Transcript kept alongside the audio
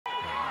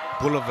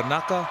Bula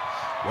Vanaka.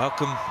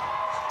 Welcome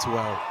to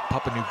our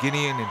Papua New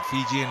Guinean and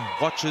Fijian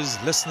watchers,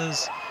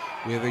 listeners,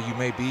 wherever you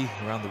may be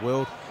around the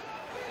world.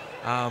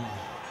 At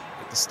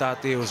the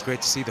start there, it was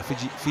great to see the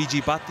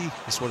Fiji Bati,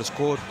 that's what it's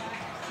called.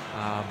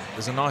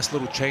 There's a nice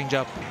little change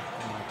up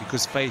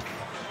because faith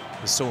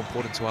is so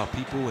important to our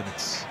people, and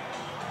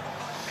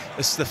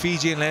it's the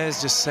Fijian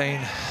lads just saying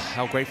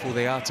how grateful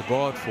they are to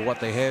God for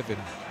what they have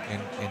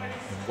and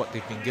what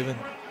they've been given.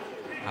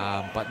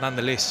 But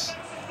nonetheless,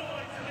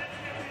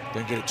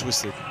 don't get it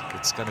twisted.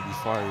 It's going to be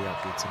fiery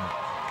out there tonight.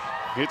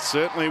 It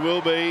certainly will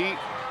be.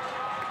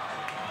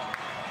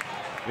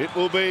 It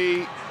will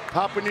be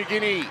Papua New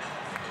Guinea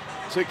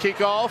to kick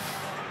off.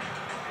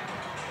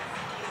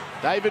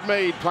 David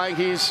Mead playing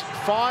his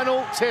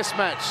final test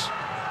match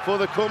for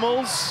the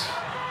Kumals.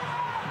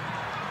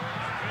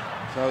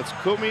 So it's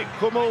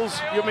Kumals,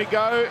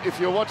 Yumigo, if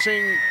you're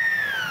watching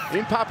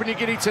in Papua New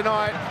Guinea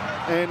tonight,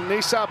 and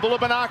Nisa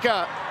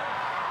Bulabanaka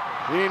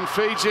in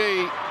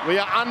Fiji. We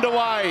are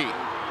underway.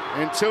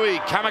 And Tui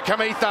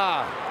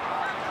Kamakamitha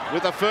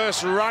with the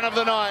first run of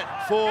the night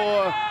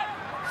for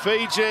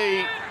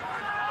Fiji.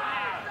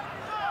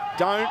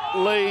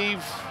 Don't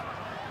leave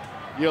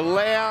your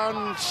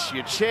lounge,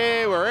 your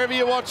chair, wherever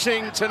you're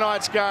watching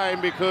tonight's game,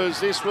 because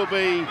this will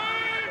be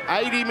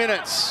 80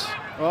 minutes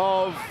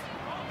of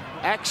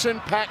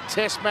action-packed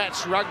test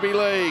match rugby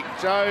league.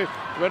 Joe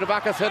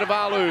Redabaka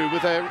Thedavalu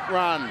with a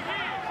run.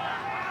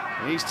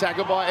 He's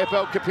tackled by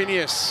Epel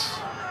Kapinius.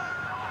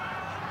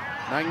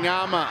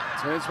 Nangama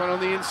turns one on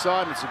the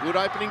inside. It's a good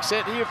opening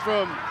set here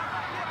from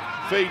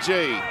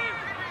Fiji.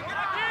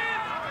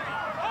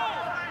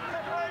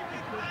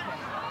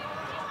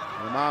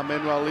 Lamar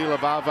Manuel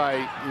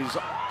Lilavave is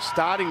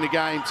starting the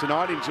game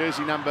tonight in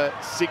jersey number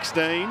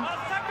 16.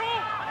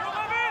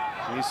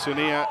 Here's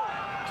Sunia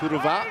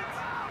Turuva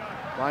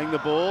playing the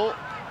ball.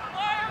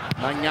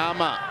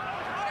 Nangama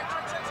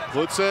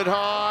puts it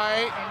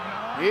high.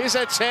 Here's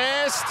a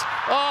test.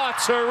 Oh,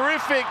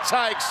 terrific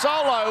take.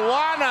 Solo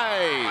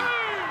Wane.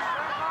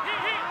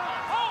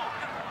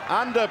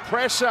 Under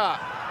pressure.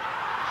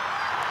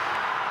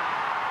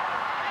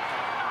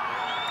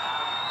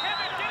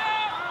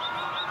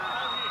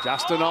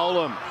 Justin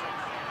Olam.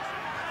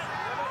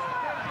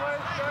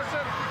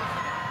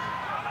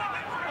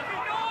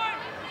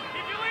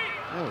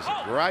 That was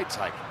a great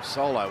take from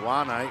Solo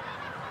Wane.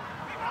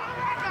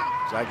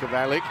 Jacob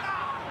Alick.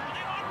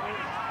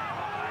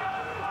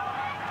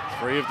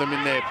 Three of them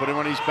in there, put him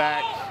on his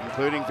back,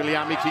 including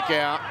Viliami kick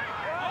out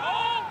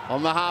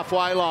on the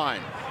halfway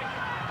line.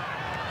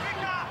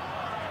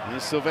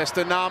 Here's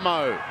Sylvester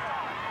Namo.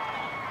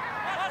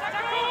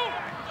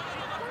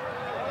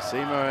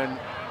 Seymour and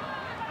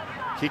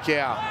kick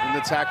out in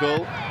the tackle.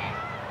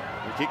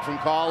 The kick from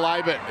Kyle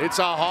Labert. It's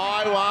a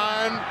high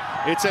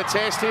one. It's a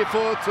test here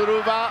for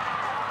Turuva.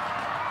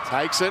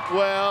 Takes it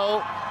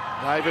well.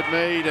 David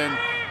Mead and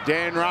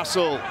Dan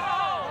Russell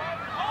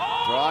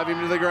drive him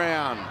to the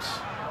ground.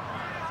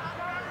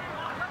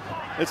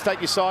 Let's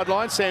take your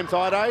sideline, Sam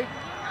Thaiday.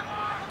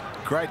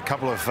 Great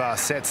couple of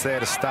sets there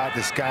to start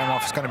this game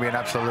off. It's going to be an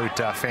absolute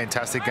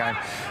fantastic game.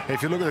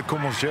 If you look at the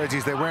Kumals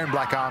jerseys, they're wearing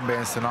black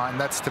armbands tonight, and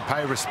that's to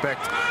pay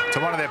respect to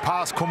one of their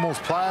past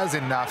Kumals players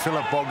in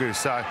Philip Bogu.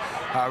 So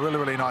really,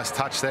 really nice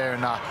touch there,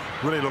 and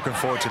really looking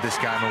forward to this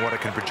game and what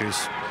it can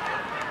produce.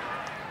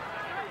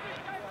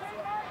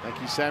 Thank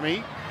you,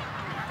 Sammy.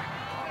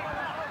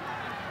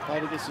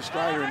 Played against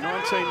Australia in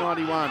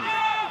 1991.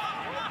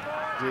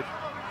 Did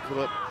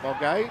Philip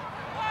Bogu.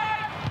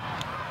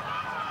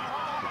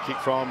 Kick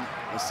from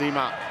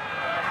Asima.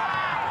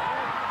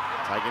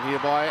 Taken here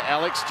by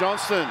Alex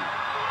Johnston.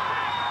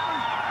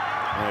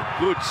 And a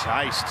good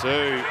chase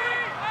too.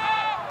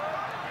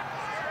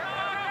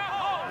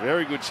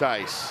 Very good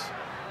chase.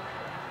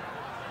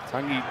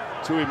 Tangi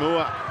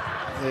Tuimua,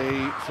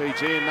 the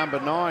Fijian number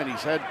 9.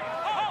 He's had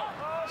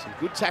some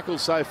good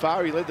tackles so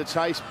far. He led the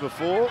chase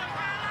before.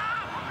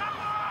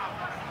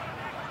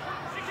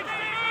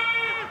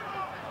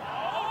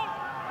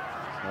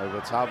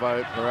 Over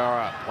Tavo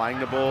Pereira playing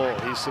the ball.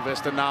 Here's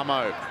Sylvester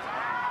Namo.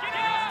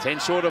 10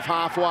 short of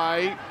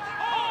halfway.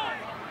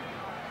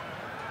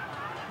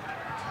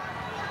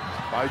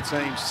 Both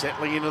teams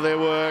settling into their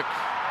work.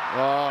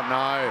 Oh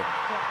no.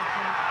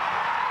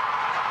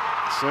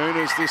 As soon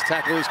as this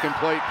tackle is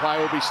complete, play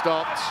will be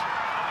stopped.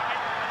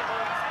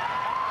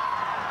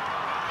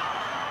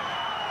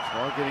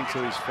 Try getting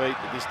to his feet,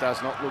 but this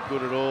does not look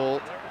good at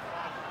all.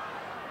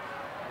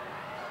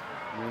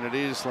 And it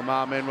is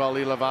Lamar Manuel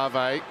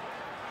Lilavave.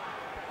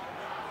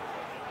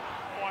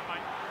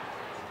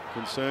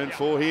 Concern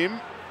for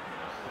him.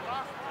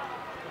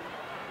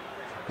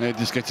 Yeah,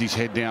 just gets his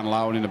head down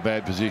low and in a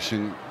bad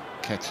position.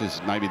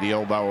 Catches maybe the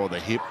elbow or the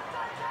hip.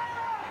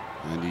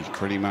 And he's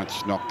pretty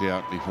much knocked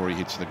out before he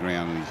hits the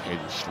ground, and his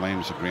head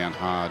slams the ground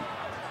hard.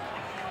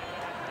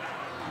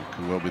 It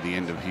could well be the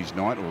end of his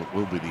night, or it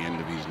will be the end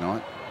of his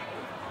night.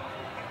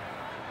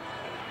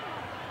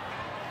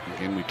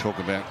 Again, we talk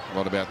a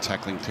lot about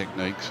tackling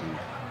techniques, and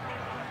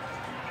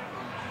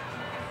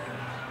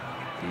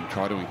we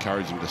try to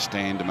encourage them to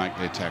stand to make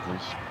their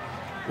tackles.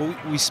 Well,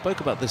 we spoke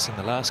about this in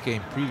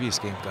the previous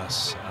game,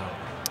 Gus.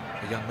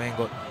 A young man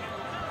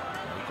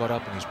got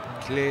up and he's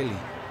clearly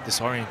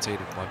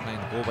disorientated by playing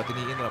the ball, but then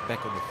he ended up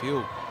back on the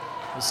field.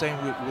 I was saying,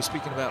 we were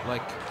speaking about,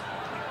 like,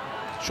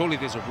 surely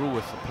there's a rule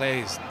if a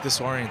player is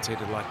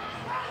disorientated, like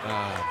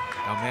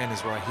our man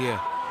is right here.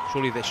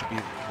 Surely that should be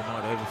the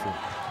night over for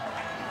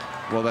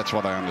him. Well, that's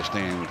what I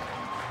understand,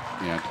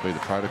 you know, to be the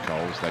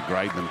protocols. They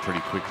grade them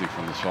pretty quickly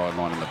from the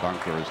sideline in the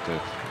bunker as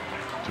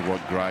to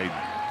what grade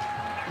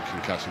of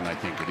concussion they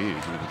think it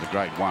is. And if it's a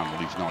grade 1, well,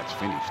 his night's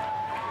finished.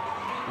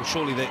 Well,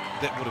 surely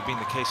that would have been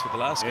the case for the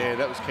last game. Yeah,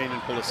 that was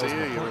Keenan Policia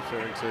you're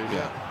referring to,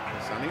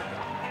 Sonny.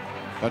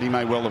 But he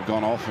may well have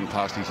gone off and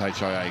passed his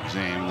HIA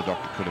exam. The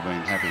doctor could have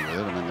been happy with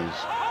it. I mean,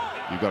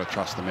 you've got to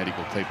trust the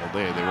medical people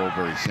there. They're all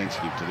very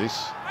sensitive to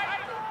this.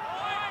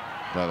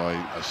 But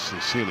I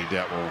sincerely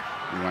doubt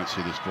we won't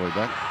see this boy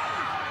back.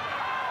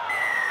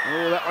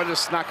 Oh, that one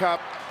just snuck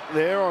up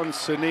there on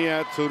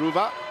Sunia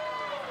Turuva.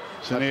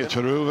 Sunia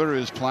Turuva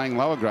is playing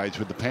lower grades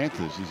with the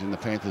Panthers. He's in the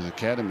Panthers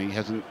Academy. He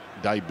hasn't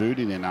debuted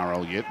in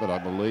NRL yet, but I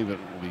believe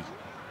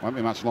won't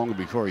be much longer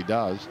before he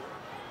does.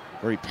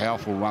 Very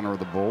powerful runner of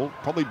the ball.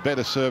 Probably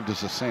better served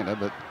as a centre,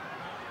 but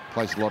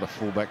plays a lot of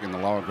fullback in the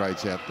lower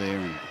grades out there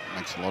and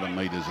makes a lot of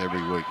metres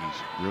every week.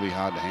 He's really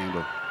hard to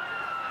handle.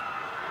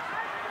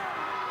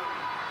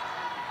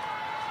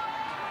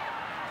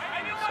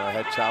 So I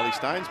had Charlie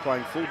Stones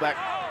playing fullback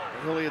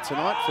earlier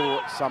tonight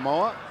for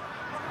Samoa.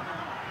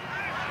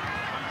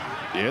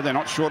 Yeah, they're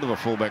not short of a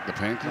fullback, the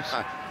Panthers.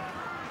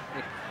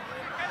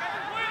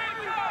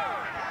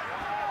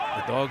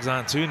 The Dogs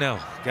aren't too now,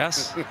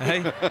 Gus.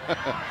 Hey?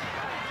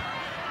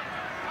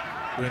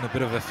 We're in a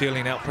bit of a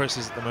feeling out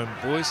process at the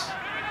moment, boys.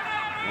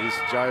 Here's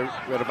Joe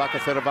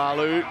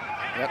Redabaka-Thetavalu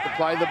out to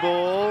play the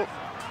ball.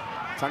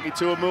 Tungi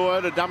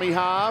Tuamua to dummy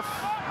half.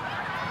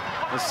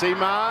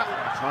 Nasima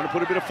trying to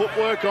put a bit of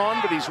footwork on,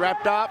 but he's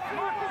wrapped up.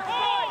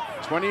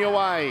 20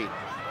 away.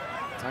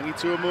 Tungi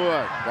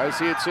Tuamua goes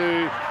here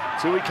to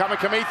Tui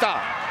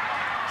Kamikamitha.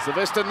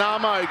 Sylvester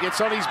Namo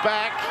gets on his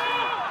back.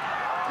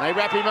 They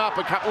wrap him up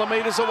a couple of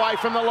metres away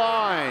from the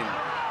line.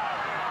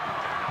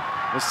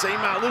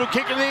 Nasima, a little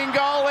kick in the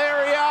in-goal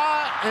area,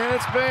 and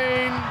it's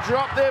been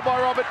dropped there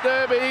by Robert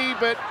Derby,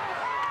 but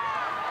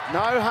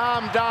no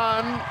harm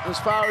done as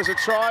far as a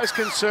try is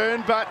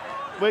concerned. But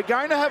we're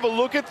going to have a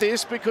look at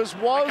this because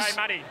Okay,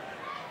 Matty.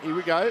 Here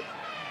we go.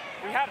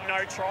 We have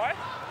no try.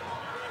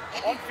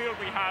 On field,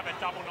 we have a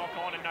double knock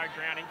on and no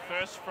grounding.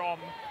 First from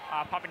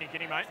Papua New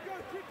Guinea, mate.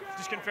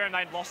 Just confirm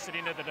they'd lost it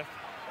into the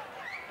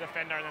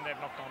defender and then they've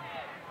knocked on.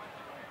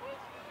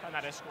 And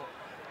that escort.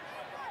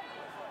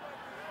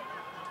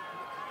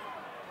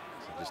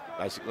 So just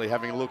basically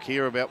having a look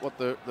here about what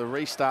the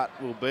restart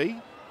will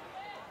be.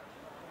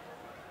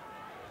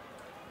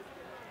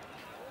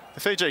 The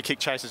Fiji kick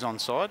chase is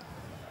onside.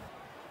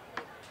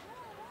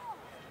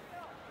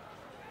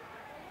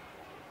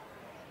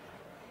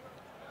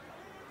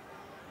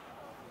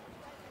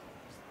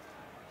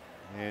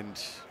 And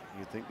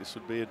you think this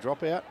would be a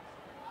dropout?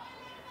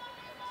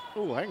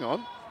 Oh, hang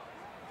on.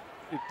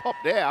 It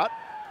popped out.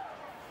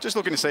 Just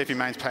looking to see if he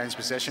maintains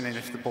possession and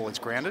if the ball is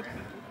grounded.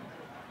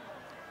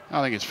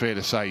 I think it's fair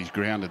to say he's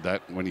grounded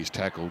that when he's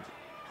tackled.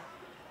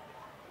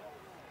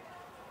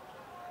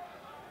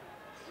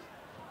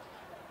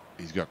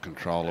 He's got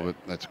control of it.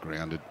 That's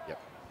grounded.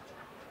 Yep.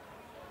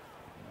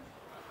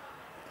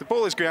 The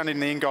ball is grounded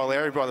in the in-goal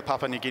area by the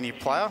Papua New Guinea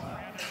player.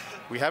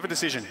 We have a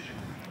decision.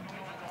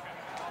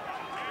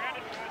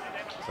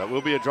 So it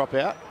will be a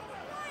dropout.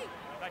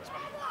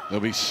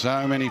 There'll be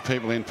so many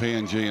people in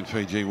PNG and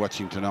Fiji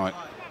watching tonight.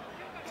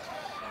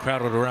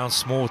 Crowded around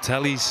small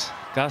tallies,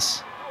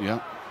 Gus. Yeah.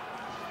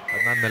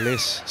 But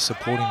nonetheless,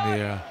 supporting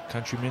their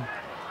countrymen.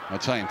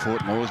 I'd say in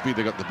Port Moresby,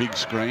 they've got the big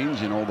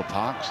screens in all the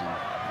parks and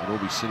they'll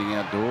all be sitting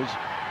outdoors.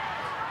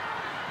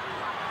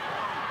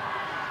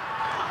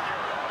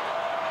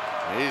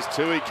 Here's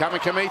Tui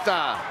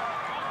Kamikamitha.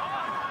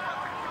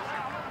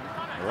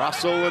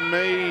 Russell and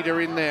Mead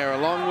are in there,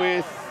 along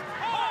with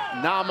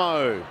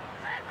Namo.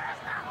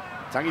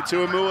 Tungi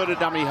Tuamua to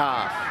dummy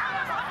half.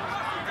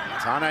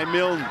 Tane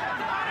Milne.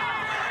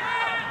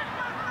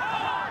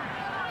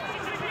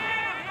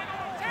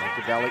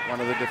 Nikabalik,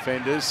 one of the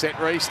defenders. Set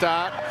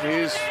restart.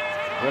 Here's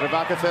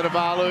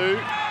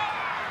Redabaka-Thetavalu.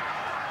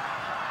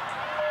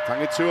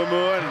 Tungi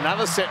Tuamua, and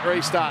another set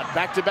restart.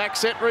 Back-to-back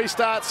set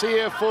restarts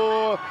here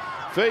for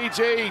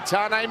Fiji.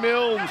 Tane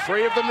Milne,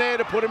 3 of them there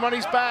to put him on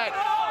his back.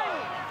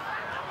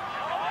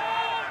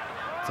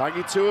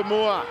 Tungi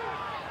Tuamua.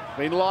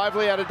 Been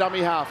lively out of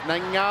dummy half.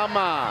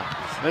 Nangama,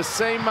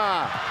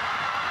 Nasima.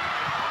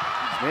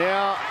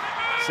 Now,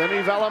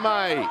 Semi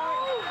Valame.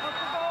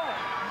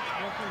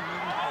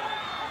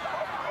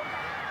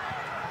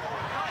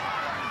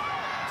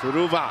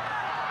 Turuva.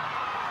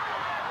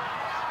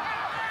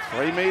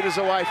 3 metres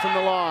away from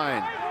the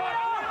line.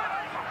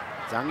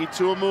 Tungi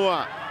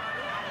Tuamua.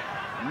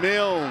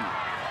 Milne.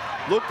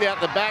 Looked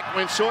out the back,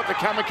 went short to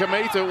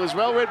Kamikamitha. It was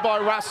well read by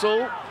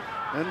Russell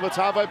and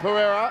Watavo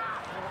Pereira.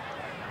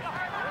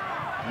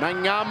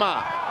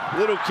 Nangama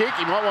Little kick.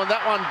 He might want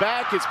that one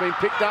back. It's been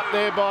picked up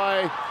there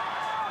by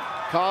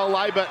Kyle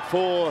Labert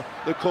for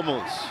the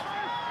Kummels.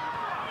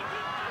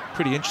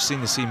 Pretty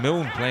interesting to see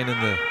Milne playing in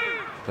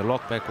the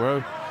lock back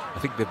row. I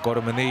think they've got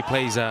him in there. He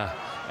plays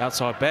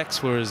outside backs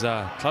for his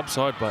club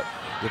side, but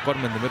they've got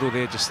him in the middle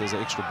there just as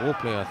an extra ball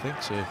player, I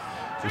think. So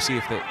we'll see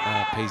if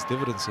that pays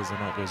dividends as the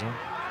night goes on.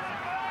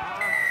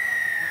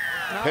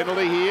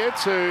 Penalty here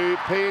to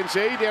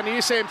PNG. Down to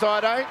you, Sam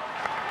Thaiday.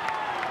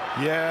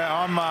 Yeah,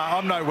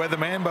 I'm no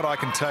weatherman, but I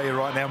can tell you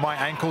right now, my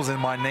ankles and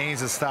my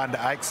knees are starting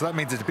to ache, so that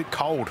means it's a bit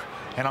cold.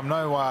 And I'm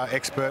no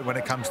expert when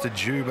it comes to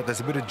dew, but there's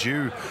a bit of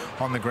dew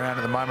on the ground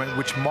at the moment,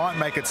 which might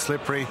make it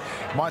slippery.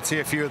 Might see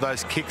a few of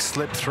those kicks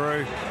slip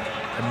through.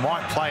 It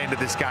might play into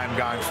this game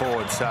going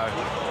forward. So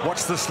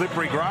watch the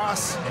slippery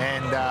grass,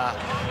 and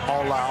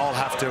I'll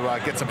have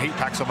to get some heat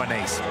packs on my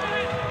knees.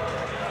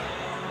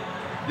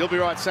 You'll be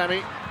right,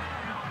 Sammy.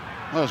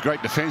 That was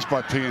great defence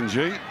by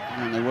PNG,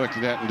 and they worked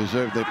it out and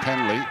deserved their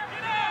penalty.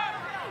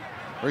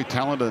 Very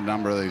talented, a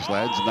number of these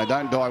lads, and they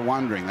don't die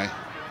wondering.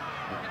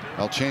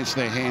 They'll chance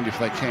their hand if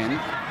they can.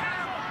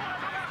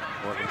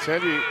 Well, I can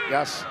tell you,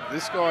 Gus,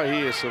 this guy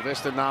here,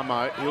 Sylvester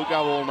Namo, he'll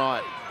go all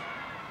night.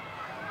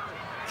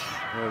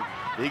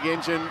 Big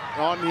engine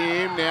on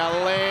him. Now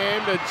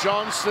Lamb to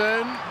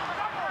Johnston.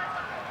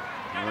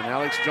 And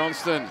Alex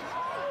Johnston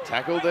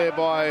tackled there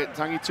by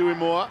Tangi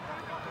Tuimua.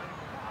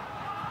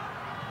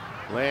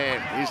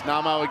 Lamb, here's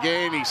Namo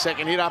again. His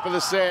second hit up of the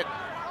set.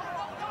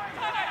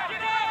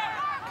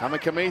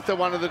 Kamikamitha,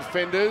 one of the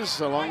defenders,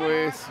 along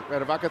with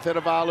Radavaka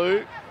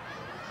Thetavalu.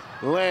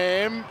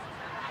 Lamb,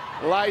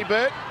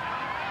 Labert,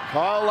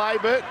 Kyle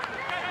Labert.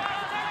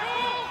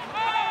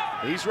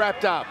 He's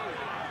wrapped up.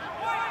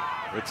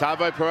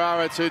 Ritavo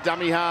Pereira to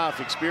dummy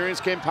half.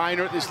 Experienced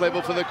campaigner at this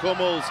level for the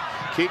Kummels.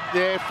 Kick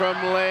there from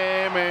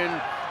Lamb,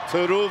 and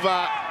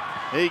Turuva,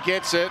 he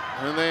gets it.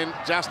 And then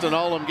Justin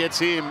Olam gets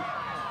him.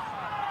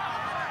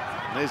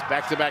 And there's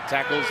back-to-back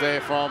tackles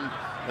there from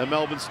the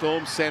Melbourne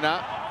Storm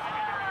centre.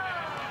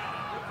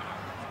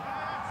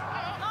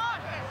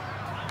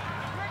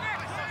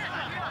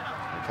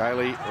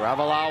 Kaylee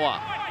Ravalawa.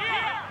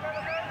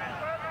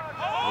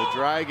 The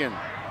Dragon.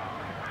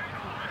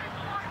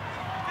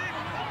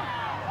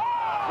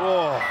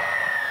 Oh.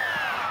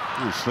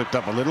 He slipped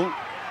up a little.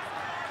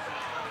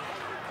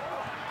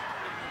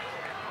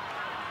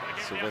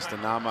 Sylvester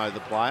Namo, the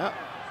player,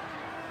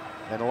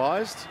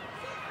 penalised.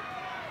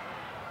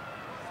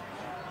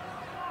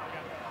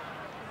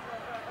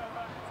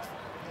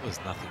 There was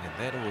nothing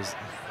in that. It was,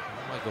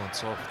 am I going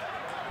soft?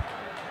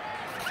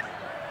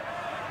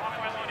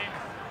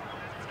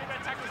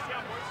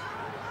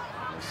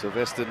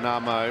 Sylvester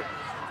Namo,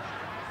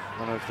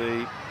 one of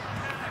the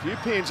few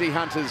PNG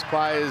Hunters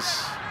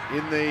players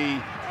in the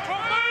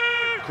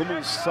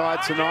Kummels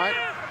side tonight.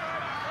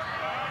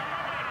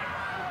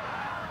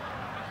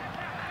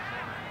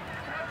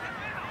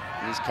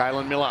 Here's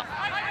Kalen Miller.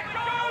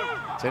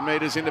 10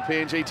 metres into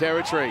PNG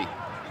territory.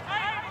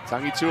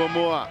 Tangi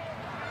Tuamua.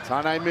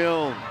 Tane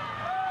Milne.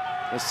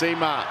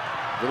 Nasima.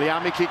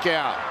 Viliami kick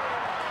out.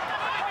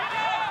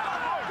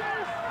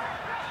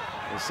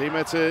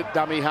 Nasima to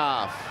dummy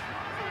half.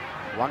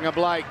 Wanga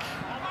Blake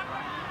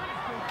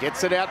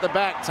gets it out the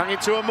back. Tangi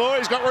Tuamua,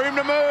 he's got room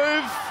to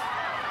move.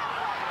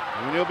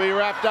 And he'll be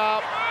wrapped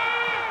up.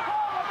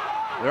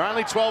 They're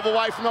only 12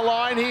 away from the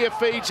line here,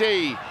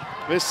 Fiji.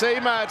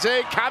 Visima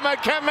to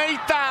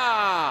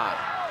Kamikamitha.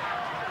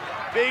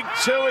 Big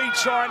Tui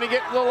trying to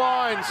get to the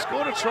line.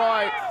 Scored a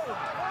try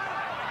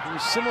in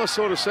similar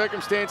sort of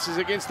circumstances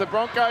against the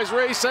Broncos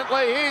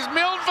recently. Here's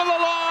Milne for the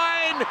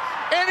line,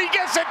 and he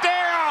gets it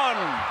down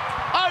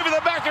over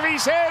the back of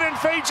his head, and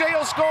Fiji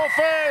will score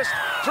first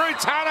through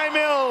Tane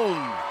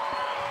Milne.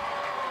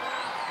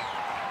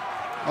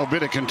 A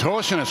bit of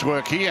contortionist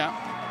work here.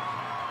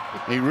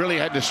 He really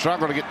had to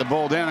struggle to get the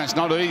ball down. It's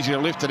not easy to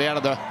lift it out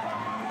of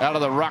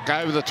the ruck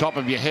over the top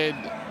of your head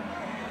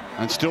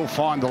and still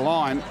find the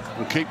line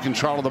and keep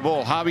control of the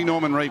ball. Harvey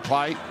Norman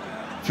replay,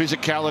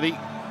 physicality,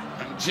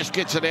 and just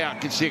gets it out,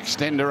 gets the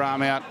extender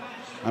arm out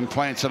and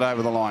plants it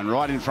over the line,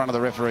 right in front of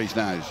the referee's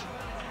nose.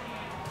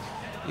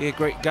 Yeah,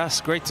 great,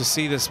 Gus. Great to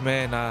see this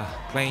man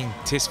playing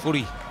Test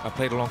footy. I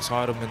played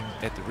alongside him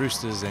at the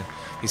Roosters, and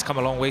he's come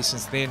a long way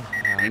since then.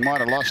 He might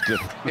have lost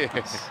it. Yes.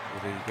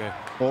 Well, there you go.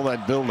 All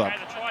that build-up.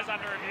 Okay, the try's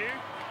under review.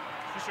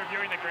 Just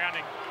reviewing the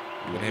grounding.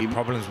 We're going to have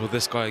problems with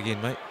this guy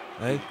again, mate.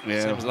 Hey?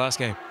 Yeah. Same as last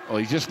game. Well,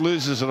 he just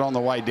loses it on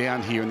the way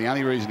down here, and the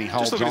only reason he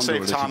holds on to it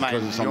is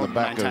because it's on the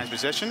back of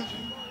possession.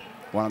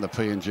 one of the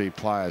PNG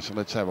players. So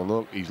let's have a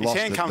look. He's lost it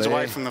there. His hand comes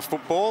away from the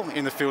football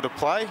in the field of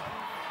play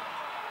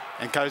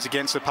and goes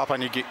against the Papua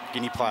New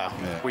Guinea player.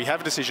 Yeah. We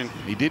have a decision.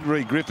 He did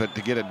re-grip it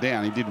to get it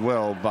down. He did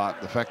well,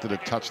 but the fact that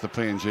it touched the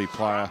PNG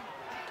player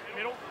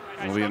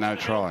will be a no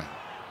try.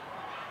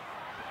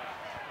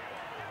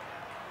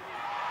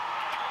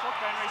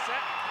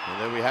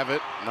 And there we have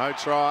it, no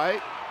try. Okay.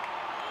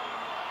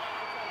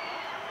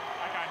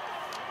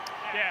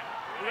 Yeah,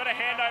 we got a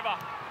handover.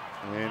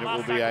 And it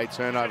will be a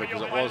turnover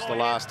because it was the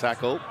last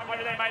tackle.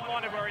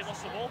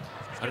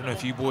 I don't know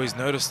if you boys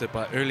noticed it,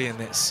 but early in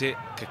that set,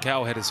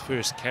 Cacao had his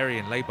first carry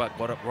and Laybutt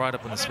got up right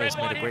up in his face,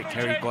 made a great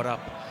carry, got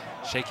up,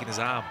 shaking his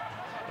arm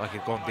like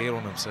he'd gone dead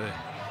on him. So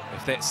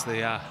if that's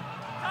the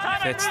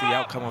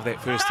outcome of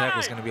that first tackle,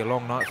 it's going to be a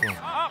long night for him.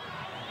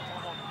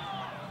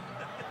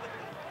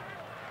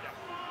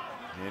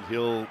 And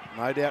he'll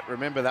no doubt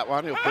remember that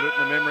one. He'll put it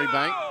in the memory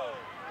bank.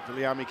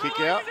 Viliami kick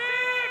out.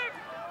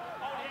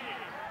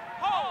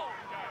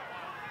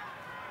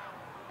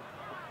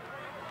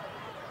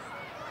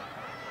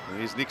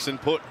 Here's Nixon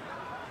put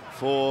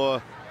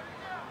for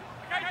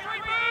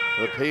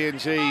the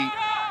PNG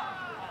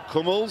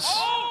Kummels.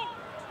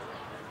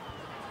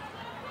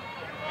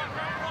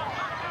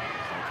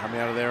 Come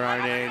out of their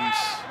own end.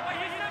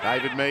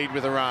 David Mead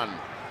with a run.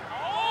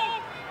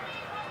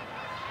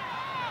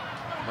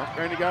 Not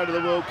going to go to the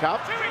World Cup.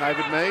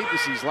 David Mead,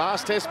 this is his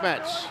last test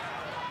match.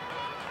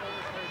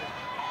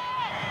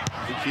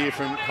 Kick here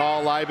from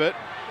Kyle Labert.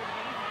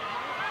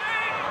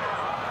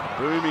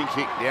 Booming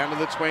kick down to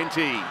the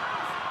 20.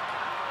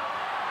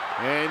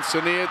 And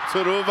Sunir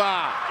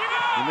Turuva.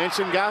 You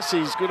mentioned Gus,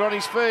 he's good on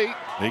his feet.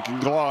 He can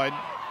glide.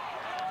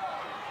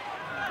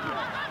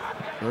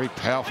 Very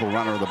powerful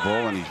runner of the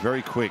ball, and he's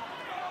very quick.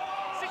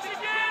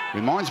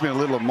 Reminds me a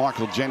little of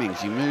Michael Jennings.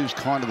 He moves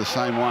kind of the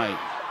same way.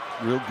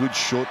 Real good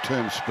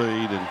short-term speed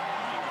and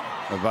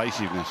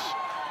evasiveness.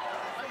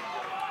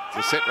 It's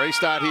a set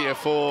restart here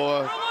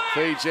for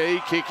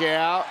Fiji. Kick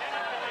out.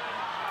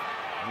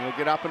 He'll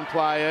get up and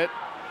play it.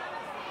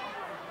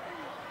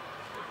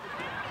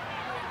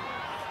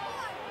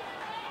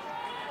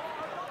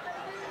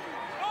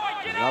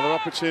 Another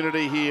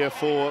opportunity here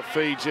for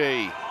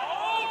Fiji.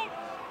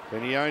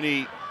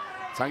 Benioni,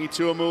 Tangi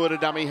Tuamua to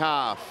dummy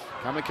half.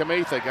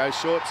 Kamikamitha goes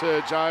short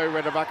to Joe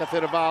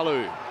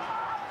Redabaka-Thedavalu.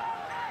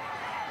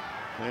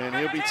 And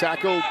he'll be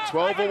tackled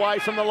 12 away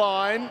from the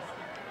line.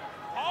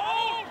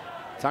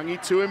 Tangi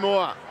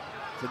Tuamua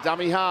to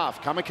dummy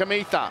half.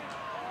 Kamikamitha,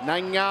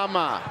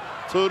 Nangama,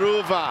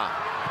 Turuva,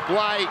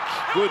 Blake.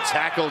 Good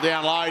tackle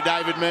down low.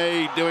 David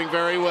Mead doing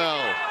very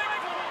well.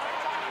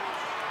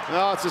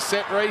 Oh, it's a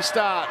set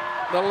restart.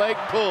 The leg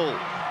pull.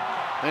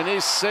 And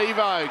here's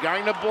Sevo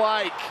going to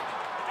Blake.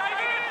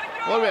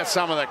 What about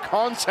some of the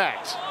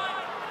contact?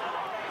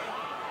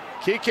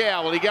 Kick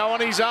out. Will he go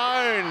on his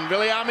own?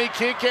 Viliami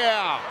kick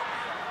out.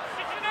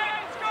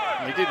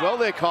 He did well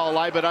there, Kyle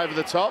Labert over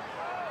the top.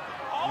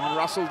 And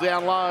Russell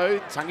down low.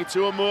 Tangi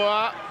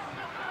Tuamua.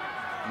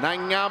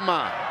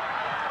 Nangama.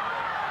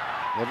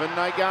 Evan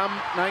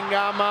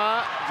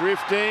Nangama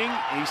drifting.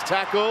 He's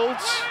tackled.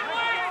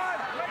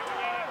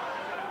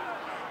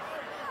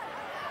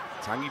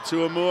 Tangi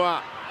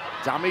Tuamua,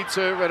 dummy to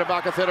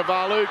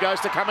Redabaka-Thedavalu,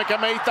 goes to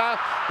Kamikamitha.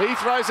 He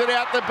throws it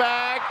out the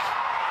back.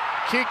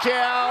 Kick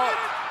out.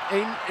 He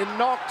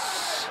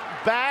knocks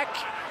back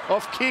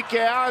off kick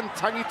out, and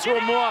Tangi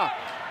Tuamua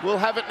will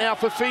have it now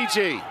for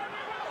Fiji.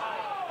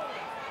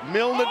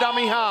 Milner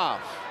dummy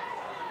half.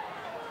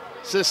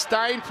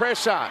 Sustained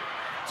pressure.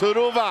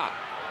 Turuva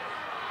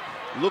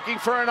looking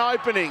for an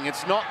opening.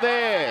 It's not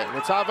there.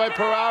 Latavo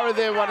Perara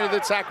there, one of the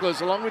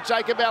tacklers, along with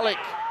Jacob Alec.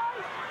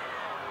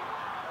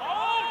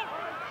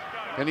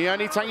 And he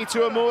only Tangi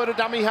Tuamua to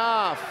dummy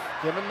half.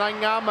 Kevin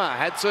Nangama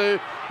had to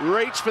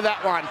reach for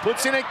that one.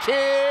 Puts in a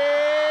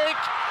kick.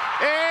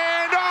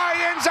 And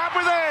he ends up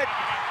with it.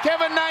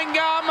 Kevin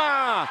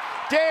Nangama.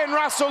 Dan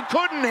Russell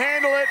couldn't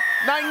handle it.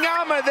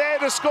 Nangama there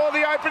to score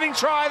the opening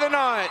try of the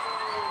night.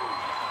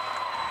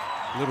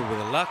 A little bit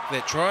of luck,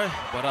 that try,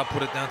 but I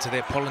put it down to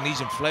their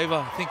Polynesian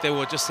flavour. I think they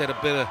were just at a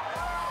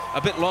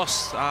bit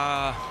lost.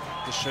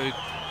 To show,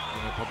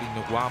 probably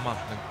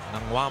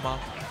Nangwama.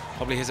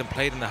 Probably hasn't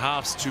played in the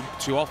halves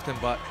too often,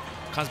 but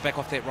comes back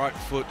off that right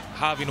foot.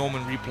 Harvey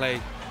Norman replay.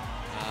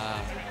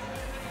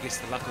 I guess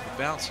the luck of the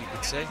bounce, you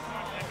could say.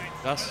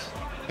 Gus?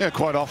 Yeah,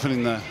 quite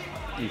often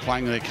in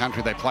playing in their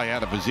country, they play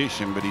out of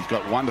position, but he's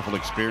got wonderful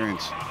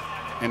experience,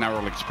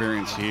 NRL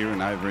experience here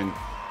and over in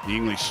the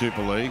English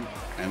Super League.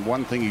 And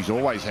one thing he's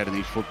always had in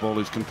his football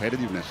is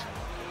competitiveness.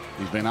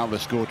 He's been able to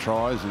score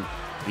tries, and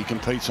he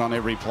competes on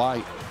every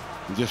play.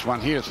 And just one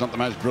here, it's not the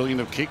most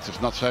brilliant of kicks,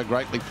 it's not so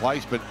greatly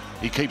placed, but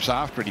he keeps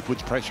after it. He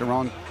puts pressure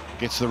on,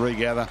 gets the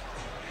regather,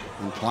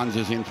 and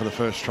plunges in for the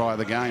first try of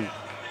the game.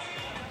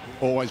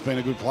 Always been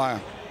a good player.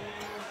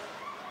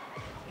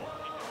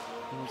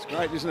 It's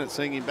great, isn't it,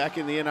 seeing him back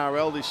in the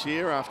NRL this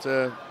year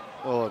after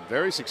a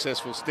very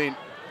successful stint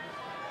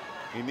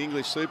in the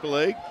English Super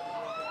League.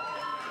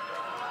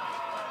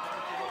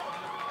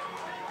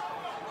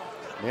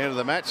 Man of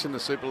the match in the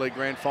Super League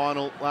Grand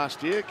Final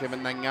last year,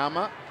 Kevin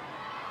Nangama.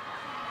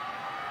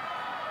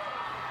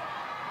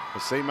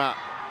 Masima,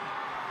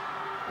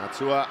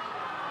 Natua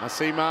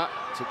Masima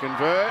to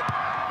convert,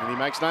 and he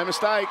makes no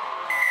mistake.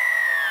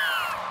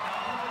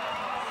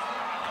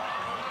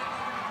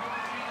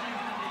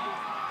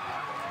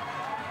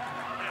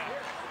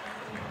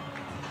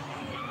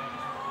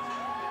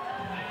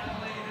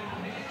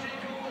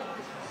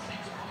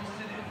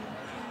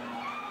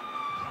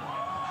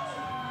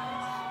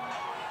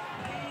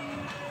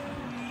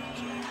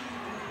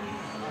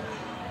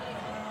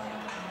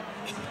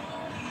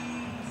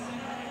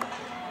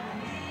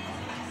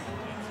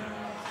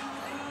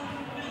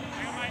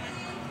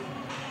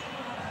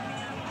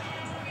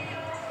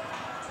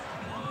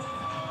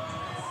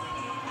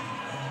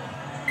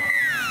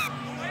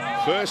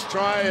 First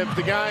try of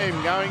the game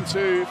going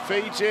to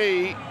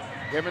Fiji.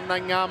 Kevin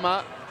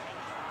Nangama.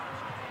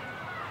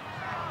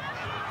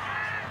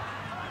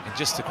 And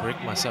just to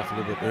correct myself a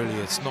little bit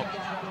earlier, it's not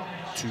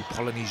two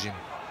Polynesian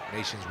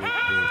nations we're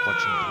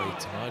watching play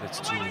tonight. It's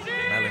two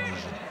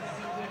Melanesian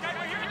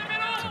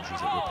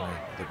countries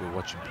that we're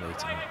watching play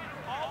tonight.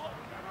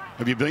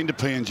 Have you been to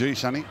PNG,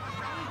 Sonny?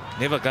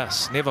 Never,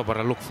 Gus. Never, but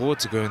I look forward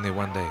to going there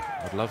one day.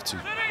 I'd love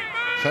to.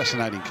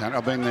 Fascinating country.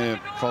 I've been there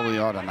probably,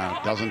 I don't know,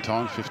 a dozen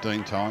times,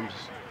 15 times.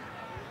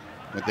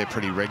 Went there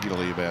pretty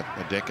regularly about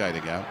a decade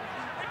ago.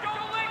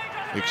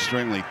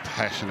 Extremely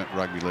passionate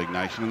rugby league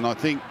nation. And I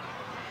think,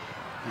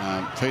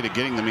 Peter,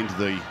 getting them into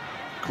the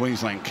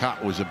Queensland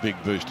Cup was a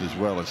big boost as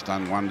well. It's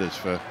done wonders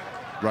for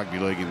rugby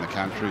league in the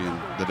country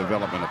and the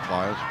development of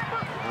players.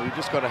 Well, you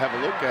just got to have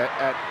a look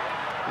at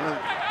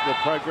the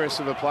progress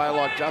of a player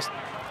like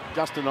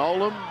Justin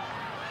Olam.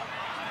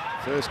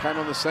 First came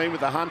on the scene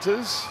with the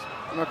Hunters.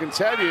 And I can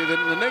tell you that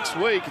in the next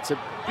week, it's a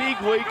big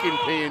week in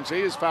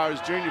PNG as far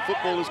as junior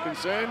football is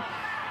concerned.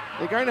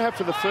 They're going to have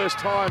for the first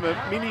time a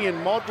mini and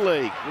mod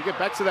league. We'll get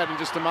back to that in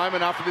just a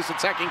moment after this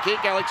attacking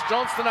kick. Alex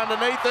Johnston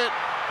underneath it.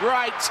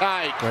 Great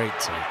take. Great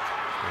take.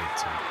 Great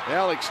take.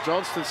 Alex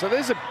Johnston. So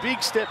there's a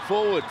big step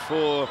forward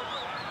for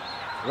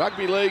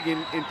rugby league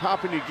in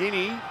Papua New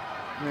Guinea.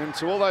 And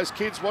to all those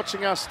kids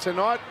watching us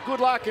tonight,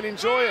 good luck and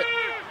enjoy it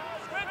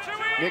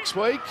next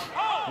week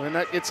when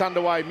that gets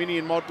underway, Mini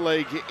and Mod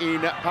League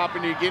in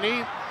Papua New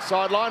Guinea.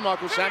 Sideline,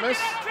 Michael Shamus.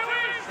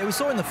 Yeah, we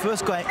saw in the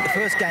first game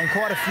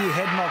quite a few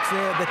head knocks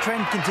there. The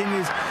trend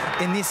continues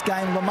in this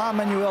game. Lamar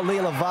Manuel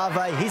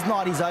Lealavave, his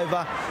night is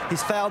over.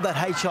 He's fouled that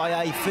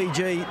HIA.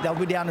 Fiji, they'll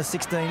be down to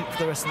 16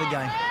 for the rest of the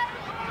game.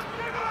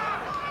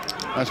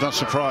 That's not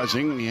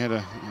surprising. He had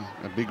a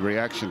big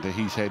reaction to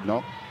his head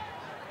knock.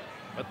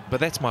 But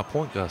that's my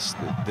point, Gus.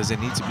 Does there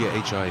need to be a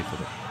HIA for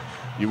that?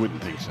 You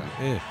wouldn't think so.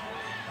 Yeah.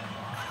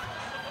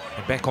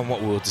 And back on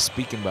what we were just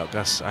speaking about,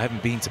 Gus, I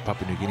haven't been to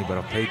Papua New Guinea, but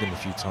I've played them a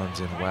few times,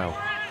 and wow.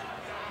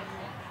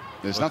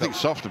 There's nothing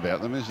soft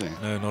about them, is there?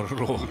 No, not at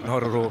all.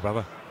 Not at all,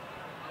 brother.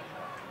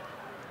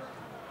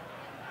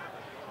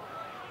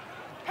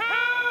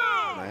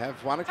 They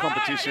have won a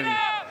competition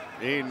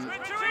in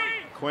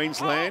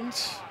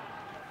Queensland,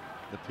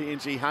 the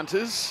PNG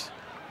Hunters.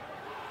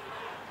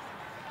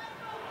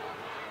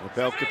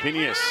 Bel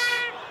Capinius.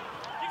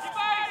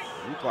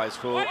 He plays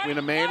for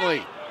Winner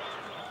Manly.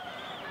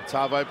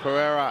 Tavo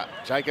Pereira,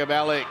 Jacob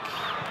Alec,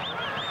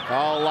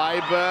 Kyle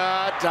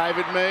Labour,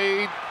 David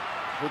Mead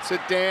puts it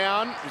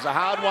down. It was a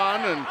hard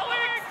one, and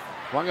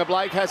Wanga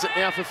Blake has it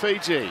now for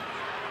Fiji.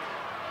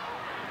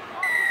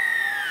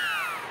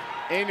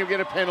 And you'll get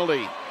a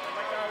penalty.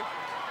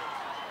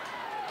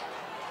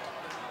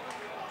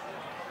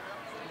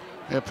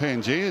 Yeah,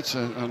 PNG, it's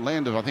a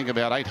land of, I think,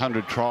 about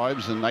 800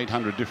 tribes and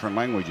 800 different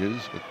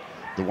languages. But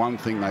the one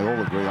thing they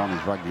all agree on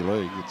is rugby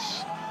league.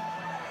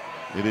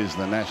 It is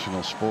the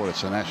national sport.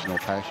 It's a national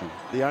passion.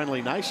 The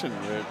only nation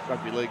where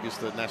rugby league is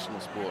the national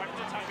sport.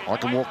 I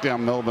can walk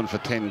down Melbourne for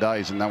 10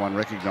 days and no one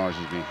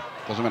recognises me.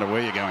 Doesn't matter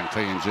where you go in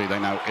PNG, they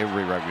know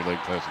every rugby league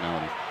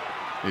personality.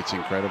 It's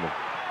incredible.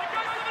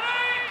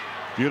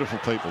 Beautiful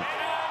people.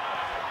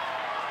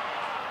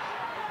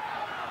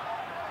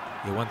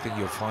 Yeah, one thing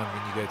you'll find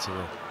when you go to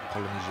the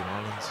Polynesian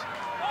Islands,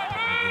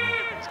 Papua New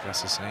Guinea, as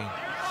Gus is saying,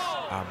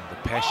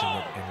 the passion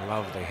and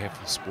love they have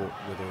for sport,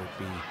 whether it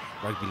be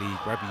rugby league,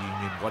 rugby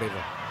union,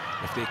 whatever.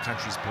 If their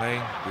country's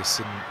playing, they're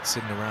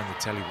sitting around the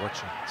telly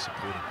watching,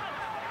 supporting.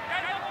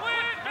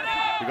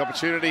 Big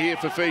opportunity here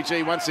for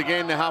Fiji. Once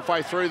again, they're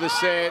halfway through the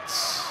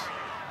sets.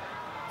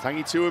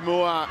 Tangi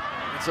Tuamua,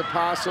 it's a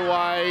pass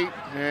away,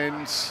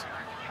 and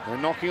they're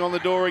knocking on the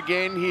door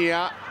again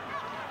here.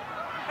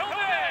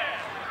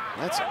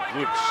 That's a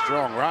good,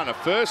 strong run. A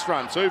first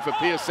run, too, for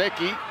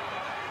Piasecki.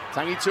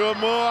 Tangi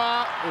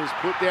Tuamua was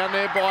put down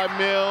there by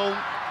Mill.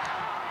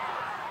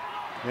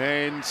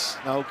 And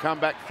they'll come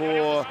back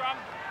for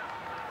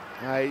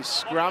a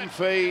scrum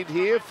feed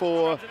here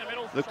for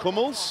the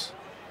Kummels.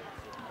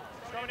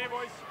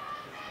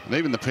 And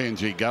even the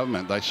PNG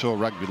government, they saw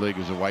rugby league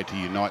as a way to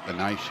unite the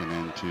nation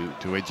and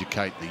to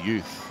educate the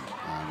youth.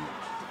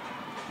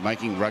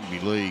 Making rugby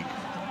league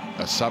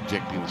a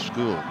subject in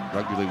school.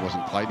 Rugby league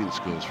wasn't played in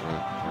schools for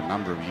a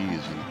number of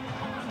years, and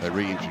they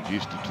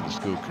reintroduced it to the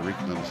school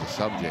curriculum as a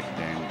subject,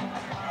 and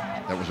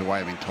that was a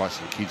way of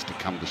enticing kids to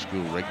come to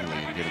school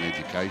regularly and get an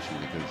education,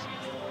 because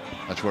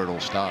that's where it all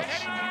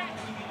starts. So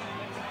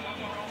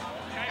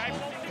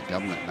the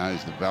government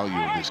knows the value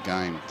of this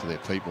game to their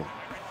people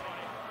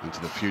and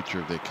to the future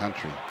of their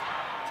country.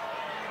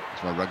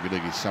 That's why rugby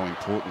league is so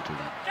important to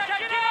them.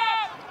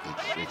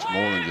 It's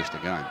more than just a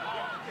game.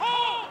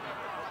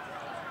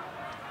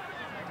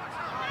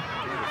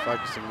 We're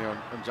focusing now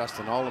on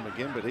Justin Olam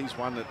again, but he's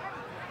one that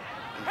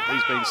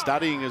he's been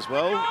studying as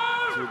well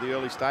through the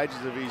early stages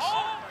of his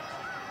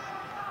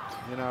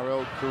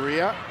NRL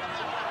career.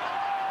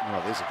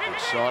 Oh, there's a good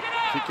shot.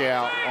 Kick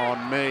out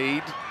on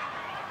Mead.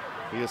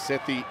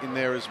 Piasetti in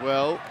there as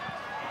well.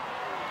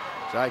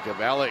 Jacob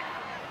Alec.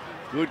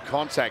 Good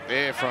contact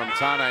there from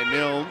Tane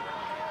Milne.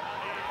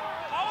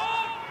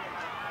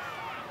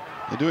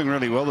 They're doing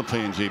really well, the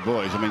PNG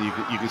boys. I mean, you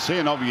can see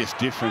an obvious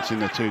difference in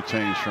the two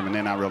teams from an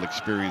NRL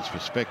experience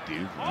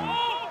perspective.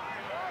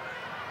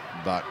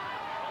 But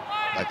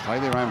they play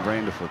their own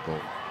brand of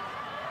football.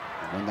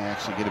 When they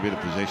actually get a bit of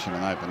possession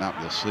and open up,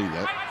 they'll see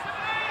that.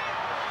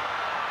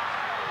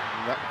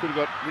 That could have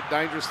got a bit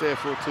dangerous there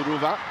for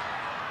Turuva.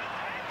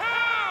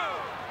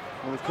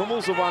 Well, the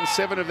Kumuls have won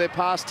 7 of their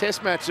past 10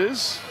 test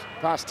matches,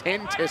 I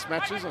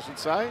should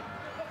say.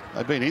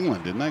 They beat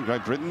England, didn't they?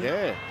 Great Britain?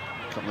 Yeah.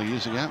 A couple of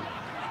years ago.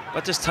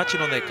 But just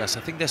touching on that, Gus,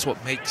 I think that's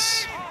what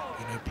makes,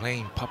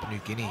 playing Papua New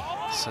Guinea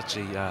such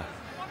a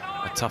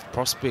tough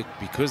prospect,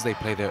 because they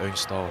play their own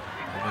style.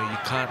 You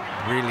can't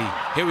really...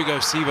 Here we go,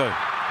 Sivo.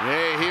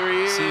 Yeah, here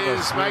he is.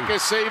 Maker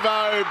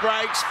Sivo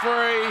breaks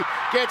free,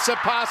 gets a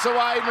pass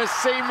away.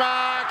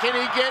 Masima, can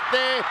he get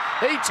there?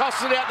 He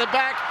tosses it out the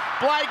back.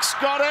 Blake's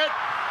got it.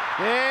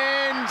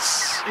 And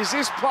is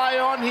this play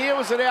on here?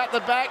 Was it out the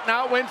back?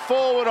 No, it went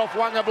forward off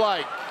Wanga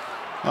Blake.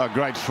 Oh,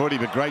 great footy,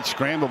 but great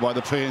scramble by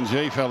the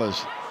PNG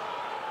fellas.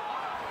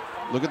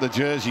 Look at the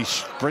jersey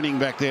sprinting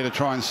back there to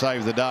try and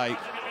save the day.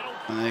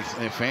 And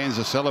their fans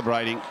are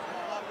celebrating.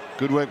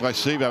 Good work by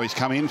Sivo. He's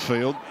come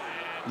infield.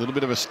 A little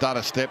bit of a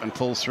stutter step and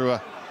pulls through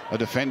a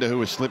defender who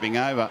was slipping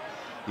over.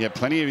 Yeah,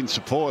 plenty of in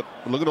support.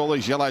 Look at all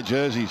these yellow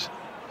jerseys.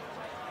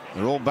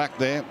 They're all back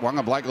there.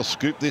 Wanga Blake will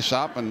scoop this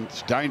up, and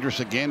it's dangerous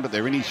again, but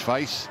they're in his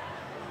face,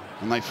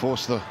 and they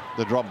force the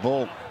drop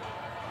ball.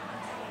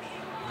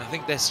 And I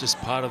think that's just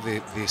part of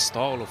their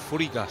style of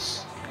footy,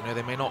 Gus.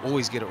 They may not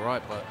always get it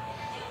right, but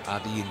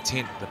the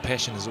intent, the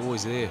passion is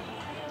always there.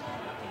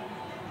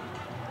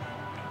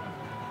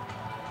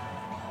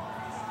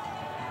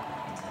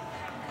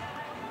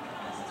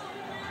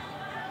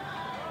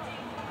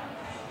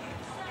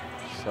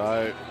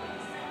 So,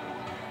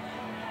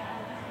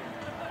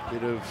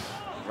 bit of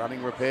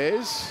running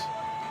repairs.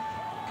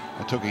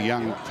 I took a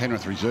young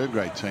Penrith reserve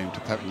grade team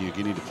to Papua New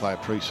Guinea to play a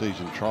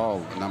pre-season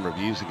trial a number of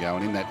years ago,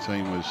 and in that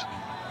team was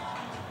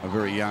a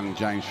very young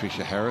James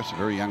Fisher-Harris, a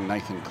very young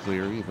Nathan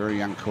Cleary, a very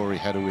young Corey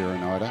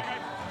Hadawira-Naida.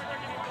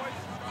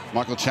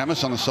 Michael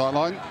Chammas on the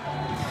sideline.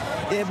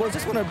 Yeah, well, I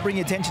just want to bring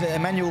your attention to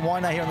Emmanuel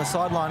Waina here on the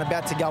sideline,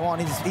 about to go on.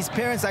 His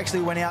parents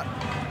actually went out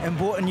and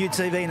bought a new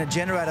TV and a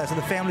generator so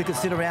the family could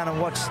sit around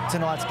and watch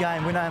tonight's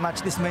game. We know how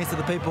much this means to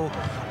the people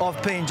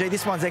of PNG.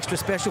 This one's extra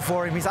special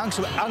for him. His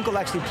uncle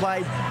actually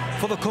played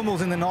for the Kumuls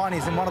in the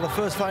 90s, and one of the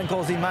first phone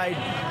calls he made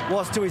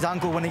was to his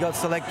uncle when he got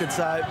selected.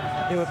 So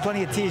there were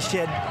plenty of tears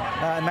shed,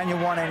 Emmanuel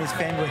Waina and his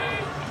family.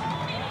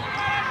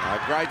 A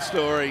great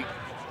story,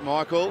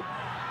 Michael.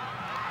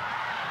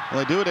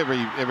 Well, they do it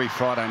every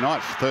Friday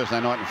night, Thursday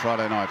night and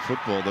Friday night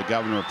football. The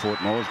governor of Port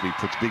Moresby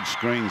puts big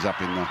screens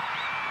up in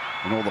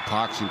all the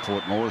parks in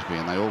Port Moresby,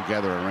 and they all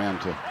gather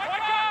around to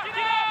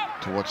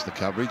watch the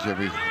coverage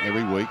every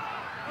week,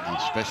 and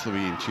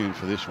especially in tune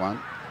for this one.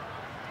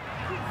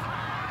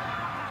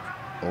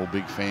 All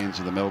big fans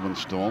of the Melbourne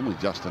Storm, with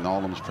Justin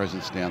Olam's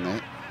presence down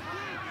there.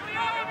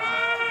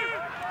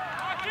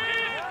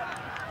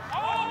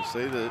 You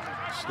see the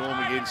Storm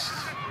against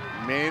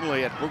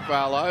Manly at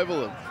Brookvale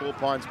Oval at Four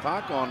Pines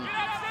Park on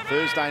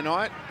Thursday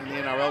night, and the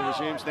NRL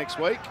resumes next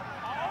week.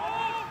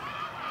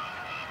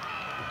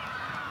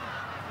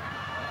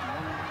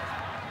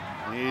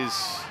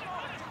 Here's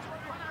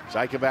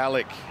Jacob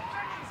Alec.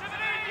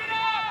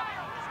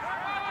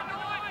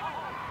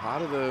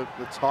 Part of the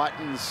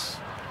Titans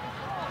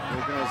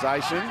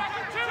organisation.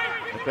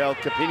 Abel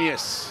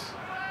Capinius.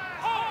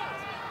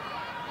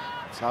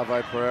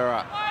 Tavo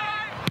Pereira.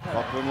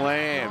 Lachlan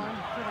Lamb.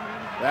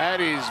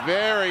 That is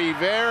very,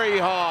 very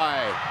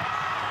high.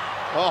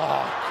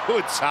 Oh,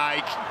 good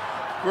take.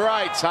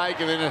 Great take,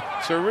 and then a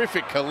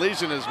terrific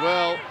collision as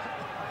well.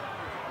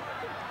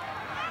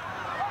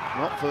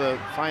 Not for the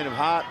faint of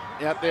heart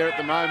out there at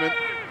the moment.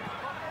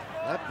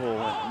 That ball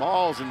went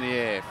miles in the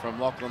air from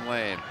Lachlan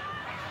Lamb.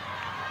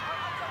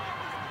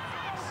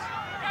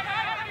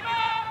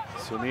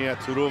 Sunia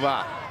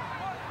Turuva.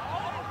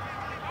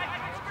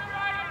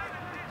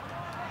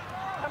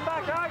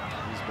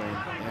 He's been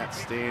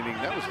outstanding.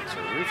 That was a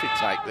terrific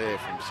take there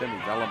from Semi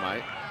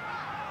Valamate.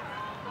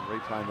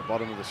 Replaying the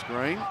bottom of the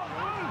screen.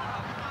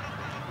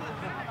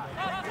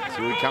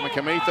 Sui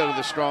Kamikamitha with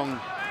a strong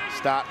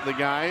start to the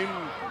game.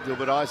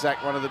 Gilbert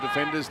Isaac, one of the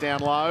defenders, down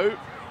low.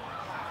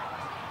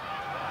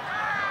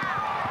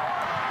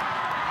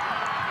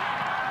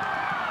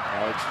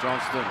 Alex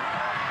Johnston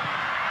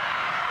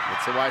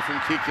gets away from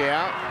kick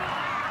out.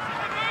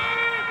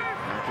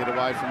 Can't get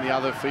away from the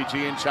other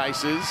Fijian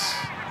chasers.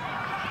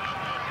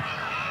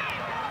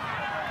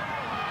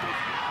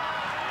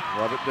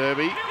 Robert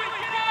Derby.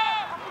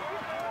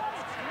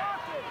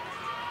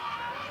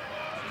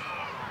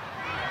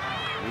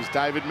 Here's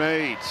David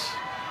Mead.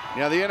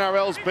 Now, the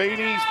NRL's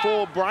Beanies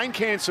for Brain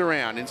Cancer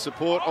Round in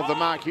support of the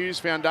Mark Hughes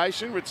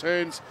Foundation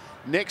returns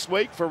next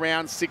week for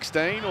round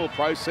 16. All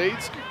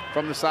proceeds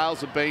from the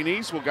sales of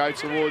beanies will go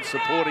towards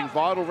supporting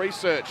vital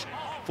research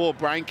for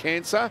brain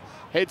cancer.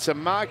 Head to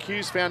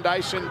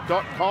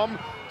markhughesfoundation.com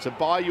to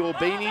buy your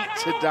beanie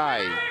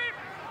today.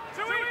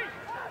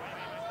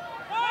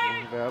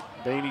 About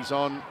beanies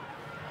on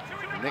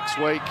Next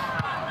week,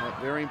 a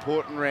very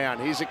important round.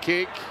 Here's a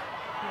kick.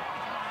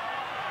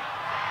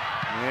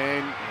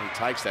 And he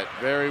takes that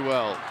very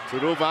well.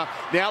 Turuva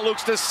now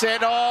looks to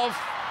set off.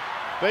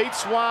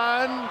 Beats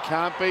one.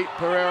 Can't beat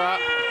Pereira.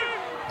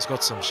 He's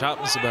got some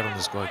sharpness about him,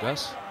 this guy,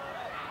 Gus.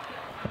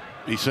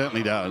 He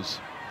certainly does.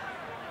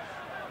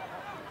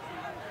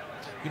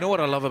 You know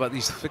what I love about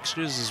these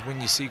fixtures is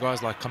when you see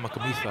guys like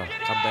Kamakamitha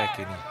come back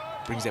and he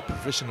brings that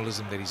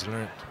professionalism that he's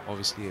learnt,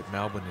 obviously, at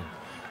Melbourne,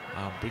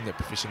 and bring that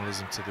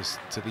professionalism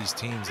to these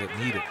teams that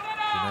need it,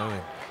 you know.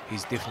 And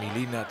he's definitely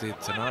leading out there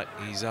tonight.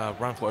 He's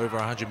run for over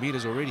 100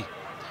 metres already,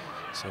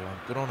 so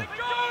good on him.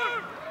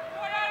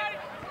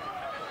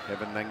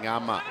 Kevin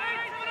Nangama.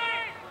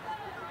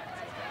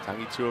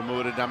 Tangi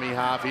Tuamua to dummy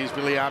half. Here's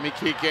Viliami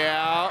kick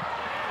out.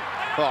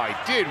 Oh,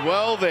 he did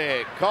well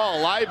there. Kyle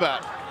Labour.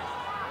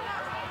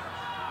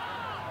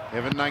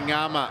 Kevin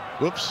Nangama.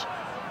 Whoops.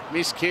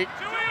 Miss kick.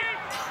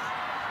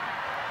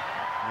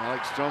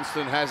 Alex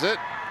Johnston has it.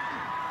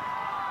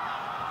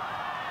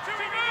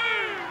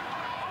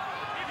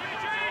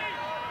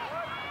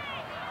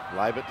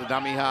 Labour to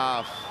dummy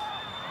half.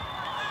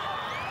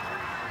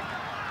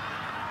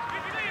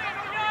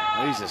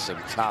 These are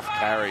some tough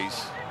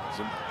carries,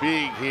 some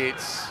big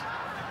hits.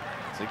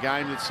 It's a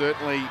game that's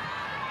certainly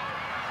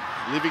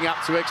living up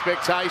to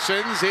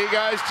expectations. Here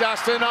goes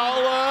Justin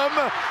Olam.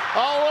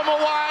 Olam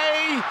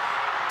away,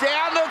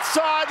 down the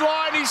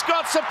sideline. He's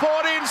got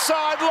support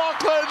inside.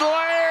 Lachlan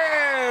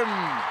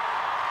Lamb.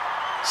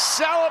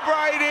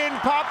 Celebrate in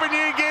Papua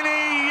New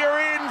Guinea. You're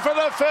in for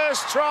the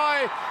first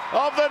try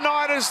of the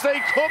night as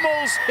the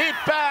Kummels hit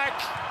back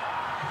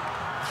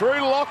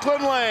through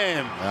Lachlan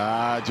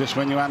Lamb. Just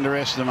when you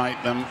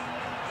underestimate them,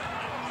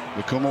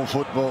 the Kummel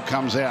football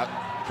comes out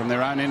from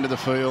their own end of the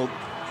field,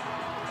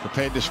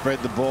 prepared to spread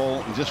the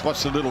ball. And just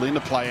watch the little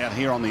interplay out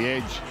here on the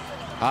edge.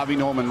 Harvey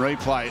Norman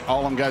replay.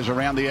 Olam goes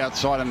around the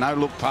outside, a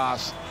no-look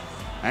pass.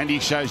 And he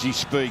shows his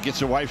speed.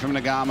 Gets away from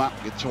Nagama,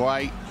 gets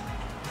away.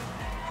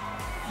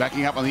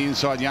 Backing up on the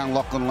inside, young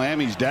Lachlan Lamb.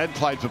 His dad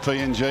played for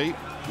PNG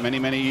many,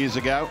 many years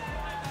ago.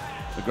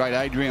 The great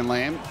Adrian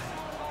Lamb.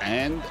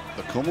 And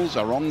the Kummels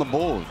are on the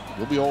board.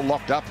 We'll be all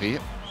locked up here.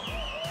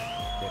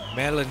 That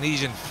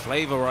Melanesian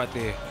flavour right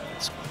there.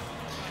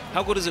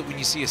 How good is it when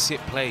you see a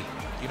set play?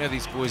 You know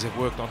these boys have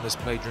worked on this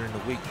play during the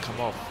week, come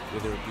off,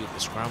 whether it be at the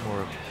scrum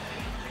or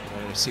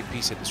a set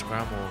piece at the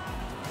scrum or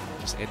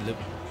just ad-lib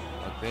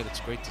like that. It's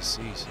great to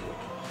see. So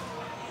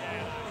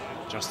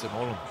Justin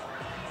Olam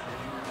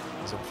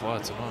is on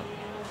fire tonight.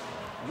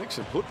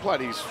 Nixon put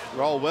Platties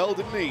roll well,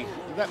 didn't he?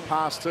 That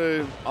pass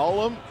to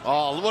Olam.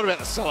 Oh, what about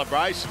the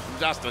celebration from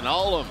Justin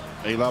Olam?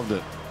 He loved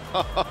it.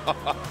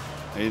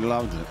 He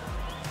loved it.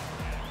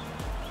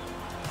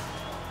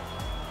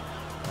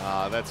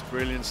 Ah, that's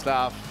brilliant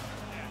stuff.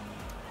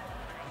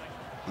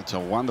 That's a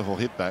wonderful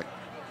hit back.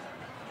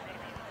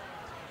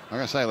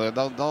 Like I say,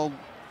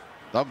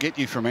 they'll get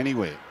you from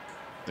anywhere.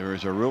 There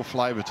is a real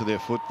flavour to their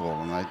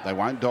football, and they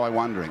won't die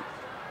wondering.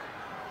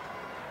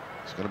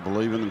 Just got to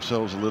believe in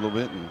themselves a little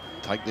bit and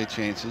take their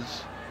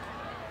chances.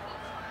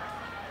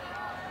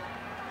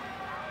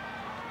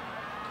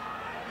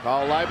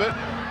 Kyle Labour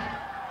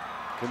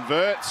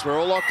converts. We're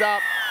all locked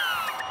up.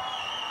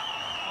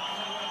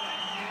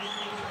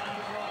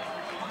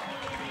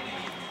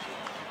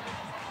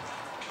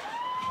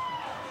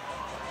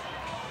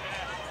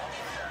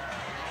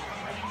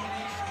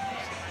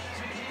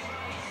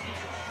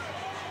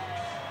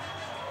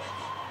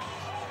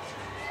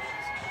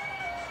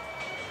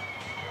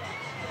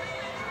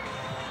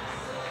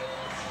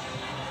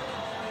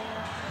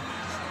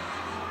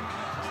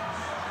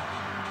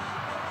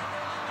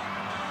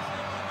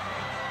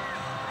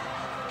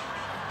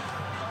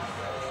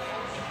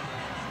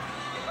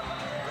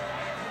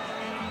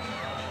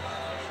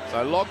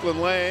 So Lachlan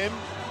Lamb,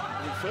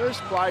 who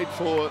first played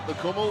for the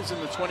Kummels in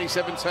the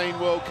 2017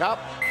 World Cup.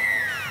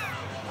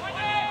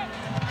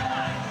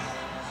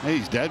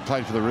 His dad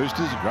played for the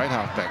Roosters, a great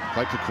halfback.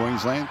 Played for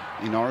Queensland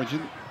in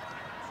Origin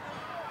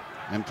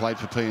and played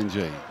for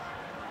PNG.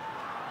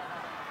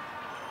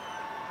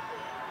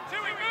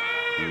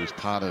 He was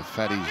part of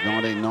Fatty's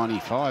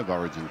 1995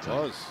 Origin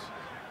team.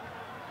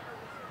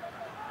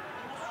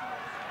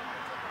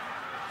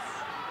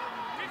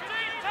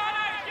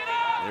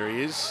 There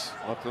he is,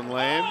 Lachlan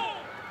Lamb.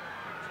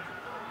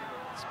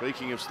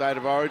 Speaking of State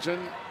of Origin,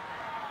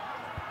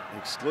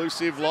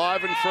 exclusive,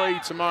 live and free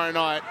tomorrow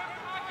night.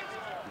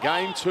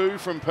 Game 2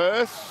 from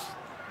Perth.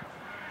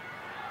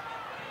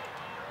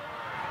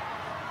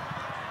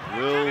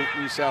 Will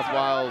New South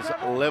Wales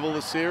level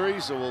the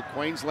series, or will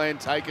Queensland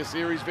take a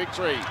series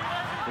victory?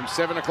 From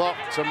 7 o'clock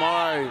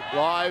tomorrow,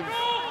 live,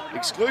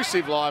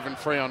 exclusive, live and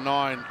free on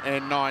 9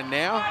 and 9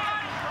 now.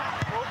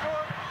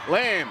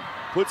 Lamb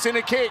puts in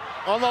a kick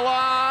on the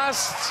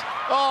last.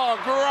 Oh,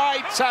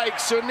 great take,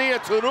 Sunia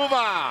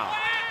Turuva.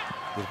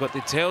 They've got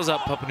their tails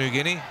up, Papua New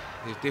Guinea.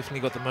 They've definitely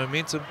got the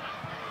momentum.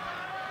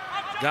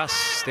 Gus,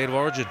 State of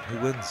Origin, who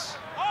wins?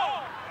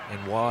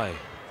 And why?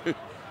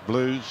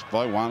 Blues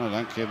by 1, I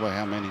don't care by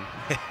how many.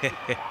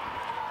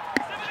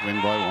 Let's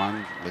win by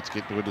 1. Let's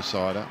get to a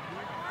decider.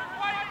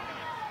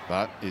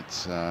 but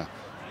it's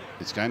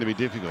going to be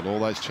difficult. All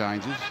those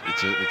changes.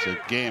 It's a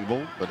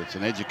gamble, but it's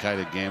an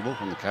educated gamble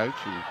from the coach.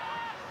 And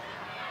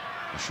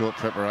a short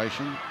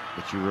preparation,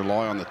 but you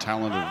rely on the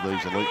talent of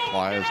these elite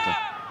players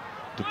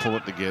to pull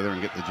it together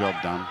and get the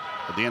job done.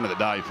 At the end of the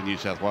day, for New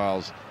South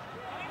Wales,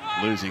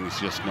 losing is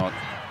just not.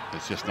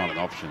 It's just not an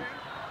option.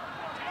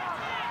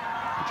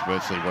 It's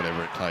virtually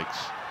whatever it takes.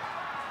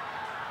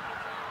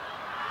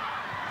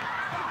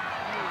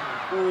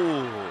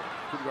 Ooh,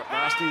 could have got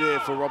nasty there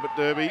for Robert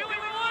Derby.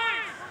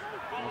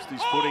 Lost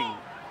his footing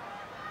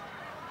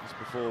just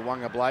before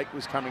Wanga Blake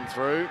was coming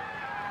through.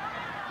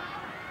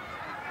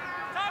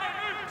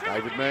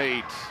 David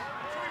Mead.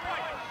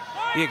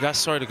 Yeah, guys,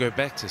 sorry to go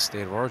back to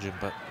State of Origin,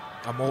 but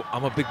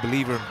I'm a big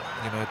believer in,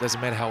 you know, it doesn't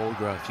matter how old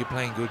you are. If you're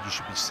playing good, you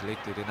should be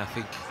selected. And I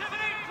think,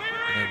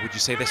 you know, would you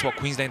say that's what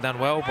Queensland done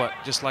well? But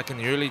just like in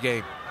the early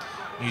game,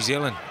 New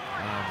Zealand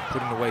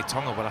putting away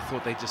Tonga, but I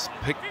thought they just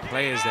picked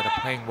players that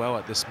are playing well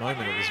at this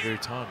moment, at this very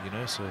time, you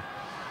know. So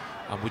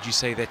would you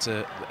say that's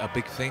a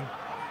big thing,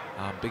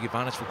 big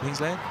advantage for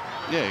Queensland?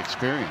 Yeah,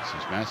 experience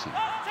is massive.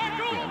 In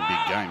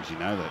big games, you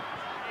know that.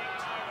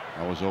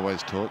 I was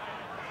always taught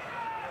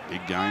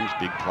big games,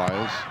 big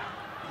players,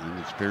 and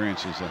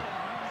experience is a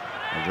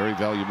very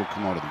valuable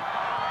commodity.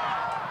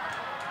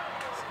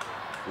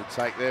 Good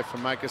take there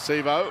from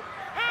Makasivo.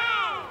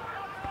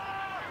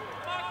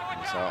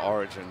 So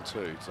Origin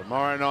 2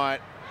 tomorrow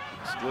night,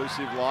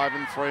 exclusive live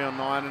and free on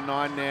 9 and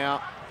 9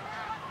 now.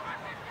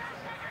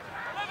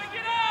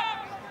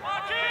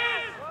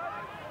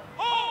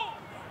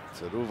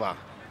 Taruva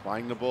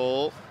playing the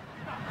ball.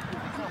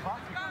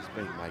 He's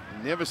been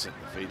magnificent,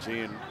 the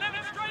Fijian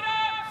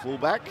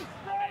fullback,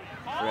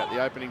 throughout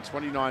the opening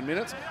 29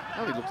 minutes. I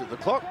only looked at the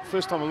clock.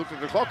 First time I looked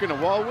at the clock in a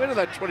while. Where did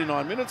that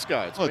 29 minutes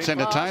go? Well, it's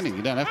entertaining.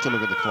 You don't have to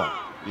look at the clock.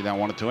 You don't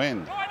want it to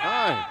end.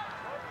 No.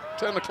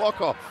 Turn the clock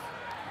off.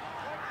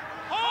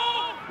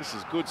 This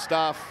is good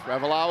stuff.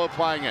 Ravalawa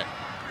playing it.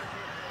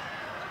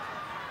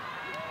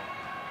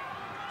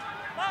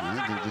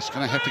 Yeah, they're just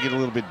going to have to get a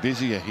little bit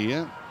busier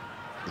here,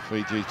 the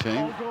Fiji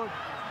team.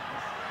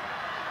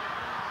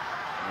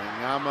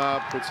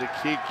 Ngama puts a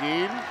kick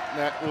in.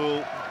 That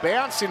will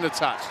bounce into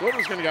touch. Thought it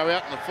was going to go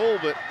out in the full,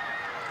 but...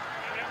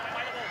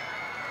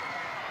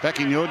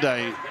 Back in your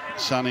day,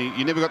 Sonny,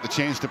 you never got the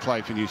chance to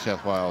play for New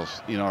South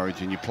Wales in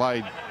Origin. You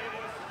played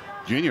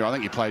junior. I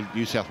think you played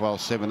New South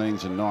Wales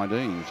 17s and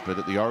 19s, but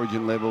at the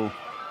Origin level,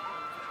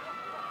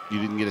 you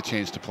didn't get a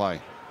chance to play.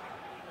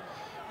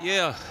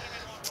 Yeah,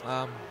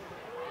 and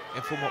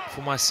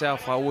for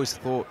myself, I always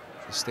thought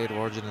the State of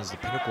Origin is the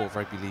pinnacle of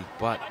rugby league,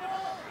 but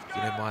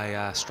you know,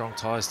 my strong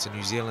ties to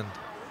New Zealand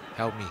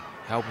held me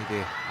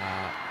there.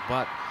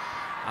 But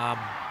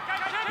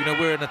you know,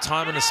 we're in a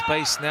time and a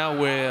space now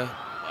where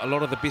a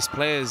lot of the best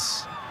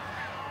players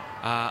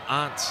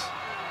aren't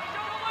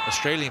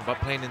Australian, but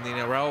playing in the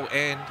NRL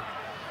and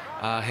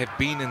have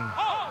been in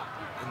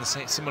the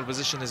same similar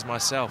position as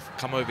myself,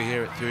 come over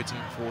here at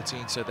 13,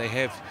 14, so they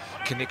have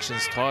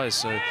connections, ties.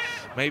 So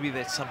maybe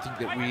that's something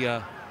that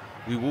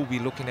we will be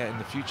looking at in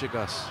the future,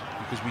 Gus,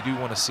 because we do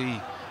want to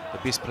see the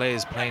best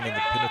players playing in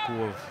the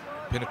pinnacle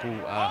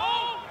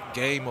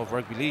game of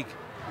rugby league.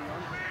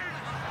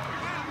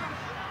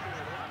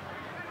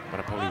 But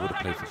I probably would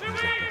have played for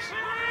Queensland,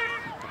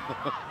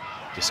 Gus.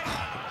 Just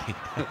quietly.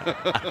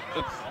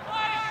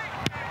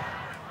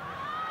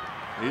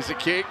 Here's a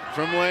kick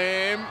from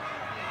Lamb.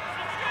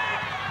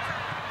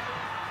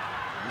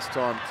 This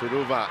time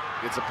Taruva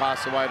gets a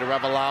pass away to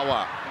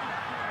Ravalawa.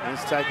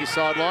 Let's take his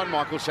sideline,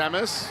 Michael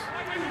Shamus.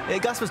 Yeah,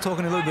 Gus was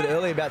talking a little bit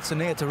earlier about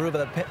Sunia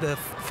Taruva, the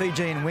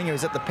Fijian winger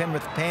who's at the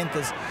Penrith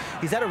Panthers.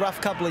 He's had a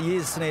rough couple of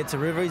years, Sunia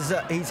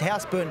Taruva. His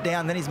house burnt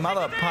down, then his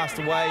mother passed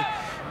away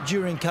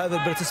during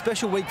COVID, but it's a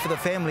special week for the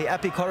family.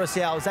 Api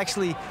Coruscant was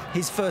actually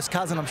his first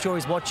cousin. I'm sure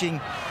he's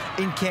watching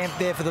in camp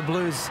there for the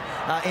Blues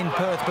in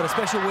Perth, but a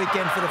special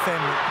weekend for the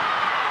family.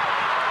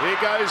 Here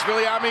goes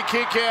Viliami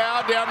kick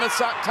out down the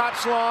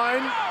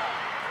touchline.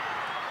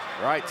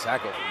 Great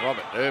tackle from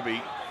Robert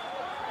Derby.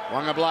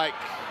 Wanga Blake.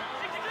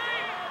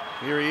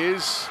 Here he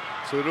is,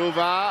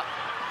 Taruva.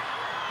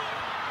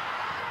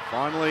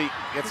 Finally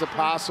gets a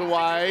pass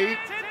away.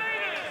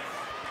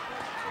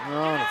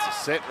 Oh, and it's a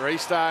set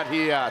restart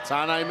here.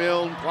 Tane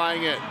Milne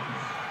playing it.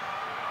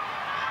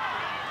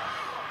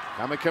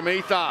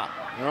 Kamikamitha,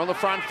 they're on the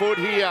front foot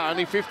here.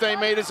 Only 15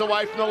 metres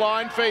away from the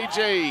line,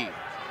 Fiji.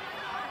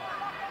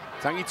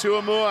 Tangi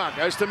Tuamua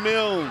goes to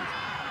Milne.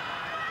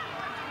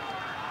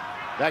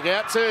 Back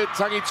out to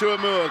Tangi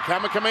Tuamua.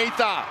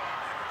 Kamikamitha,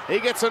 he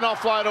gets an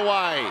offload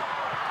away.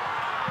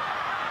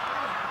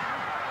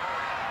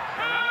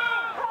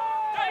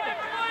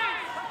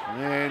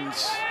 And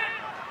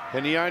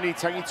Penioni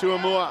Tangi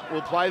Tuamua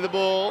will play the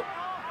ball.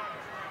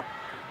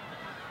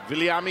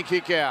 Viliami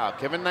kick out.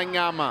 Kevin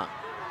Nangama.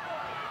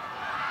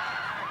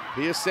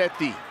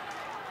 Piasetti.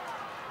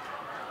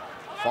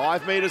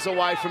 5 metres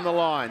away from the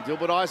line.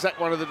 Dilbert Isaac,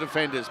 one of the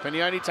defenders.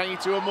 Penioni Tangi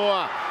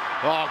Tuamua.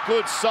 Oh,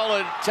 good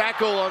solid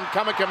tackle on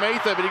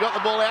Kamikamitha, but he got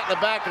the ball out the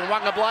back and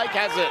Wanga Blake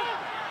has it.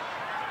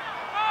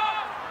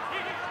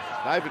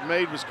 David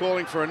Mead was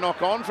calling for a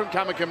knock on from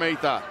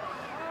Kamikamica.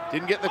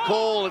 Didn't get the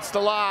call, it's the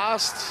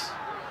last.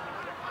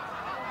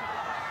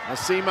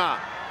 Nasima,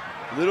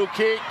 little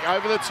kick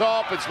over the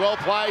top, it's well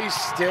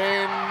placed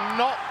and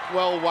not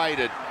well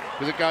weighted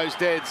because it goes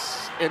dead.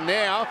 And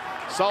now,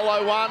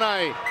 Solo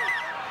Wane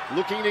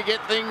looking to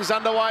get things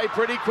underway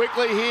pretty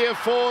quickly here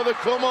for the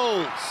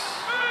Kumals.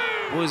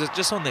 Boys,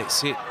 just on that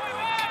set,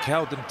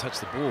 Cacao didn't touch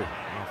the ball.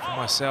 For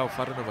myself,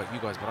 I don't know about you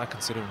guys, but I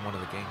consider him one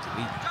of the game's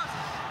elite.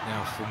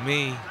 Now, for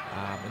me,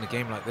 in a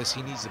game like this,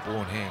 he needs the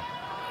ball in hand.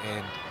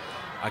 And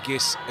I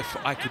guess if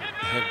I could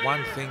have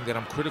one thing that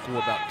I'm critical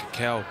about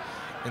Cacao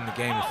in the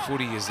game of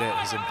footy is that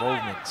his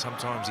involvement.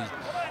 Sometimes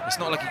it's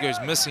not like he goes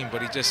missing,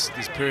 but there's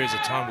periods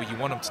of time where you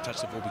want him to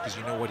touch the ball because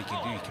you know what he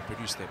can do. He can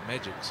produce that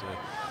magic. So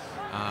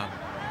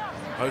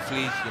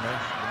hopefully, the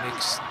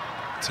next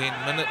 10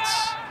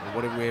 minutes or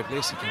whatever we have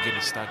left, he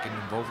can start getting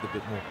involved a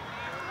bit more.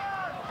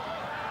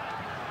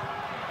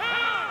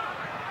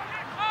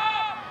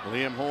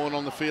 Liam Horn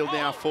on the field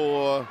now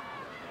for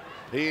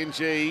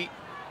PNG.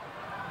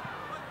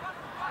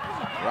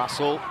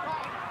 Russell.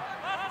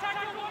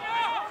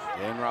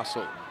 Dan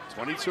Russell.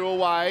 22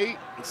 away.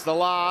 It's the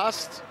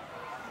last.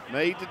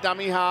 Mead to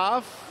dummy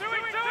half.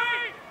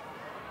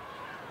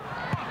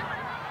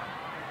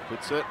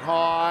 Puts it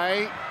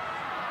high.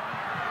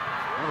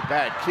 Not a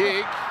bad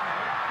kick.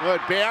 Well,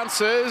 it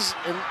bounces.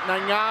 And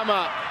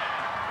Nangama.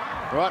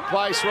 Right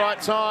place, right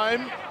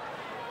time.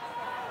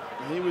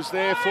 He was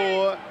there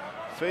for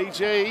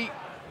Fiji.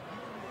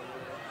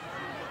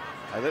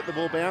 They let the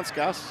ball bounce,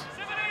 Gus.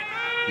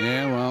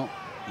 Yeah, well,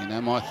 you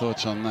know my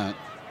thoughts on that.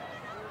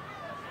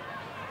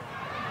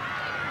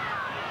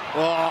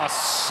 Oh,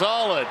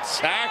 solid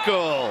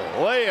tackle.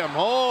 Liam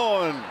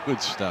Horn.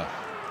 Good stuff.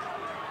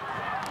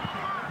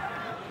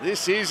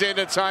 This is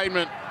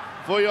entertainment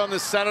for you on the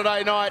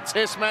Saturday night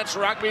Test Match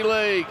Rugby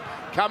League.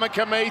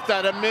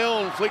 Kamikamica to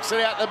Milne. Flicks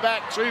it out the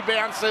back. 2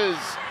 bounces.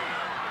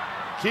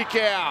 Kick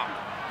out.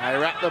 They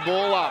wrap the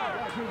ball up.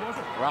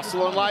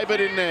 Russell and Labert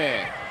in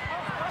there.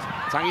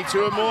 Tangi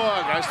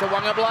Tuamua goes to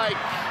Wanga Blake.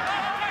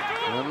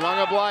 And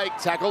Wanga Blake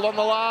tackled on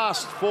the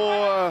last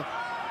for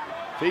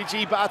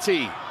Fiji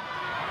Bati.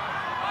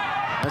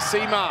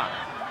 Nasima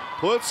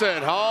puts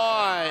it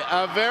high.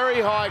 A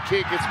very high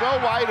kick. It's well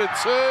weighted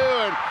too.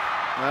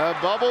 And a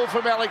bobble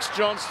from Alex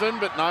Johnston,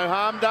 but no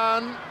harm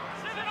done.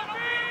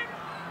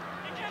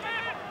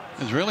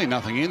 There's really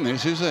nothing in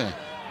this, is there?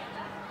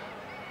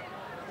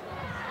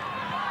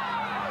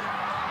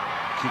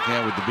 Kick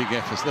out with the big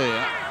efforts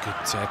there.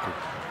 Good tackle.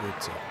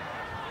 Good tackle.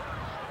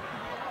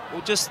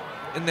 Well, just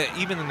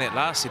even in that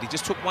last set, he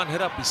just took one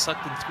hit up. He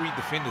sucked in 3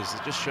 defenders.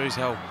 It just shows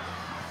how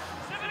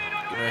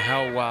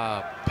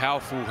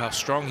powerful, how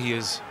strong he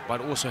is, but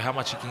also how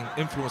much he can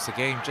influence the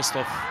game just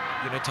off,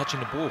 touching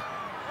the ball.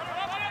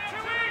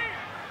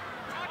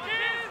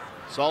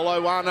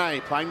 Solo Wane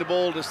playing the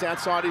ball just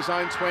outside his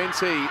own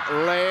 20.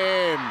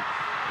 Lamb.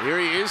 Here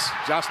he is.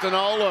 Justin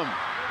Olam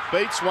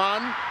beats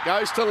one.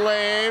 Goes to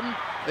Lamb.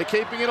 They're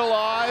keeping it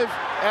alive.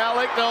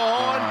 Alec the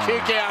Horn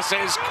kick out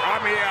says,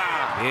 come here.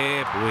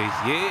 Yeah, boys.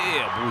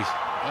 Yeah, boys.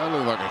 That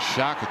looked like a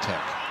shark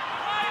attack.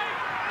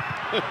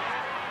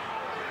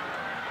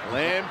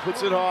 Lamb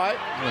puts it high.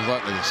 It was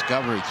like the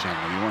Discovery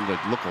Channel. You wanted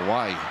to look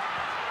away.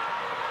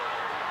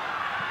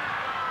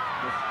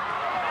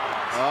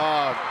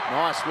 Oh,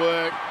 nice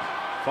work.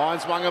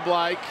 Finds Wanga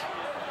Blake.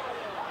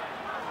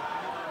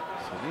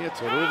 Samir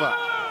Taruva.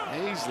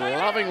 He's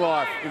loving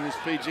life in this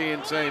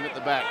Fijian team at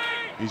the back.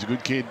 He's a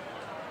good kid.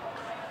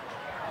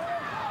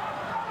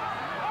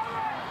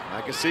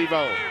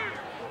 Makasivo.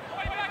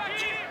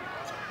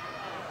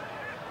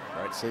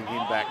 Great seeing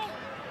him back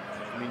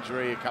from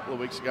injury a couple of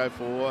weeks ago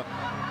for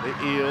the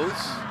Eels.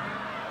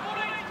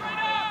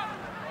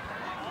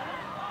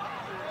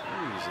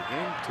 He's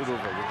again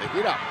Taruva with the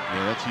hit up.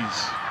 Yeah,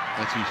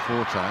 that's his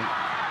forte.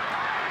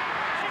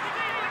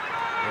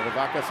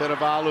 Ravaka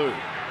Fedavalu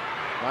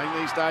playing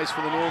these days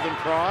for the Northern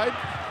Pride.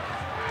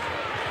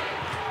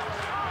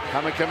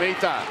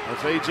 Kamikamica, the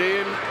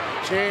Fijian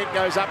chant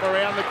goes up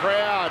around the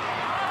crowd.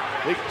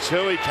 Big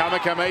Tui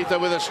Kamikamica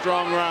with a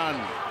strong run.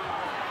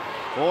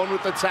 Horn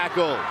with the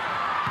tackle.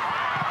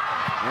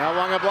 Now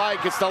Wanga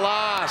Blake, it's the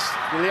last.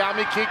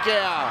 Liami kick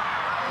out.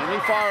 And he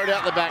fired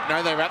out the back.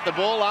 No, they wrap the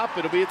ball up.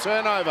 It'll be a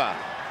turnover.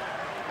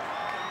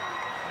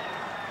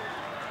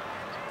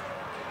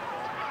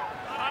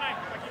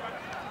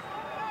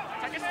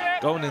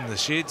 Going in the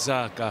sheds,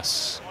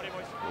 Gus, what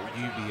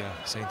will you be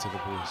saying to the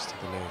boys, to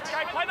the lads?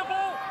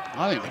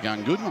 I think they're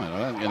going good, mate.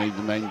 I don't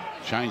think they need to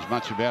change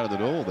much about it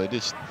at all.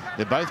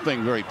 They're both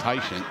being very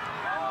patient.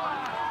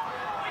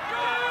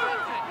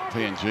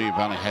 PNG have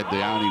only had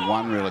the only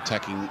one real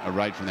attacking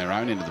rate from their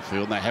own end of the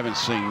field. And they haven't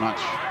seen much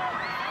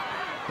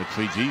at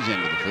Fiji's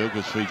end of the field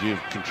because Fiji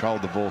have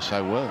controlled the ball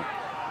so well.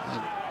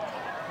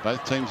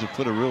 Both teams have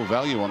put a real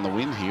value on the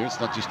win here. It's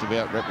not just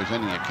about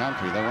representing a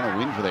country. They want to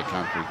win for their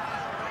country.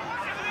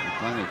 They're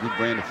playing a good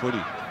brand of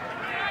footy.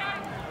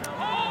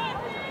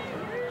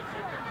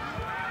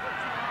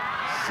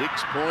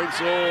 6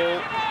 points all,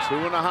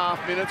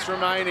 2.5 minutes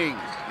remaining.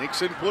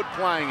 Nixon Put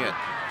playing it.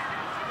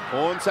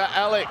 On to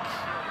Alec.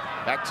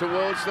 Back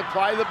towards the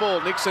play the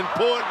ball. Nixon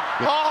put.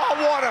 Oh,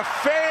 what a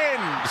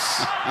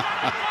fence!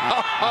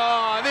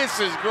 Oh, this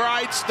is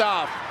great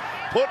stuff.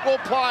 Put will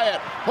play it.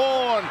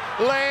 Horn,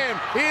 Lamb,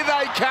 here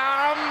they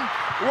come.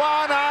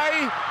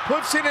 1A,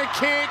 puts in a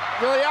kick.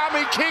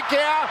 Williami kick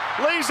out,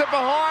 leaves it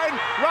behind.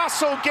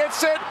 Russell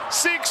gets it.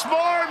 6 more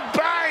and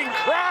bang,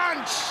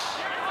 crunch.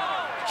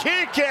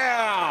 Kick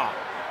out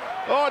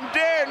on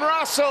Dan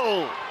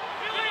Russell.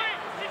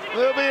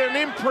 There'll be an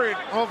imprint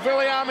of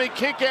Williami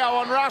kick out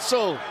on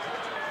Russell.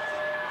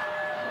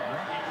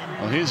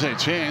 Well, here's their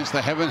chance.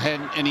 They haven't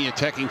had any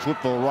attacking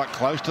football right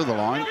close to the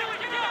line.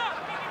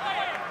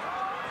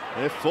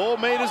 They're 4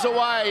 metres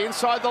away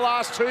inside the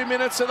last 2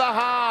 minutes of the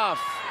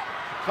half.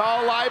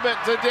 Cole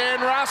Labert to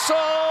Dan Russell.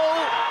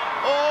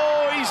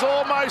 Oh, he's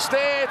almost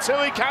there.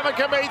 Tui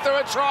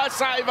Kamakamitha, a try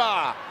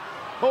saver.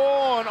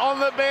 Horn on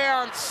the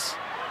bounce.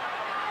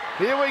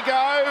 Here we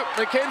go.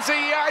 Mackenzie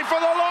Yea for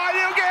the line.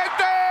 He'll get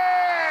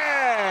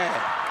there.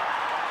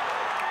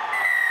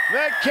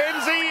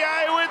 Mackenzie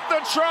Yea with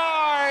the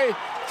try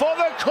for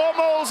the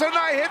Kummels, and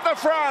they hit the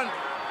front.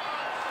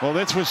 Well,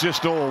 this was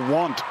just all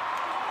want.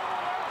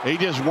 He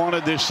just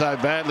wanted this so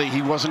badly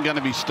he wasn't going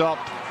to be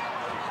stopped.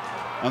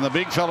 And the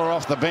big fella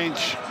off the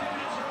bench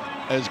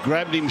has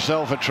grabbed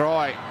himself a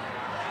try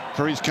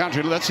for his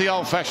country. That's the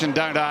old-fashioned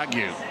don't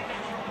argue.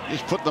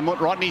 Just put the mutt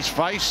right in his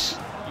face,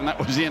 and that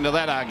was the end of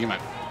that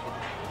argument.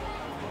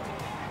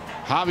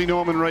 Harvey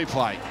Norman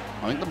replay.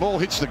 I think the ball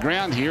hits the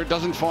ground here. It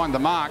doesn't find the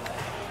mark.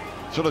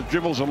 Sort of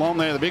dribbles along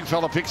there. The big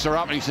fella picks her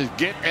up and he says,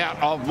 "Get out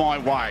of my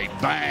way."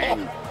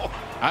 Bang.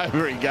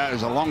 Over he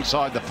goes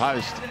alongside the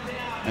post.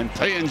 And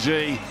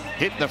PNG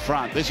hit the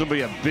front. This will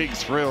be a big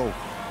thrill.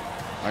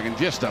 I can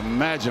just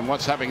imagine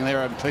what's happening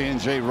there at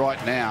PNG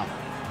right now.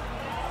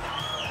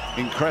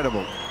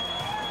 Incredible.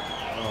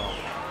 Oh.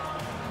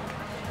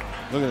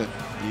 Look at it.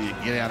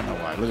 Yeah, get out of my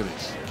way. Look at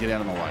this. Get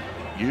out of my way.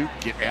 You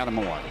get out of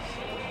my way.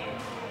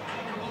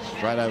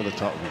 Straight over the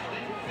top of it.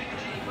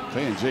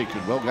 PNG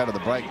could well go to the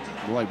break.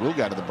 Well, they will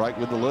go to the break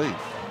with the lead.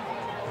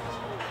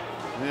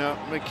 Now,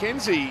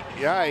 Mackenzie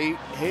Yea,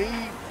 he,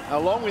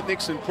 along with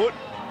Nixon Putt,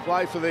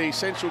 play for the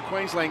Central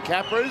Queensland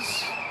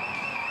Capras,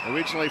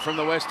 originally from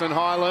the Western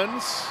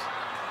Highlands.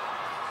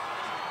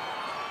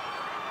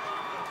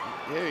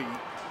 Yeah, he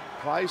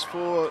plays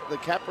for the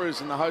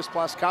Capras in the Host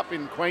Plus Cup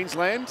in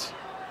Queensland.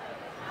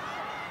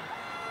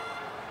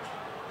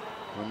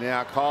 And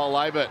now Kyle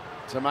Labert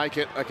to make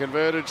it a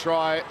converted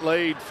try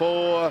lead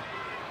for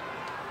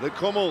the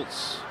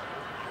Kummels.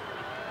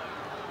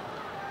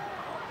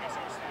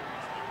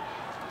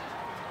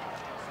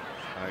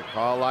 So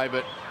Kyle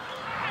Labert,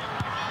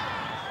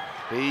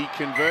 he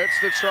converts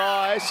the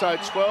try, so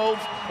 12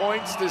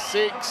 points to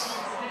 6.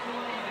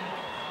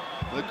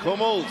 The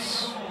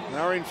Kummels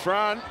are in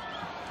front.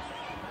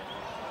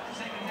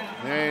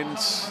 And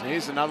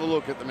here's another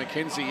look at the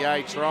Mackenzie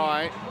Yea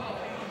try.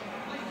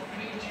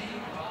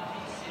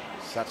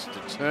 Such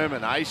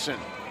determination.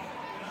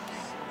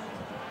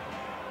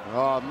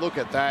 Oh, look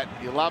at that.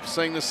 You love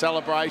seeing the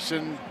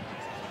celebration.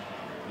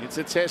 It's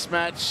a test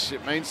match.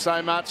 It means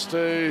so much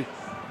to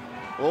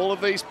all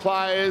of these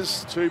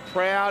players, two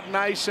proud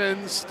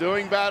nations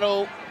doing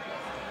battle.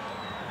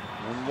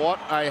 And what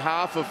a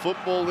half of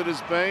football it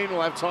has been.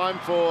 We'll have time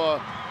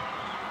for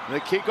the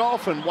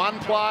kickoff and one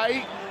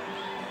play.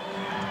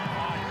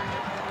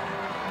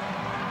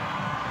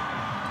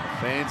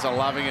 The fans are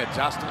loving it.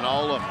 Justin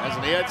Olam,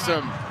 hasn't he had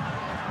some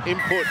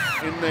input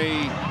in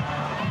the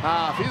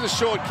half? Here's a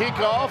short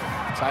kickoff,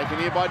 taken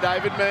here by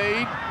David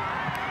Mead.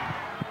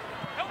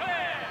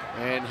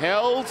 And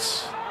held.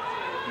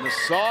 And the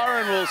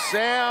siren will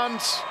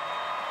sound.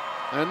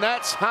 And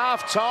that's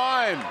half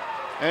time.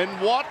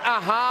 And what a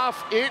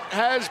half it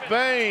has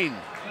been.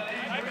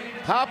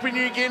 Papua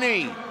New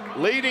Guinea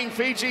leading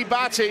Fiji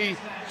Bati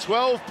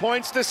 12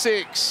 points to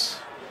 6.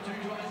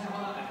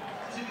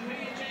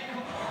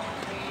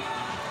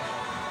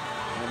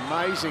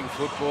 Amazing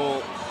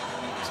football.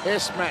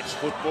 Test match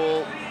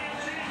football.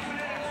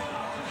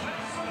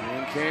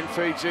 And can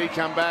Fiji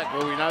come back?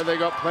 Well, we know they've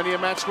got plenty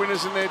of match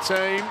winners in their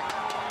team.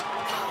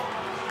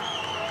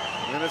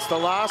 And it's the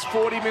last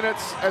 40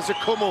 minutes as a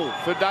Kummel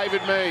for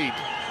David Mead.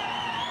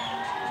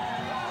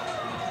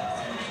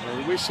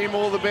 We wish him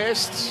all the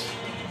best.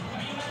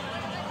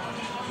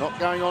 Not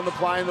going on to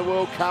play in the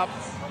World Cup.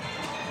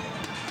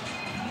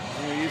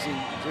 He is in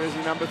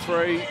jersey number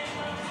 3.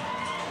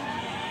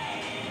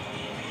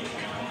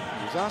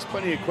 He's asked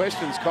plenty of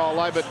questions, Kyle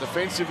Labert,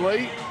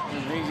 defensively,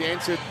 and he's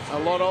answered a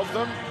lot of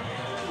them.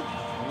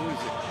 He was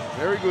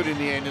very good in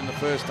the end in the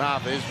first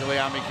half. There's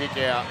Williami kick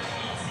out.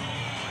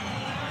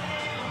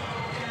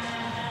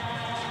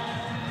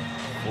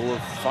 Full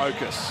of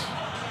focus.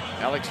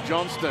 Alex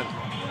Johnston,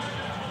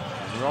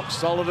 rock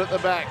solid at the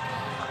back.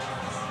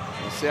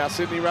 The South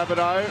Sydney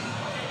Rabbitoh.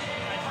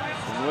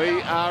 And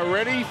we are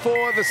ready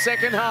for the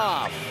second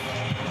half.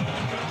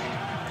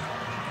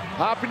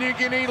 Papua New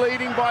Guinea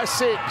leading by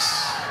 6.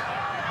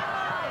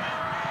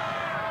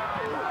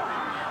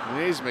 And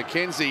here's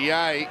Mackenzie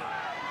Yea.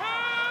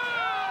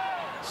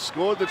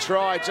 scored the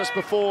try just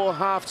before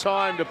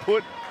half-time to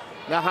put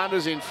the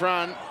Hunters in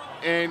front,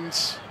 and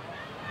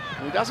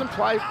he doesn't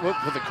play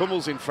for the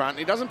Kummels in front.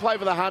 He doesn't play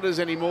for the Hunters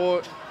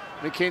anymore.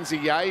 Mackenzie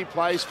Yeh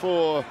plays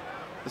for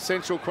the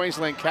Central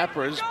Queensland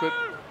Capras, but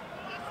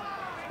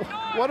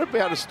what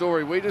about a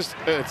story we just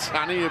heard,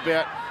 Sonny,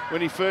 about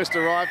when he first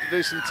arrived to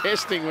do some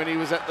testing when he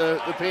was at the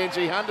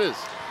PNG Hunters?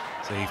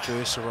 So he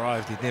first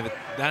arrived, he'd never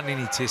done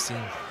any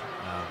testing.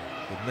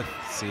 The myth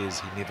says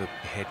he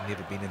had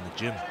never been in the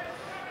gym.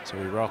 So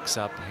he rocks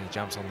up and he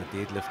jumps on the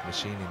deadlift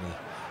machine and he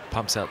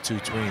pumps out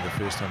 220 the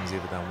first time he's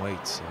ever done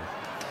weights. So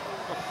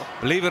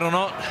believe it or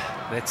not,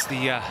 that's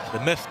the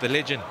myth, the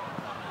legend,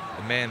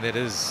 the man that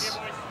is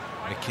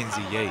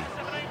Mackenzie Yeh.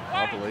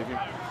 I believe him.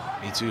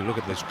 Me too. Look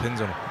at those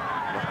pins on him.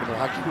 Not going to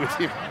argue with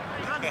him.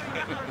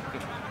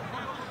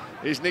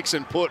 Here's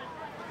Nixon Putt.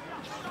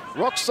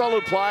 Rock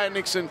solid player,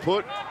 Nixon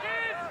Putt.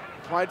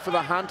 Played for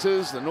the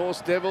Hunters, the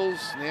Norse Devils,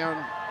 now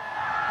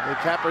the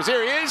Capras.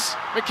 Here he is,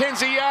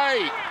 Mackenzie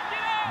Yeh.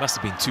 Must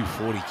have been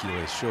 240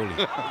 kilos, surely.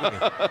 Look at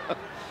him.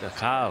 The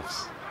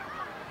calves.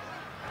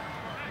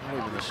 Not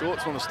even the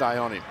shorts want to stay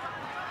on him.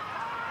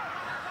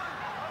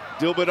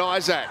 Dilbert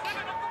Isaac.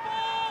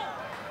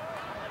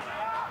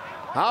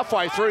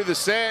 Halfway through the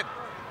set.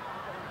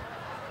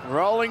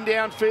 Rolling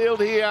downfield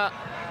here.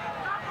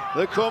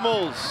 The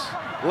Kummels.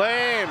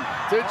 Lamb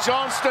to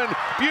Johnston.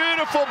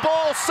 Beautiful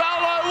ball.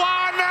 Solo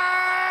one.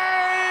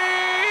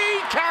 He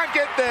can't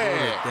get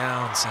there.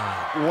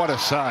 Downside. What a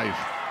save.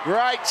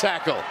 Great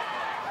tackle.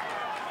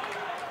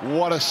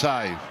 What a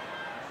save.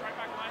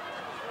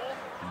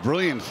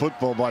 Brilliant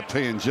football by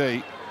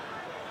PNG.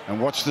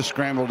 And watch the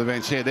scrambled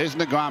events here. There's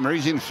Nagama.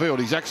 He's in field.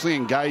 He's actually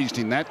engaged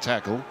in that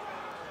tackle.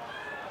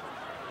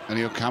 And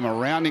he'll come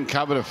around in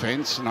cover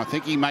defence. And I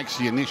think he makes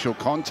the initial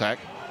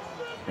contact.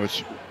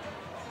 Which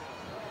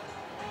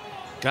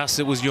Gus,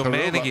 it was your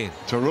man again.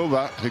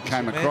 Taruba, who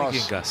came across.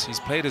 Again, Gus. He's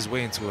played his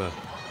way into a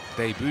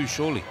debut,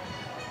 surely.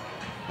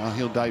 Well,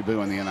 he'll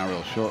debut in the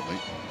NRL shortly.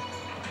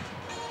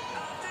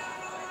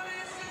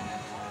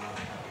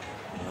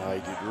 Oh, he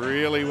did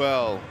really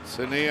well.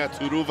 Sania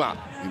Turuva.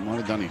 He might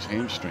have done his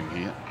hamstring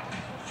here.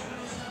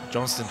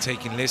 Johnston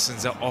taking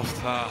lessons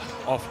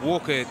off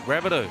Walker at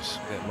Rabbitohs.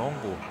 That long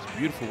ball. It's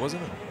beautiful,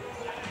 wasn't it?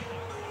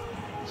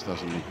 This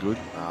doesn't look good.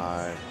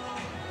 No.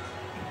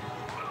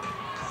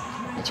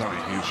 It's only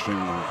a hamstring.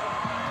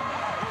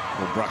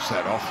 We'll brush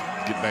that off,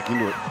 get back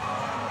into it.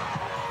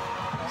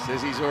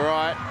 Says he's all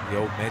right. The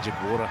old magic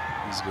water.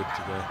 He's good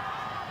to go.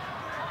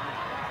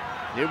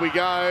 Here we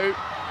go.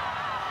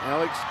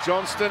 Alex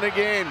Johnston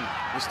again.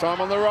 This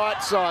time on the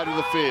right side of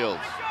the field.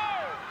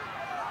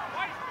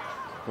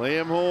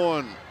 Liam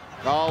Horn.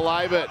 Kyle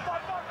Labert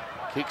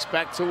kicks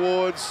back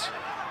towards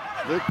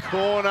the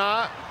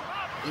corner.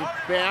 It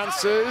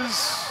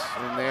bounces.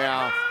 And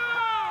now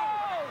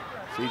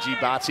Fiji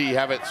Bati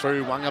have it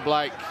through Wanga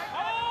Blake.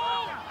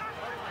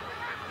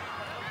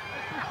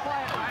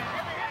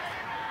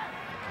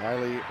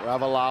 Kaylee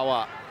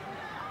Ravalawa.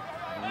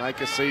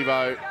 Maker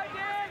Sivo.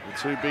 The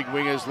two big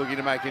wingers looking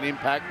to make an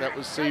impact. That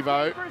was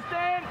Sivo.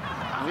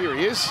 And here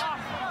he is.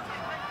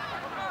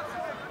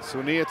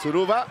 Sunia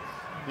Turuva.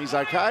 He's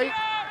okay.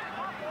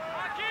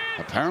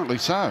 Apparently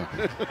so.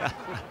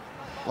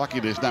 Lucky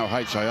there's no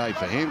HIA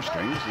for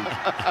hamstrings.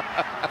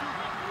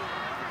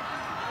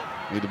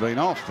 He'd have been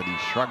off, but he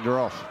shrugged her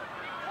off.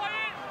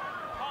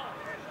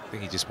 I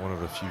think he just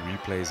wanted a few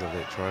replays of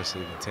that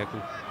try-saving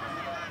tackle.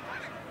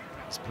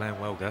 He's playing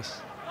well,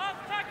 Gus.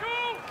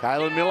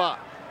 Kalen Miller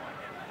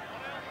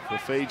for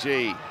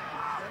Fiji.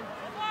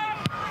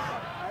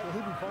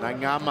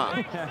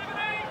 Nangama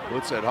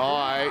puts it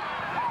high.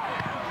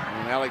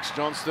 And Alex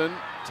Johnston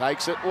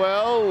takes it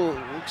well.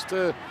 Looks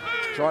to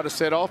try to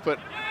set off, but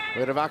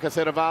Weravaka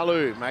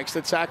Theravalu makes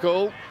the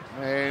tackle.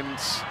 And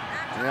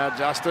now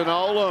Justin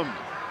Olam.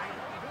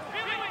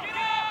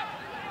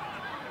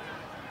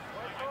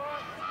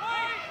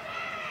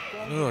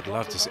 No, I'd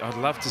love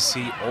to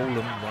see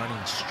Olam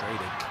running straight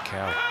at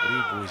Cacao. What do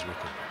you boys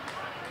reckon?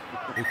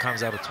 Who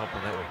comes out of top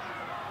on that one?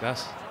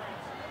 Gus?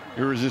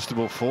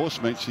 Irresistible force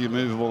meets the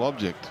immovable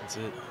object. That's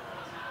it.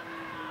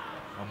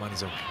 My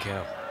money's on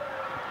Cacao.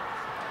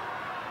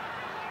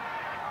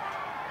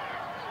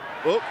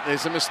 Oh,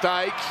 there's a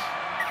mistake.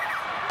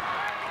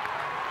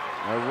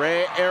 A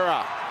rare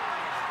error.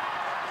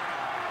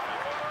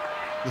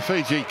 The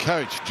Fiji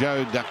coach,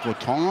 Joe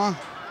Dakwatonga.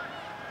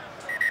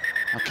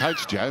 I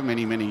coached Joe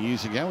many, many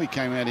years ago. He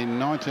came out in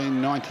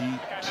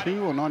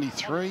 1992 or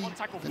 93.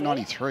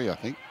 93, I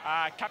think.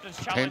 Captain's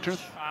For challenge.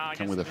 Penrith.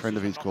 Come with a friend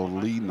of his called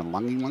Lee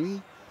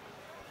Nalungi.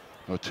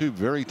 They were two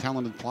very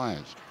talented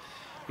players.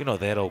 You know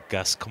that old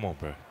Gus. Come on,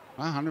 bro.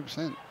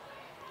 100%.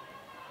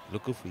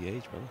 Look good for your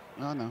age, brother.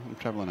 Oh, no, I'm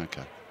travelling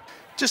okay.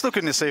 Just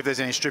looking to see if there's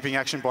any stripping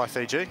action by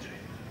Fiji.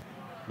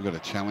 We've got a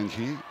challenge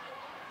here.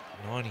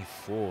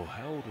 94.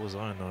 How old was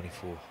I in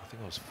 94? I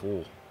think I was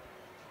 4.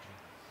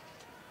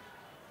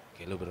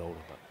 Okay, a little bit older,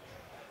 but...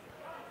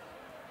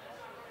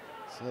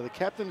 So the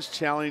captain's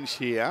challenge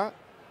here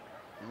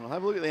We'll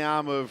have a look at the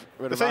arm of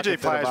The Fiji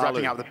player is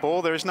wrapping up the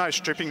ball. There is no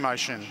stripping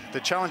motion. The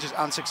challenge is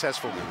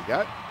unsuccessful. There we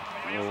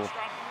go.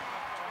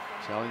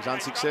 Challenge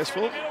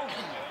unsuccessful.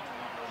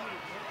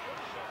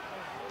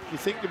 You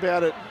think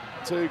about it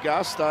too,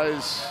 Gus,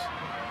 those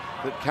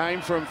that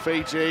came from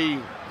Fiji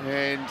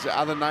and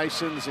other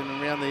nations in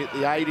around the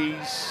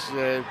 80s,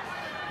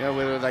 you know,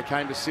 whether they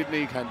came to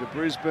Sydney, came to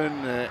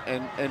Brisbane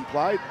and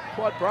played,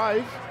 quite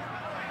brave.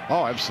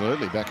 Oh,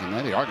 absolutely, back in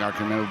that era. I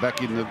can remember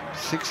back in the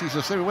 60s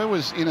or 70s. Where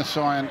was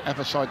Inasai and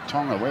Apasai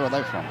Tonga? Where were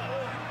they from?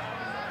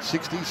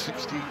 60s,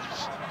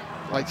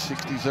 60s, late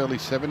 60s, early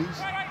 70s?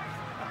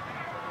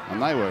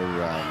 And they were,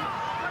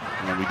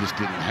 you know, we just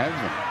didn't have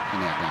them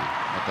in our game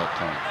at that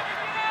time.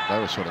 They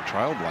were sort of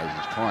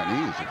trailblazers,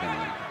 pioneers, if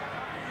anything.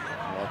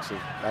 Lots of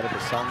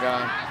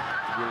Adabasanga,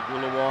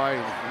 Gulawai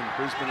in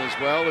Brisbane as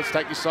well. Let's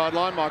take your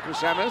sideline, Michael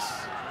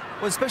Shamus.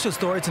 Well, a special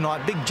story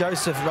tonight. Big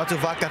Joseph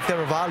Ratuvaka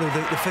Theravalu,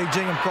 the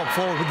Fijian prop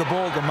forward with the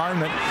ball at the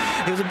moment.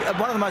 He was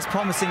one of the most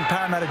promising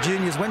Parramatta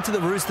juniors. Went to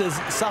the Roosters,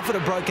 suffered a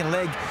broken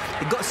leg.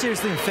 He got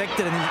seriously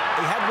infected and he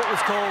had what was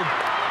called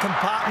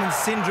compartment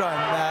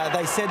syndrome.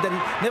 They said that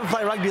he never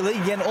played rugby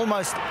league again,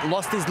 almost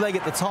lost his leg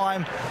at the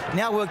time.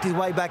 Now worked his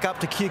way back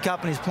up to Q Cup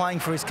and he's playing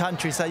for his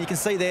country. So you can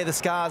see there the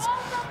scars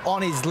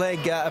on his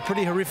leg. A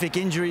pretty horrific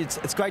injury.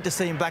 It's great to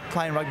see him back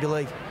playing rugby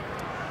league.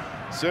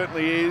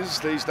 Certainly is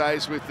these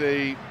days with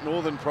the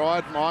Northern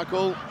Pride,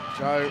 Michael,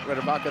 Joe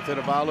Ratuvaka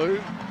Theravalu.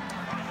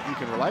 You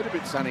can relate a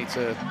bit, Sonny,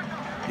 to...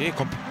 Yeah,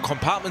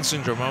 compartment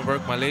syndrome. I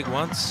broke my leg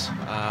once.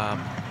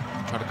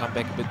 Tried to come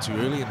back a bit too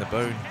early and the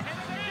bone,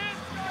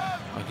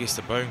 I guess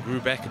the bone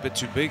grew back a bit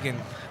too big and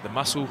the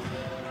muscle,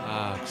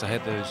 because I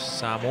had those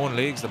Samoan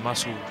legs, the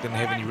muscle didn't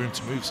have any room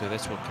to move, so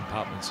that's what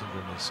compartment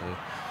syndrome is. So,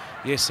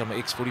 yes, I'm an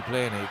ex-footy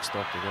player and an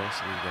ex-doctor, guys.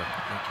 So there you go.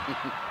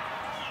 Thank you.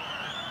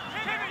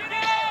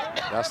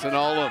 Justin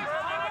Olam.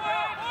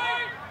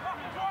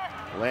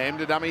 Lamb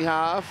to dummy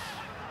half.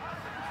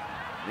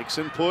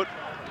 Nixon Put.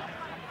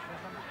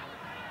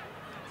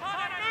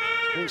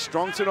 Being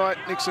strong tonight,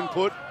 Nixon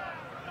Put.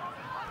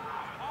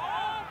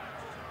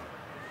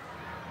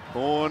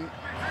 Bourne.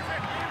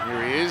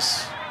 Here he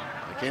is.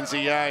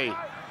 Mackenzie Yeh.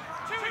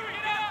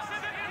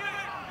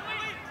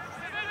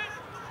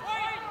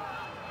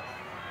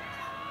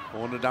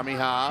 Bourne to dummy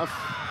half.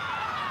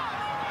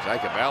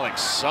 Jacob Alec,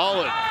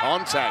 solid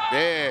contact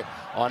there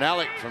on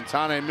Alec from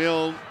Tane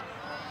Mill.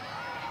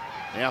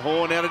 Now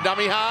Horn out of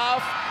dummy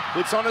half,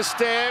 puts on a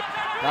step.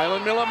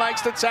 Kalen Miller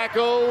makes the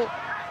tackle.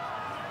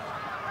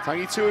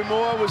 Tangi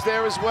Tuimua was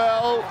there as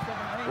well.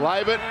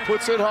 Labert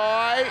puts it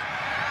high.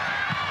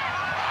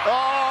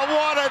 Oh,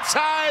 what a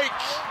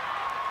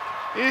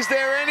take! Is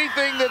there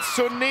anything that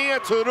Sunia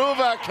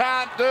Turuva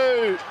can't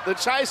do? The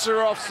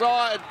chaser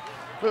offside,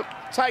 but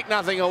take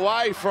nothing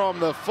away from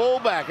the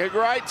fullback. A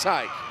great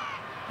take.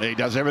 He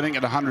does everything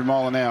at 100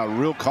 mile an hour.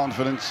 Real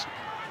confidence.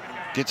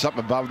 Gets up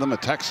above them,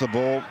 attacks the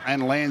ball,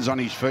 and lands on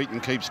his feet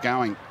and keeps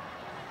going.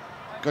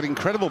 Got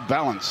incredible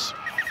balance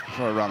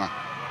for a runner.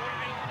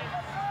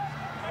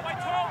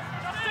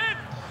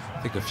 I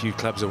think a few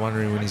clubs are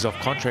wondering when he's off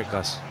contract,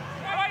 Gus.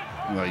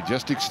 Well, he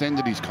just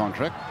extended his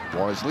contract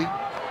wisely.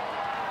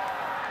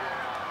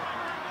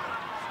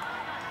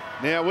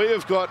 Now we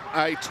have got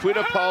a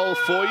Twitter poll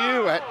for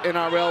you at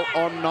NRL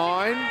on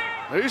 9.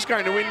 Who's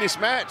going to win this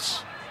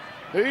match?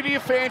 Who do you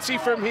fancy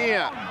from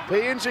here?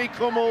 PNG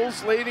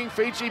Kumuls leading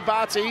Fiji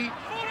Bati,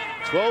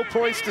 12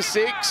 points to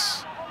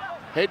 6.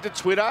 Head to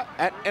Twitter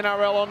at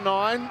NRL on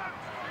 9.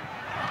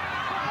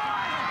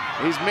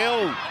 Here's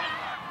Mill.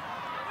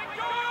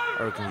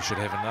 I reckon we should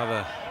have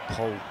another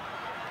poll,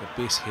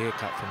 the best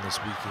haircut from this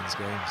weekend's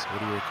games. What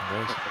do you reckon,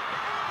 guys?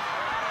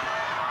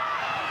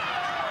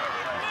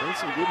 There's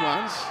some good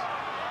ones.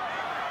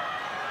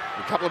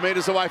 A couple of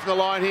metres away from the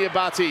line here,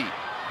 Bati.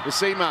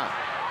 Basima.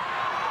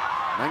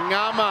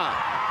 Ngama,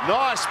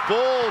 nice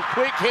ball,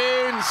 quick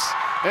hands,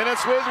 and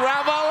it's with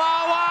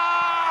Ravalawa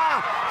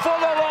for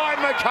the line.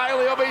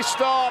 McKaylee will be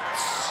stopped.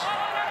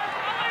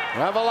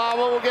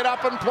 Ravalawa will get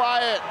up and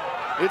play it.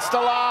 It's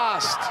the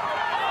last.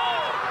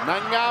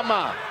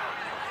 Ngama.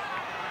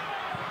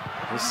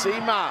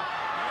 Basima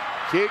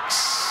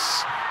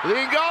kicks the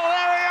goal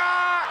area.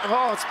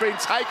 Oh, it's been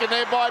taken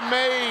there by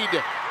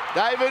Mead.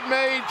 David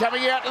Mead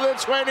coming out to the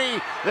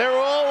 20. They're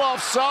all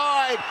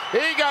offside.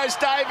 Here goes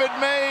David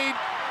Mead.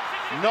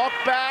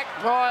 Knocked back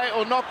by,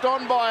 or knocked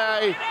on by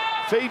a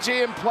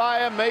Fijian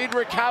player. Mead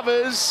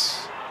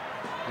recovers,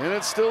 and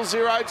it's still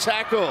 0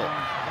 tackle.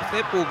 If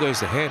that ball goes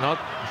to hand,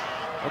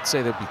 I'd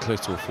say that'd be close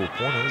to a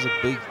 4-pointer. It was a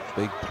big,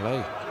 big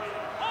play.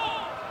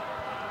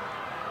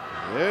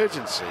 The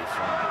urgency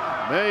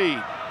from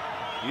Mead.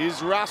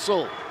 Here's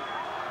Russell.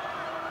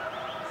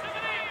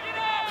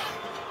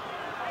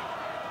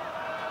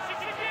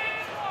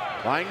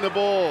 Playing the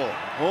ball.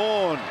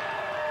 Horn.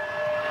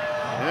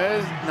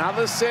 There's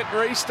another set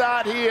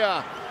restart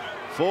here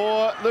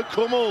for the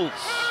Kumuls.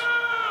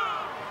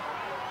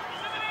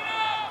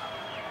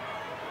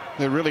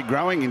 They're really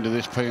growing into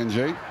this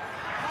PNG.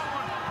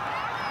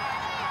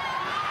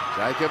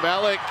 Jacob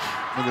Alec.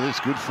 Look at this,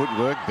 good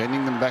footwork,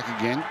 bending them back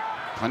again.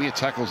 Plenty of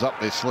tackles up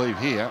their sleeve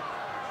here.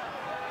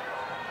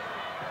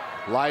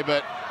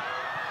 Labert,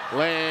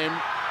 Lamb,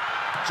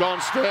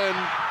 Johnston,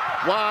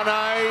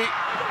 1-8.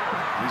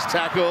 He's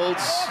tackled.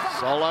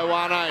 Solo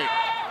 1-8.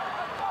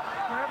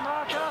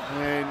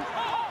 And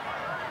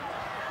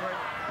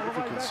a bit of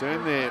a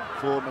concern there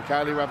for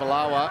Michaeli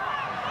Ravalawa.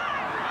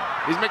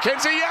 Is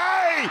Mackenzie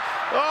Yay!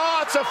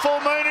 Oh, it's a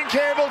full moon in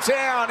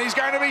Campbelltown. He's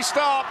going to be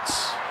stopped.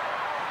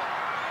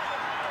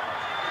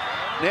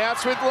 Now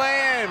it's with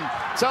Lamb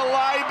to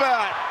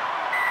Labert.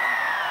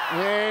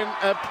 And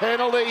a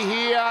penalty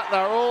here.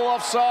 They're all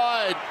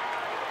offside,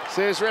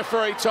 says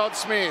referee Todd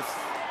Smith.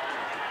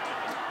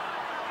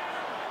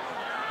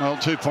 Well,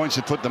 2 points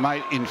to put the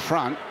mate in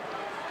front.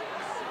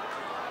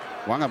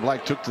 Wanga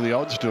Blake took to the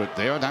odds to it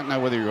there. I don't know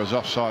whether he was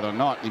offside or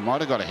not. He might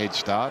have got a head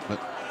start,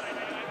 but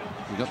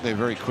he got there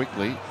very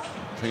quickly.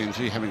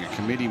 PNG having a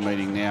committee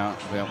meeting now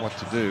about what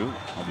to do.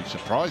 I'll be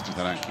surprised if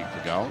they don't kick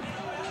the goal.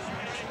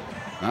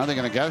 No, they're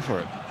going to go for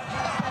it.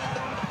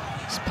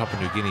 It's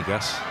Papua New Guinea,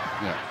 Gus.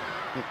 Yeah.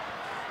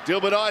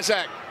 Dilbert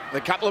Isaac,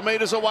 a couple of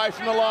metres away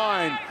from the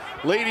line,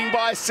 leading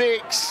by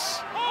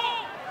 6.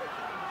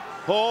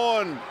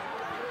 Horn,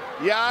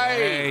 Yay.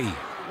 Hey.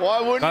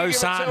 Why wouldn't Go, you give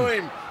son. it to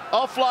him?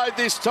 Offload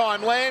this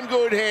time. Lamb,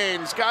 good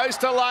hands. Goes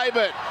to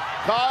Labert.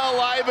 Kyle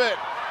Labert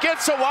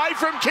gets away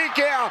from kick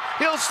out.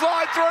 He'll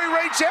slide through,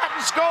 reach out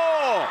and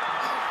score.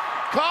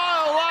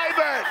 Kyle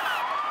Labert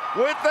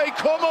with the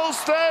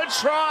Kummel's third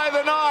try of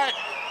the night.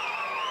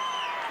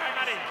 Okay,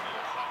 Matty.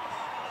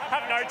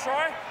 Have no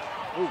try.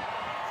 Ooh.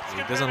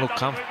 He doesn't look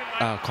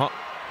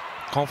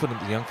confident,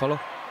 the young fellow.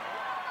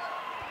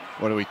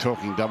 What are we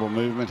talking, double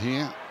movement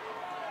here?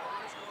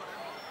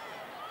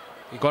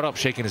 He got up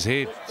shaking his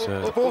head.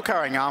 So. The ball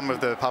carrying arm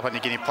of the Papua New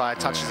Guinea player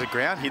touches the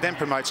ground. He then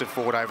promotes it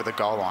forward over the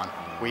goal line.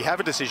 We have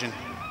a decision.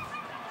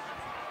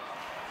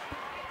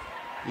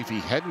 If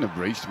he hadn't have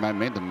reached,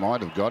 momentum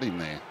might have got him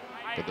there.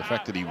 But the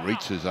fact that he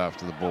reaches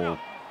after the ball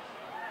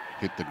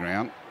hit the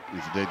ground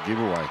is a dead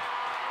giveaway.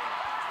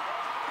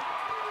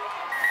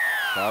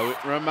 So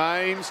it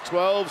remains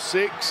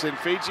 12-6 and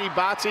Fiji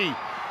Bati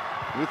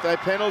with a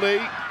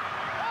penalty.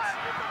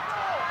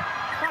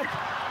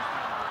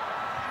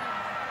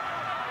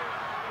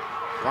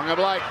 Wanga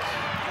Blake.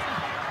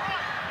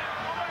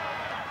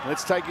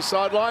 Let's take your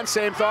sideline,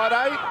 Sam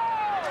Thaiday.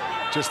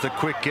 Just a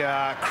quick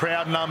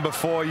crowd number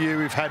for you.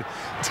 We've had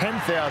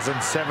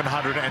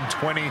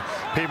 10,720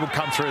 people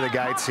come through the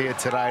gates here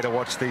today to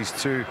watch these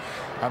two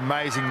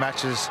amazing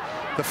matches.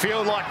 The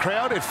feel-like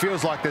crowd, it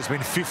feels like there's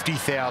been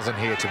 50,000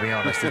 here, to be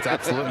honest. It's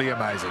absolutely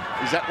amazing.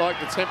 Is that like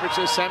the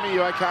temperature, Sammy?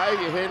 You okay?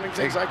 You handling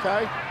things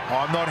okay?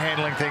 I'm not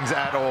handling things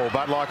at all,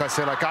 but like I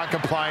said, I can't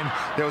complain.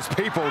 There was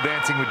people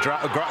dancing with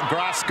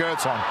grass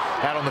skirts on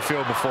out on the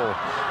field before,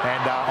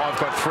 and I've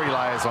got 3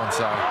 layers on,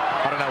 so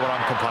I don't know what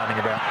I'm complaining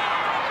about.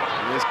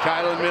 There's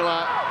Caelan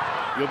Miller.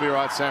 You'll be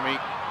right, Sammy.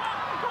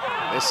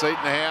 Their seat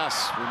in the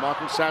house with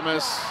Michael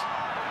Summers.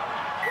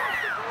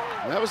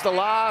 And that was the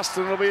last,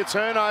 and it'll be a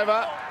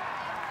turnover.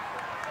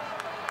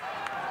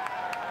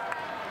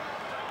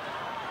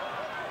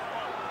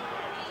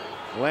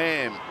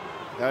 Lamb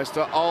goes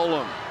to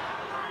Olam.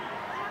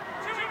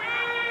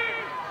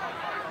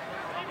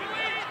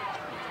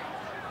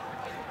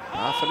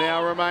 Half an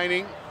hour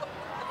remaining.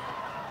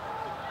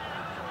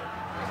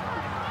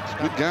 It's a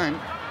good game.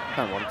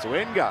 Don't want it to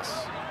end,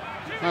 Gus.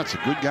 No, it's a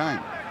good game.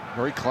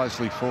 Very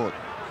closely fought.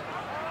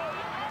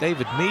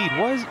 David Mead,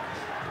 why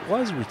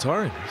is he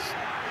retiring? He's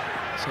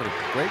had a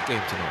great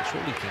game tonight.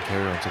 Surely he can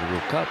carry on to the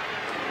World Cup.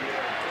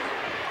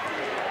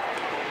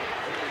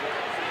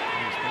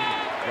 He's been a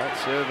great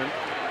servant.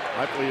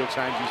 Hopefully he'll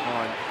change his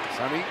mind.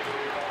 Sonny.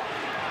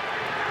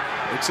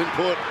 Nixon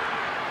put.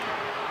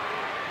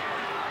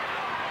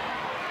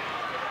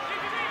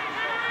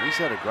 He's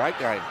had a great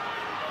game.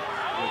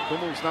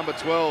 Kummel's number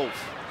 12.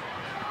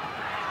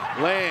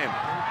 Lamb.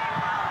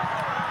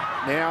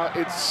 Now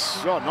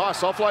it's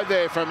nice offload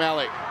there from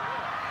Alec.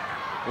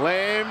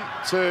 Lamb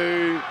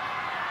to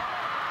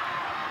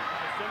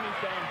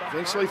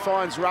eventually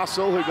finds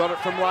Russell, who got it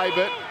from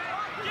Labert.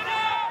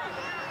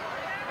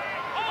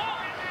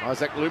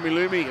 Isaac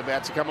Lumi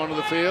about to come onto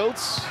the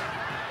fields.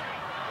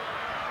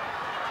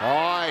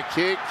 High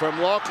kick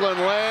from Lachlan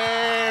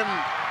Lamb.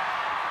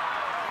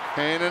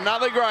 And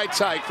another great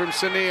take from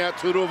Sania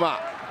Turuva.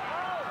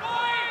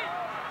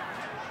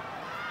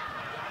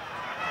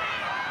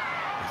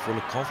 Full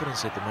of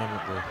confidence at the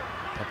moment, the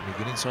Papua New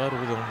Guinea side, all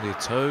on their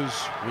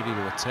toes, ready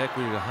to attack,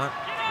 ready to hunt.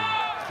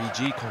 And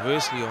Fiji,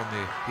 conversely, on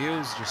their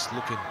heels, just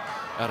looking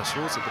out of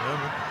sorts at the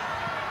moment.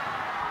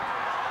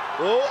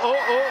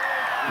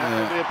 That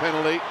will be a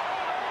penalty.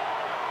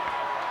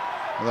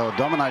 Well, they were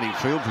dominating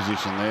field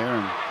position there,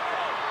 and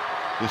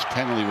this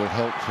penalty would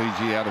help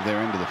Fiji out of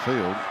their end of the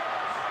field.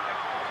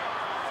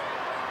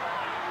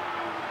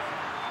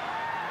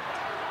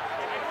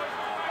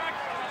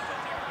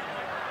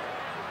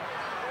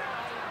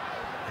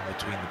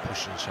 Between the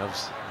push and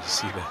shoves, you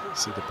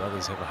see the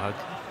brothers have a hug.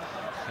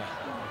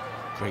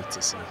 Great to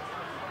see.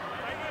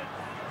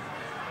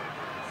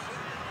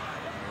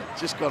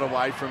 Just got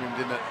away from him,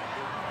 didn't it?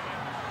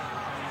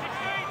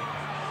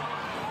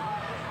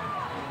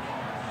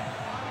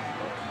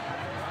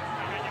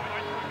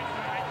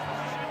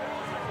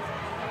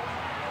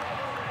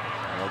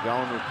 They'll go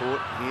and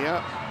report here.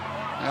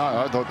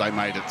 I thought they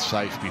made it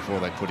safe before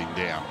they put him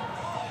down.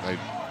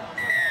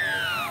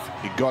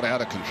 He got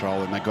out of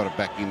control and they got it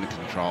back into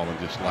control and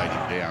just laid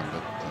him down.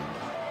 But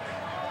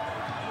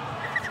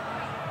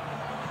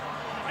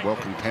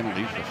welcome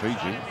penalty for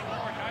Fiji.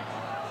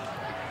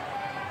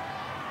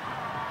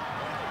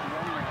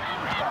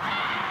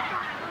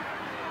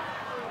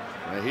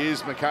 Now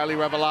here's Mikali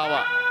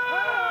Ravalawa.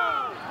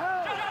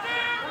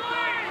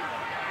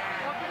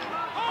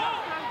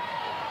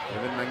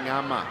 Evan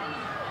Nangama.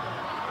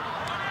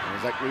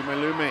 Zach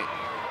Lume.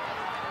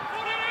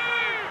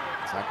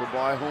 Tackled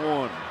by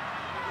Horn.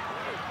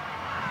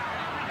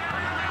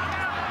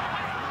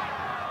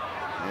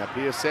 Now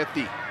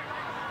Piasetti.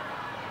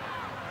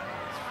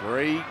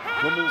 3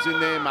 Kummels in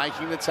there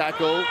making the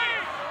tackle.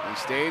 He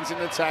stands in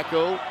the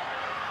tackle.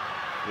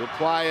 He'll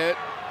play it.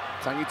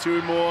 Tangi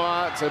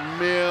Tuimua to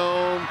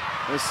Milne.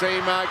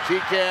 Nasima,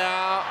 kick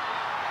out.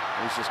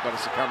 He's just got to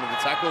succumb to the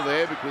tackle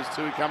there because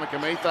Tui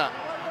Kamakamitha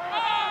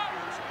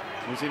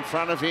was in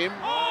front of him.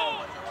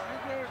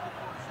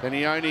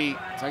 Penioni,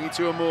 Tangi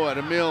Tuimua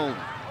to Milne.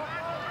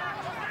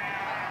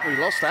 Oh, he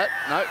lost that.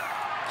 No,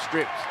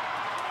 stripped.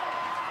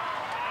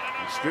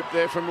 Stripped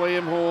there from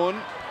Liam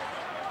Horn.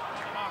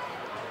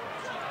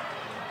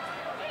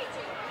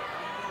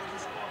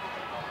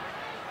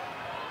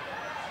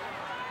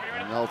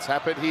 And they'll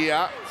tap it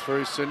here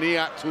through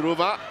Sunia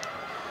Turuva.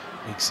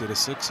 Big set of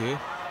 6 here.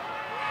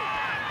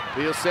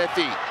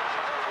 Piasetti.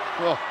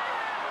 Oh.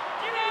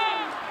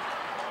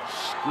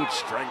 Good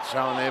strength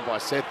shown there by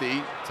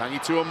Sethi. Tangi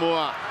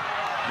Tuimua.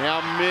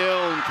 Now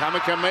Milne,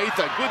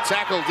 Kamakamitha. Good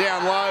tackle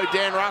down low.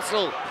 Dan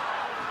Russell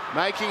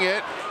making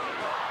it.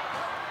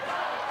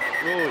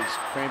 Oh, he's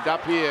cramped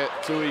up here.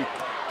 Tui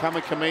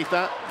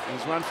Kamakamitha.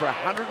 He's run for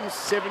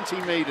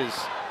 170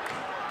 metres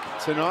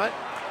tonight.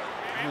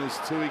 There's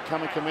Tui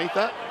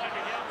Kamakamitha.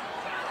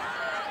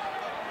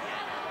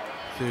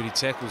 30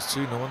 tackles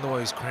too. No wonder why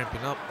he's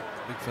cramping up.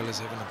 Big fella's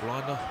having a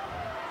blinder.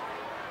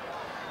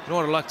 You know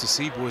what I'd like to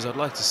see, boys? I'd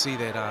like to see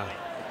that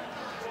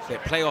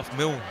that play off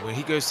Milne. When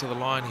he goes to the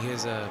line, he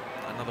has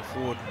another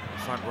forward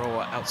front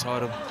rower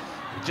outside him.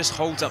 He just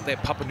holds up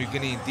that Papua New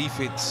Guinean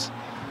defence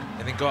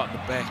and then go out the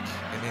back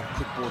and then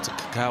quick ball to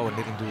Kakao and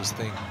let him do his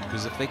thing.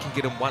 Because if they can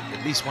get him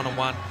at least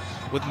one-on-one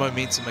with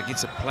momentum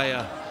against a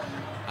player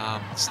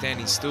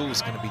standing still,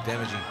 it's going to be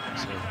damaging.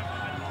 So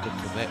look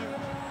for that.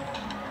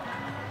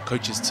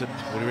 Coach's tip.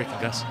 What do you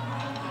reckon, Gus?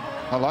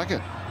 I like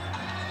it.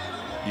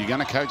 You going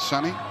to coach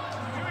Sonny?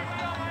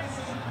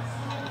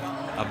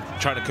 I'm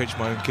trying to coach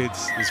my own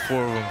kids. There's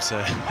 4 of them,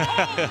 so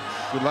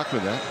good luck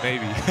with that.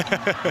 Maybe.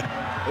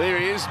 There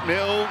he is,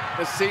 Milne,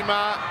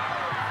 Nasima,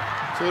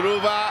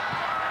 Turuva,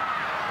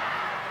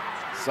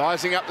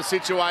 sizing up the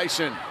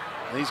situation.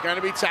 And he's going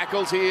to be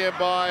tackled here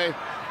by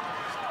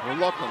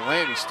Lachlan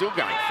Lamb. He's still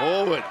going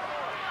forward.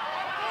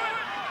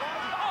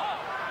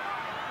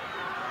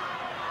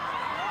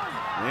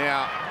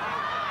 Now,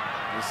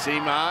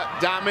 Nasima,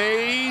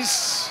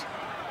 dummies.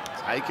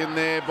 Taken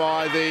there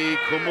by the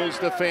Kummels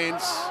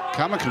defence.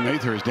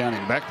 Kamakamitha is down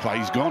in back play.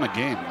 He's gone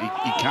again.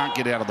 He can't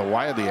get out of the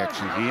way of the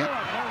action here.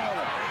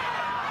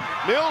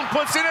 Milne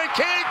puts in a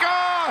kick.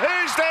 Oh,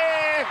 who's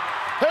there?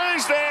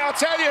 Who's there? I'll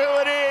tell you who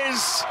it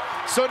is.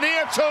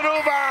 Sonia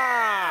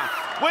Turuva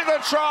with a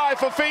try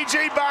for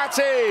Fiji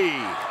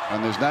Bati.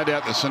 And there's no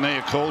doubt that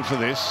Sonia called for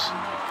this.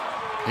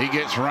 He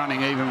gets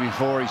running even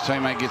before his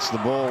teammate gets the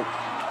ball.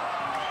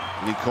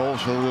 And he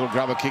calls for the little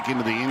grubber kick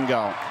into the in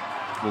goal.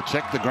 We'll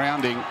check the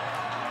grounding.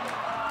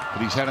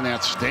 But he's had an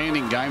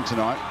outstanding game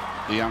tonight,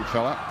 the young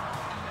fella.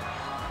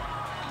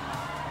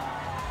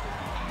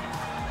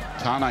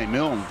 Tane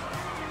Milne.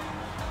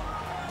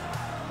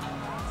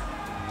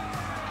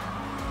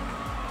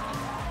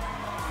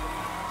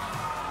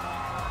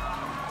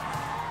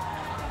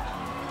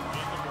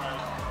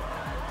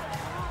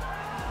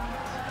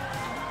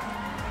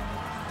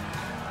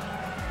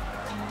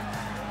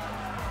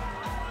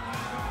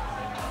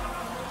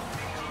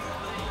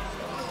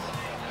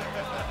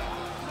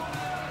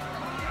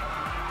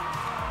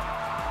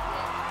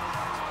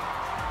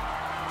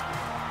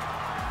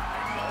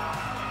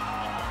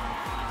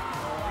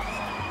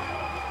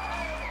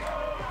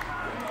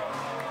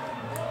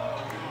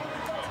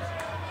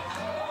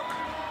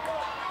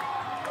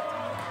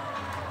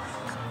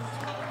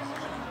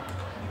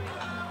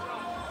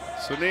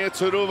 Sonia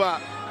Turuva,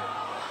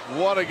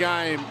 what a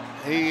game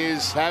he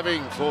is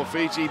having for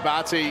Fiji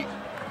Bati.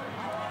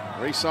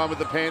 Re-signed with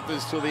the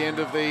Panthers till the end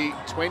of the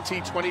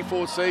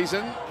 2024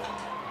 season.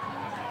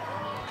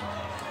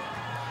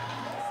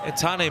 And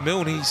Tane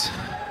Milne, he's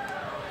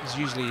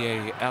usually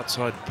a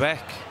outside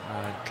back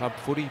in club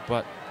footy,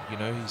 but you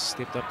know, he's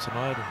stepped up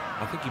tonight. And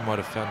I think he might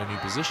have found a new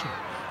position.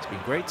 It's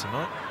been great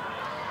tonight.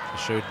 He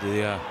showed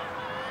the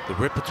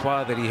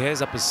repertoire that he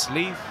has up his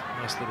sleeve.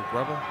 Nice little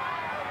grubber.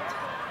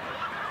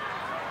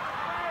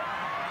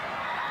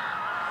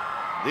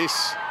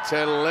 This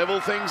to level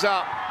things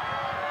up.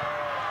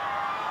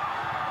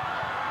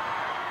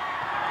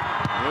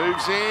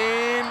 Moves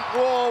in.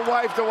 Oh,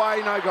 waved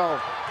away, no goal.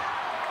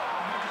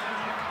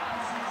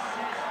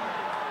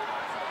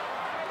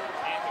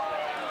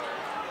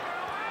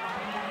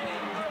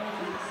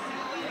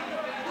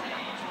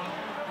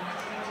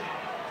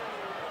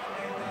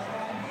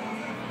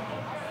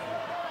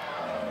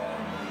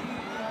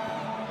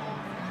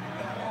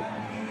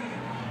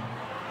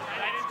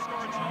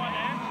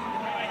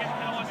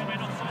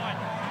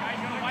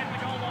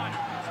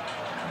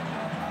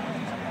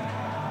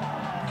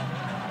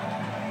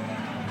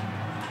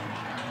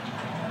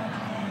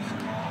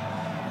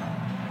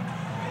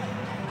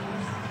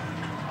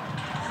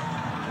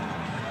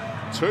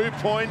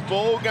 2-point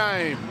ball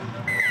game.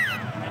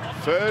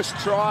 First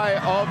try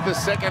of the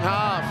second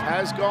half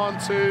has gone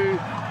to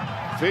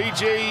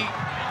Fiji.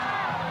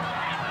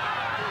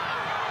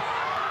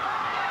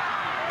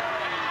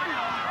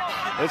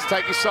 Let's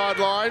take your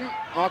sideline,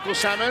 Michael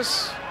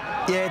Samus.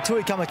 Yeah,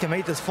 Tui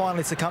Kamakamitha's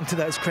finally succumbed to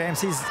those cramps.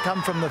 He's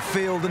come from the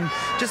field, and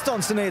just on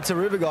Sinia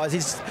Taruva, guys,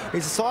 he's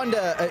signed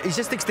he's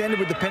just extended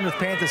with the Penrith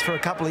Panthers for a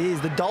couple of years.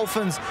 The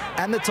Dolphins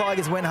and the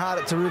Tigers went hard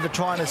at Taruva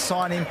trying to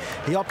sign him.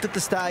 He opted to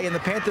stay, and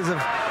the Panthers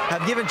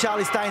have given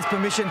Charlie Staines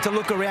permission to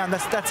look around.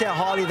 That's how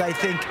highly they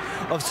think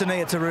of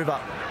Sinia Taruva.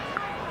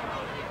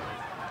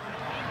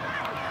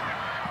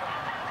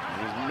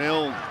 Here's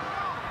Milne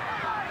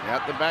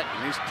out the back,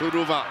 and here's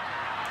Taruva.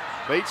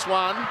 Beats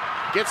one,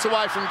 gets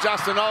away from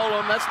Justin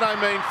Olam. That's no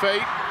mean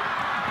feat.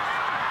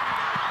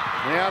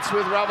 Now it's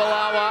with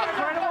Ravalawa.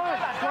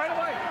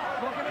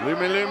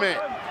 Lume.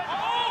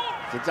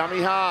 The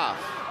dummy half.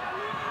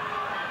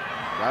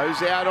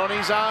 Goes out on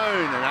his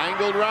own, an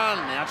angled run.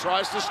 Now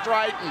tries to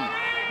straighten.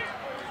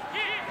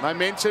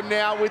 Momentum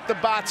now with the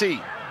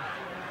Bati.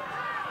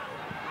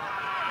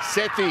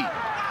 Sethi.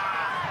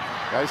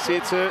 Goes here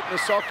to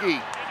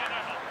Nasoki.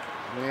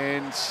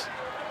 And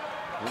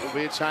it will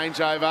be a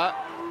changeover.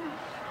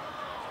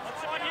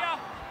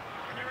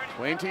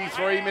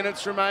 23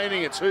 minutes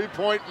remaining, a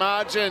 2-point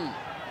margin.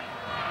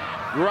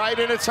 Great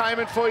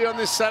entertainment for you on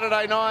this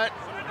Saturday night.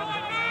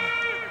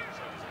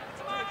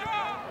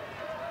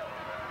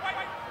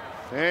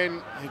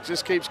 And it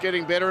just keeps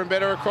getting better and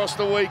better across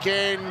the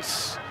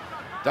weekends.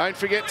 Don't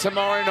forget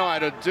tomorrow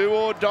night, a do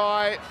or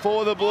die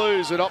for the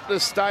Blues at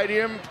Optus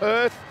Stadium,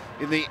 Perth,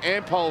 in the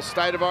Ampol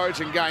State of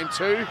Origin Game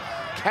 2.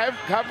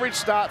 Coverage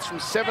starts from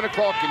 7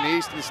 o'clock in the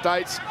Eastern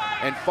States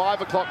and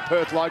 5 o'clock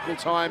Perth local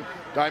time.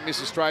 Don't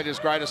miss Australia's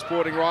greatest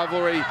sporting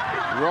rivalry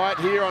right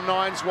here on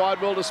Nine's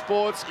Wide World of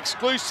Sports.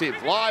 Exclusive,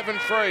 live and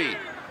free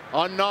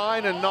on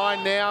 9 and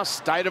 9 Now,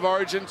 State of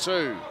Origin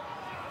 2.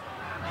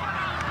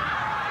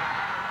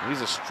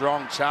 Here's a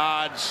strong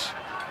charge.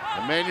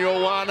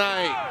 Emmanuel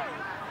Wane.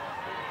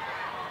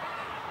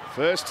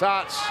 First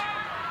touch.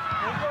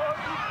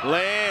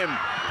 Lamb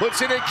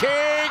puts in a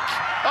kick.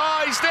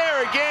 Oh, he's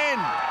there again.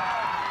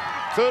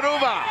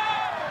 Taruva.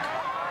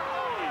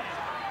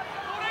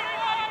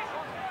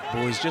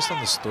 Boys, just on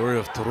the story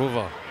of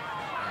Taruva,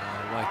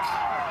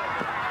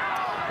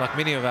 like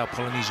many of our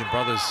Polynesian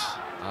brothers,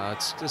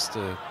 it's just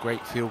a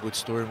great feel-good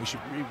story, and we should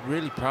be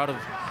really proud of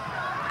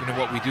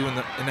what we do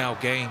in our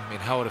game and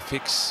how it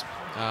affects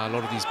a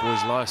lot of these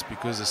boys' lives,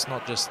 because it's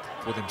not just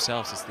for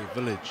themselves, it's their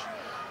village.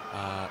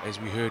 As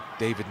we heard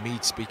David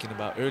Mead speaking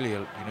about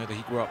earlier, that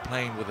he grew up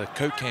playing with a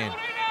Coke can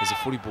as a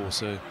footy ball,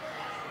 so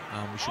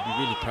we should be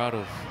really proud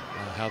of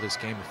how this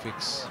game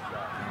affects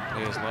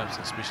players' lives,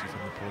 especially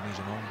from the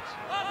Polynesian Islands.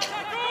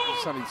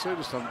 Sonny too,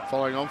 just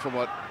following on from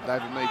what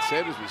David Mead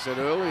said, as we said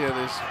earlier,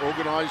 there's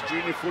organised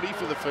junior footy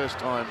for the first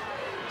time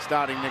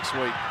starting next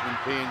week in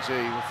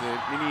PNG with the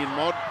mini and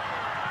mod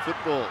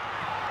football.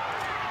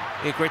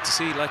 Yeah, great to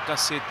see. Like I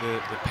said, the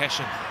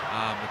passion.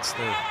 It's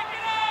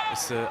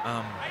the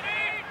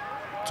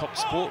top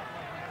sport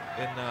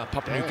in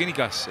Papua New Guinea,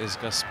 Gus, as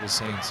Gus was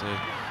saying. So,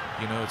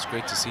 it's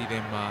great to see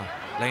them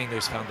laying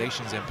those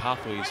foundations and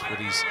pathways for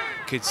these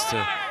kids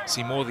to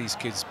see more of these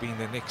kids being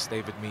the next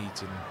David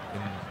Meads in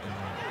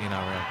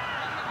NRL.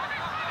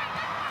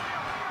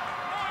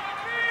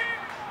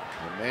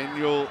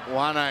 Emmanuel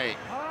Wane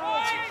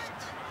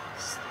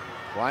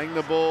playing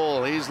the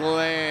ball. Here's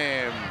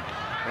Lamb.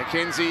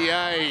 Mackenzie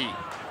Yeh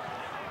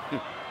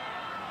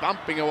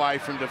bumping away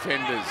from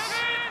defenders.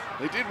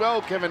 He did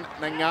well, Kevin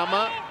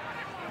Nangama.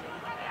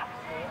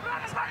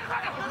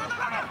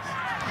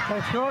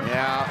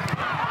 Now,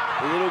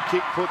 a little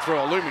kick put through.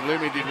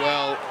 Lumi did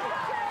well.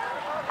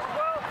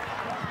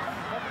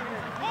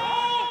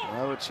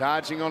 They were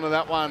charging onto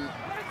that one.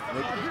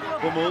 The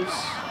Pummels.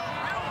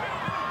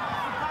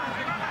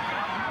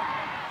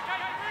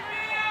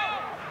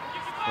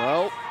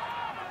 Well,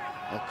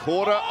 a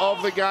quarter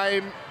of the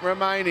game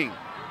remaining.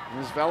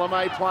 There's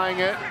Valame playing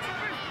it.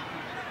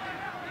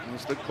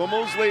 It's the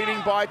Kummels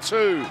leading by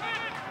 2.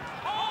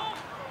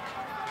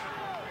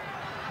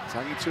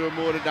 Tangi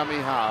Tuamua to dummy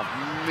half.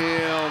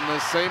 Milne,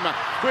 Nasima.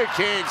 Quick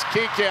hands,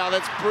 kick out.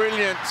 That's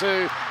brilliant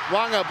to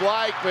Wanga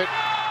Blake, but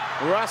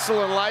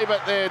Russell and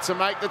Labert there to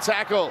make the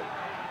tackle.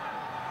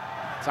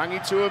 Tangi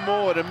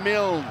Tuamua to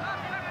Milne.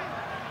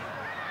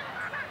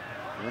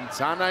 And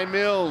Tane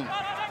Milne.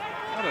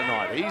 What a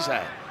night he's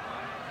had.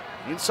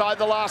 Inside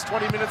the last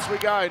 20 minutes we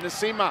go.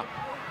 Nasima.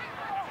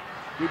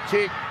 Good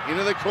kick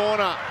into the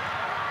corner.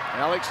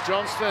 Alex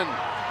Johnston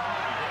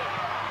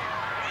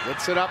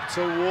gets it up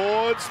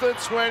towards the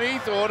 20.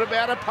 Thought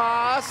about a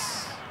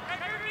pass.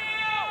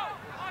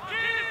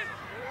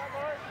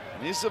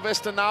 And here's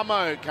Sylvester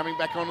Namo coming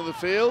back onto the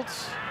field.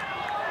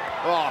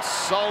 Oh,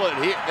 solid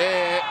hit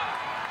there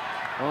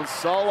on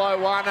Solo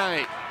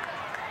 1-8.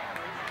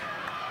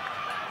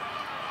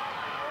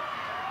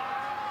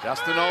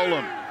 Justin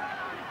Olam.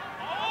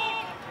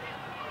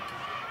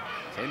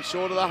 10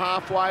 short of the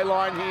halfway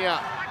line here.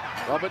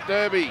 Robert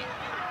Derby.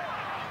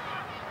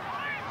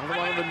 Another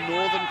one of the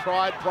Northern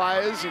Pride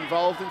players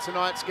involved in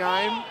tonight's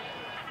game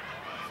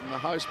from the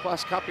Host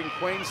Plus Cup in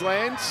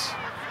Queensland.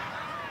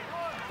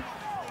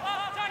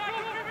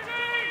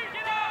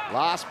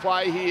 Last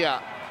play here.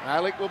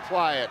 Alec will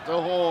play it to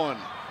Horn.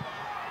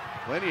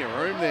 Plenty of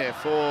room there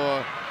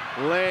for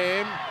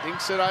Lamb.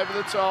 Thinks it over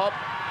the top.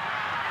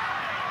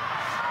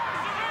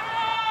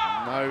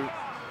 No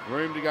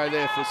room to go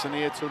there for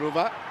Sania Turuva.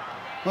 Well,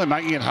 they're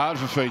making it hard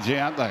for Fiji,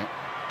 aren't they?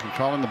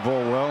 Controlling the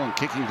ball well and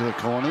kicking to the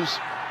corners.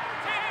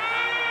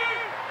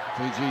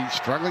 Fiji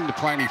struggling to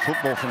play any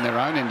football from their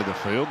own end of the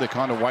field. They're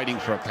kind of waiting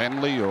for a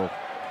penalty or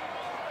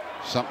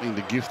something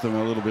to gift them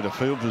a little bit of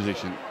field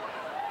position.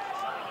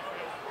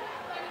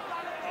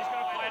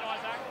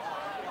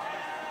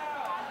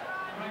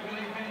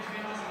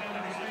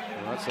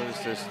 Right, so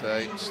there's just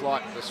a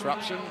slight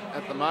disruption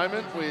at the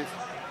moment with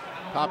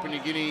Papua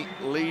New Guinea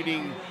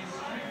leading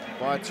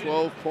by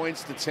 12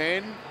 points to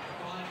 10.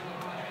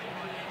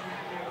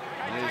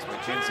 Here's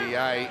Mackenzie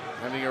A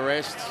having a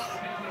rest.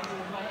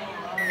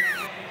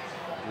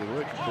 Good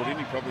work put in.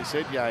 He probably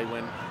said yay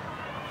when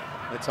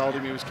they told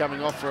him he was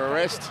coming off for a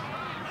rest.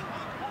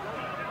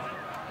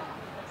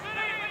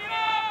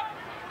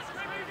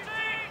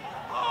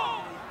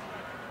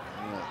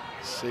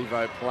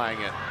 Sevo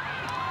playing it.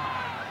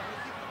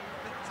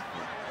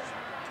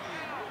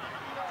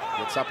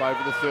 Gets up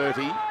over the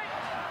 30. And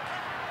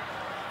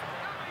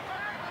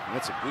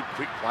that's a good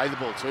quick play the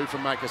ball too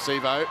from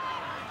Makasivo.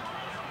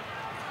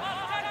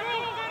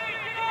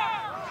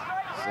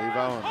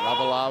 Sevo and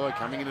Ravalawa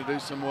coming in to do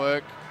some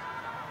work.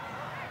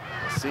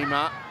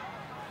 Sima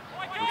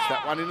puts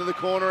that one into the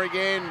corner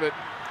again, but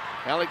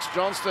Alex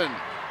Johnston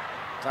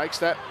takes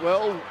that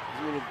well.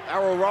 A little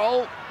barrel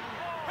roll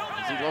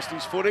as he lost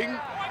his footing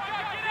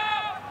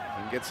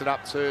and gets it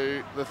up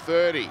to the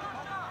 30.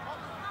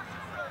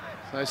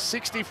 So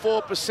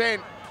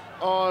 64%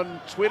 on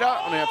Twitter,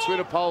 on our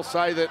Twitter poll,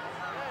 say that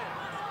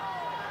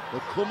the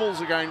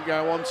Kummels are going to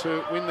go on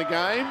to win the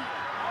game.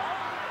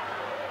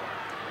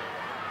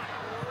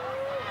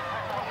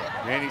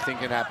 Anything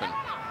can happen.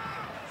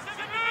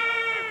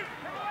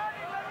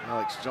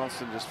 Alex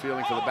Johnston just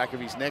feeling for the back of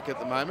his neck at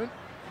the moment.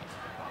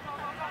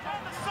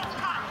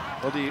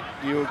 Well, do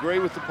you agree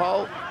with the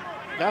poll?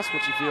 Gus,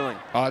 what's your feeling?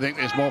 I think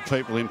there's more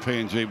people in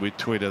PNG with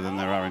Twitter than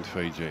there are in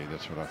Fiji.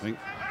 That's what I think.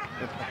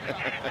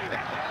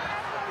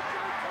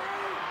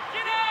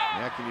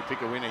 How can you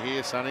pick a winner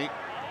here, Sonny?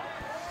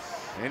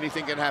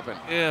 Anything can happen.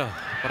 Yeah,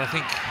 but I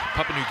think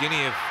Papua New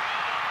Guinea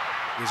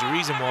there's a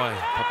reason why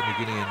Papua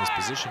New Guinea in this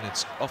position.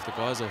 It's off the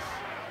guys of,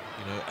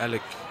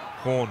 Alec,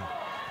 Horn,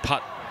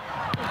 Putt.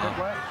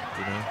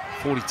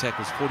 40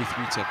 tackles,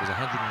 43 tackles,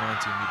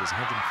 119 metres,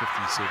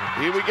 157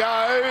 metres. Here we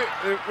go.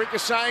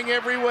 Ricocheting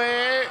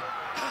everywhere.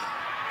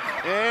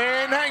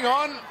 And hang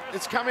on.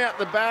 It's come out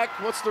the back.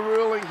 What's the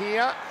ruling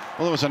here?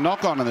 Well, there was a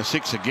knock on in the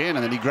 6 again,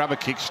 and then he grabbed a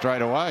kick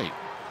straight away.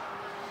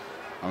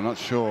 I'm not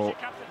sure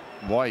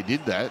why he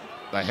did that.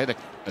 They had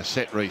a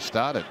set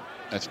restarted.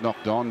 That's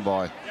knocked on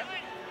by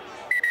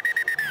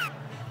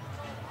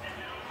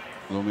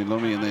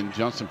Lumi, and then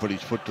Johnson put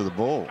his foot to the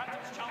ball.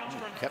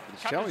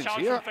 Captain's challenge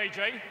here.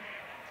 Fiji.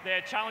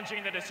 They're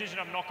challenging the decision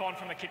of knock on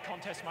from the kick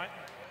contest, mate.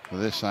 So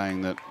they're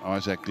saying that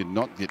Isaac did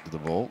not get to the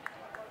ball.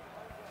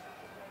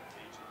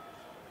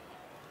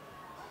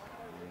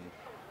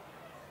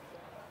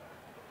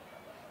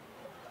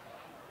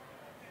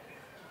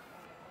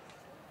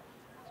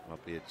 This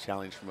might be a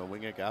challenge from a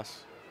winger,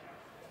 Gus.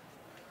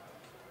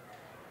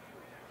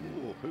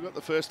 Ooh, who got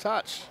the first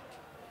touch?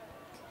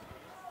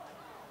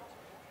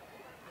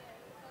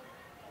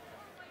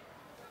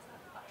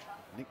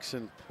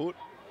 Nixon Put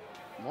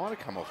might have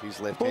come off his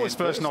left hand. Ball was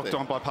first knocked there.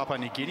 on by Papua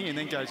New Guinea and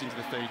then goes into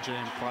the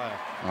Fijian player.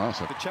 Oh,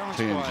 so The challenge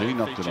PNG by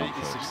knocked Fiji it on is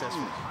first.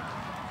 successful.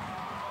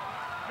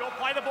 You'll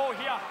play the ball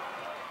here.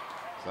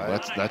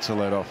 So That's a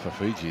let off for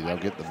Fiji. They'll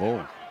get the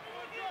ball.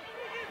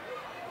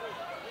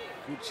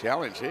 good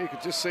challenge here. You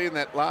could just see in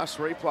that last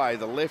replay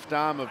the left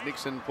arm of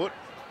Nixon Put.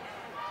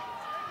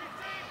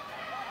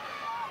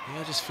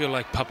 Yeah, I just feel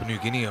like Papua New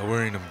Guinea are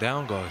wearing them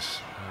down, guys.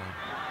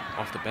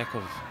 Off the back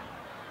of,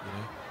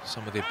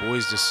 some of their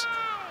boys just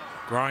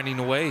grinding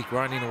away.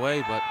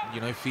 But,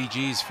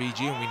 Fiji is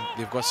Fiji, and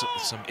they've got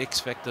some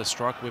X-factor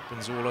strike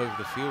weapons all over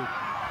the field.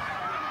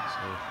 So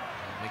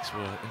it makes for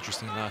an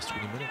interesting last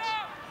 20 minutes.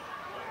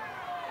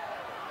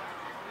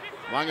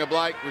 Wanga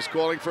Blake was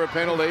calling for a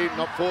penalty,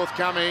 not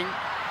forthcoming.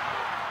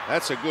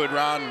 That's a good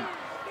run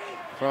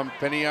from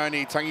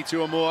Penioni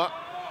Tangituamua.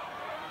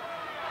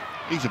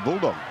 He's a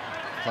Bulldog.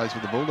 Plays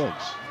with the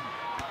Bulldogs.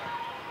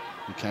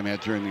 He came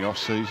out during the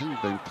off-season,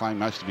 been playing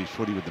most of his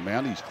footy with the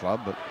Mounties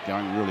club, but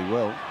going really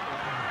well.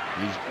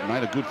 He's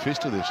made a good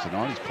fist of this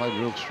tonight. He's played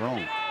real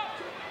strong.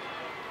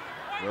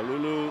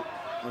 Walulu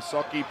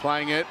Masoki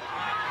playing it.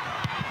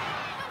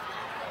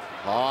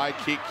 High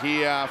kick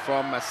here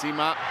from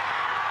Masima.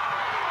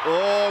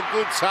 Oh,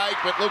 good take,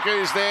 but look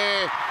who's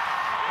there.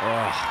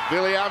 Oh,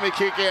 Viliami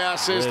kick out,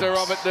 says to Ribs.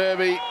 Robert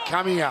Derby.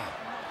 Come here.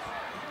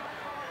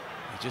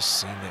 you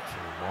just seen that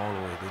from a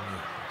mile away, didn't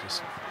you?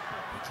 Just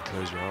have to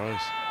close your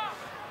eyes.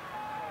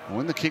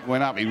 When the kick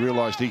went up, he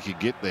realised he could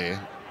get there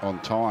on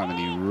time, and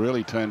he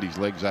really turned his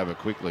legs over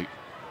quickly.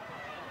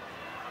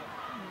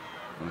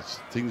 And it's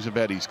things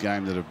about his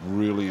game that have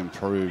really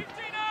improved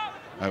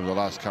over the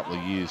last couple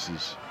of years.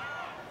 Is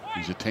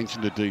his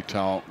attention to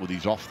detail with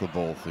his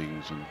off-the-ball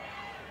things. And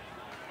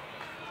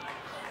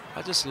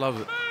I just love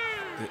it,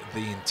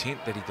 the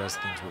intent that he does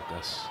things with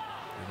us.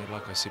 You know,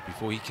 like I said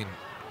before, he can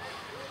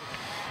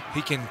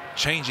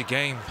change a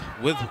game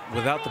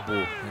without the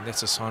ball, and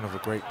that's a sign of a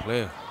great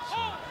player. So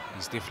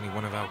he's definitely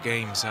one of our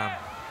game's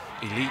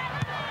elite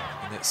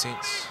in that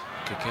sense.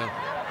 Kakel.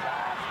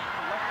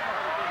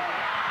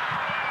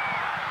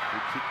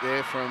 Good kick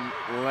there from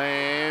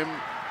Lamb.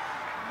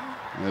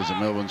 There's a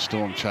Melbourne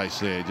Storm chase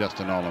there.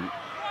 Justin Olam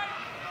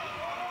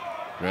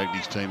dragged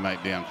his teammate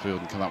downfield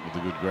and come up with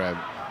a good grab.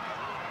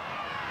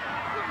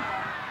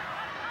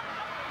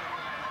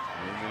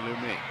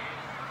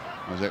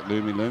 Was that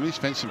Lumi Lumi?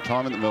 Spent some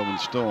time at the Melbourne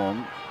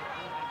Storm.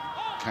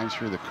 Came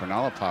through the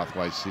Cronulla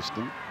pathway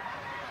system.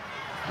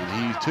 And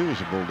he too was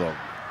a Bulldog.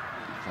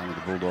 Playing with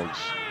the Bulldogs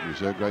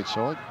reserve grade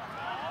side.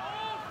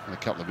 Had a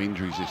couple of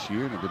injuries this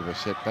year and a bit of a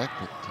setback,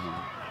 but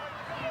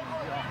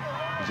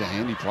he's a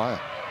handy player.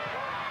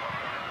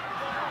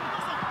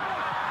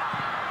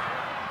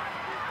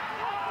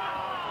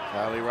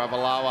 Kali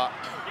Ravalawa.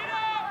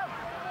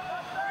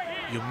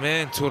 Your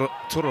man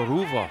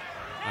Turaruva,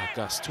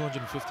 Gus,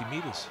 250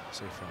 metres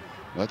so far.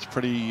 That's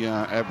pretty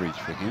average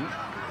for him.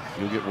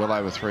 He'll get well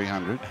over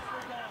 300.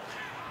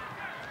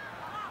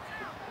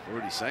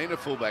 Already seen a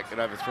fullback at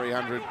over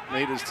 300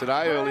 metres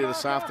today, earlier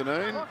this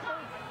afternoon.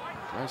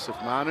 Joseph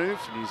Manu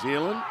from New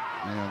Zealand.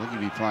 Yeah, I think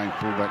he'll be playing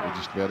fullback with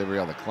just about every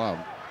other club.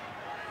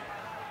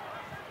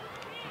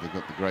 They've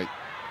got the great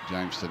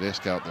James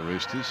Tedesco at the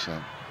Roosters,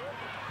 so.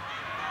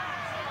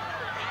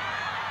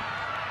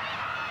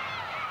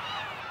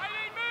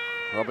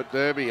 Robert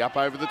Derby up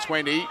over the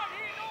 20.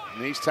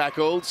 And he's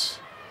tackled.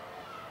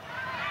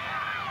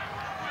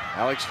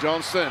 Alex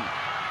Johnston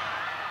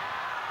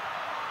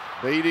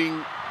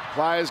beating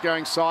players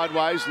going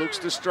sideways, looks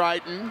to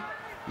straighten.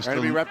 Going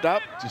to be wrapped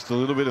up. Just a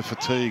little bit of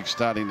fatigue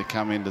starting to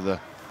come into the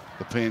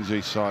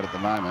PNG side at the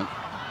moment.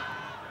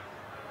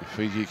 If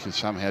Fiji can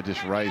somehow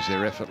just raise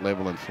their effort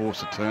level and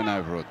force a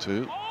turnover or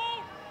two,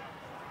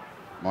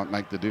 might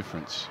make the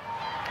difference.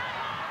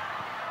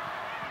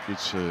 Good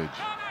surge.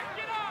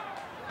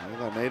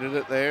 Well, they needed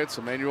it there. It's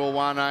Emmanuel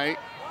 1A.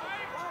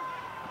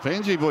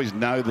 PNG boys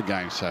know the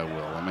game so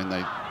well. I mean,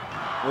 they...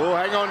 Oh,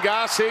 hang on,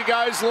 Gus. Here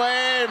goes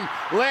Lamb.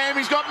 Lamb,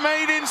 he's got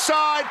Mead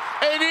inside.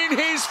 And in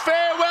his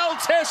farewell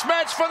test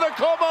match for the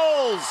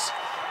Commons,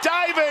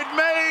 David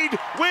Mead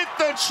with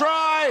the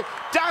try.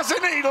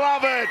 Doesn't he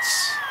love it?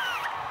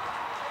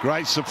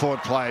 Great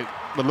support play.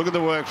 But look at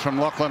the work from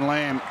Lachlan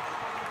Lamb.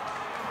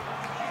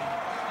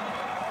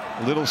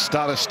 A little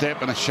stutter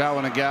step and a show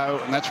and a go.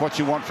 And that's what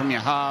you want from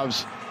your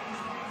halves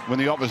when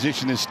the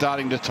opposition is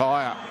starting to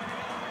tire.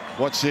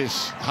 What's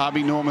this?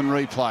 Harvey Norman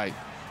replay.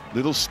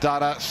 Little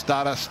stutter,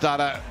 stutter,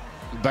 stutter.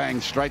 Bang,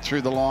 straight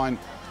through the line.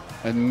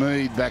 And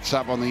Mead backs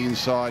up on the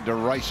inside to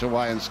race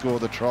away and score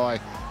the try.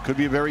 Could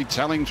be a very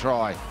telling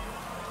try.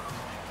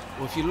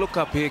 Well, if you look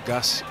up here,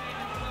 Gus,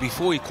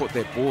 before he caught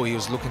that ball, he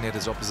was looking at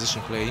his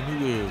opposition player. He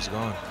knew where he was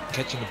going,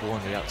 catching the ball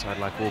on the outside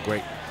like all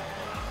great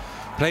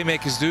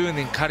playmakers do, and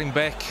then cutting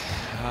back,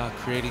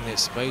 creating that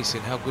space.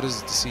 And how good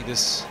is it to see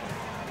this,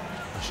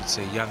 I should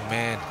say, young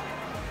man,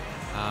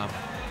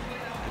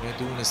 you know,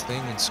 doing his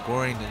thing and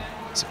scoring,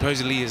 and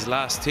supposedly his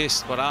last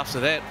test. But after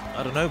that,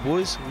 I don't know,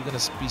 boys, we're going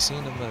to be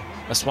seeing him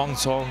a swan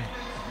song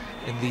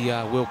in the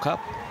World Cup,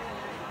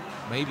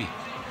 maybe.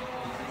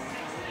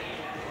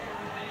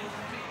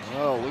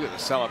 Oh, look at the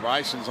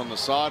celebrations on the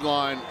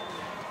sideline.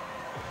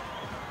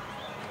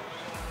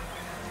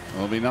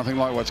 There'll be nothing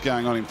like what's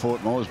going on in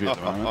Port Moresby at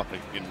the moment.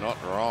 You're not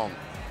wrong.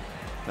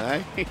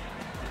 Hey?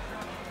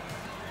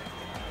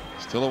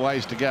 Still a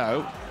ways to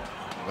go,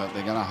 but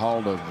they're going to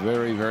hold a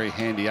very, very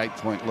handy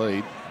 8-point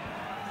lead.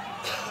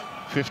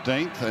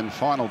 15th and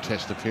final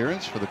test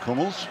appearance for the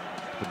Kummels,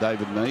 for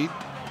David Mead.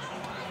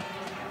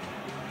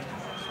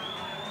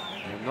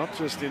 And not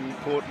just in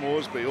Port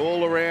Moresby,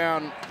 all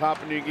around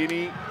Papua New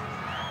Guinea.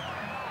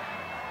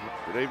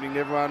 Good evening to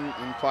everyone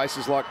in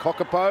places like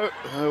Kokopo,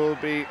 who will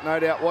be no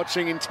doubt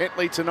watching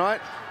intently tonight.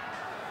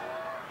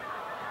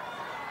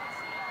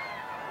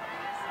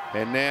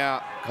 And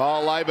now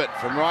Kyle Labert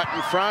from right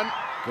in front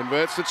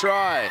converts the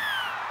try.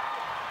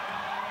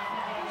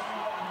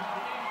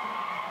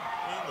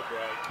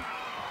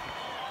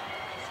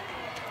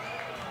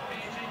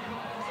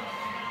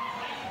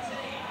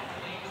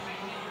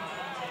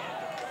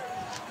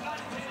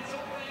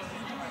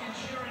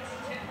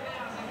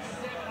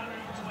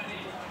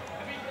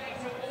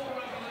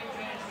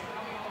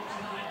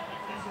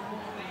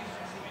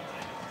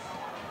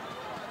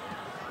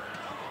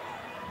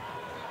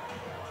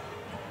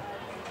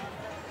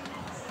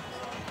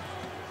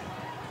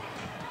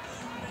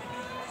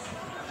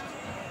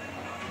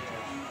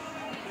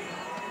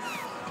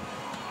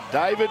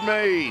 David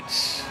Mead.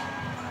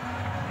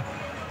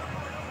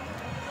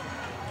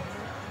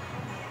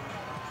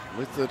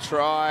 with the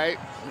try.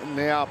 And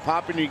now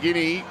Papua New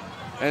Guinea,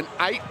 an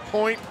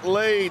 8-point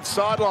lead.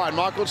 Sideline,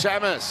 Michael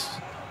Chamis.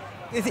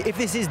 If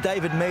this is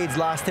David Mead's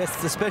last test,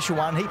 it's a special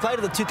one. He played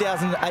at the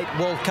 2008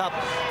 World Cup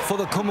for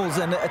the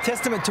Kumuls, and a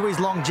testament to his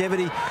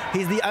longevity.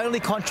 He's the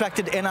only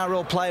contracted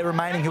NRL player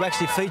remaining who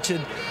actually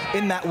featured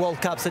in that World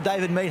Cup. So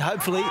David Mead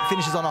hopefully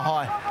finishes on a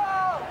high.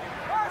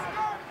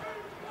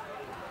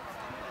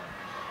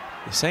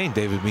 They're saying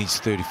David Mead's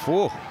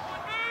 34.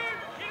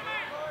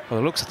 By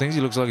the looks of things,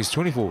 he looks like he's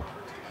 24. Look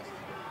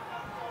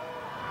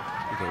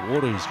at that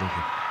water he's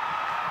drinking.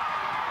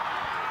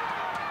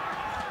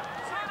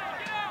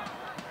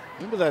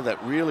 Remember though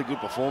that really good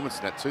performance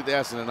in that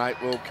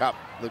 2008 World Cup,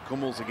 the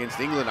Kumuls against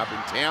England up in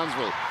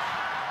Townsville.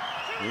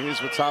 Here's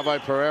Watavo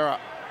Pereira.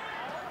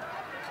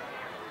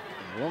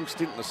 Long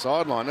stint in the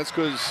sideline. That's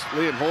because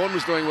Liam Horn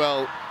was doing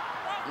well.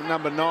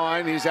 Number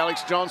 9, here's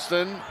Alex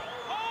Johnston.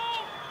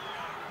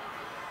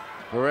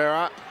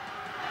 Pereira.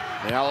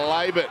 Now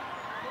Labert.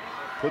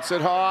 Puts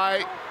it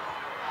high.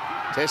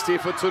 Test here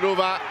for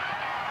Turuva.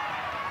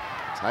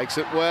 Takes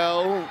it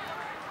well.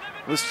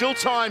 There's still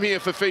time here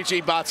for Fiji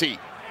Bati.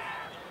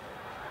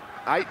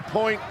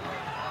 8-point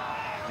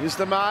is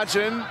the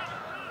margin.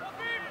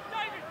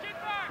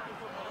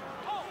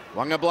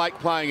 Wanga Blake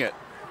playing it.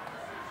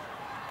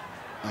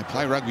 They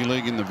play rugby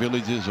league in the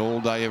villages all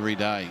day, every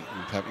day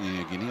in Papua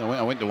New Guinea.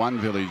 I went to one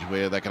village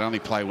where they could only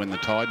play when the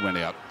tide went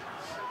out.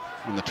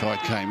 When the tide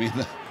came in,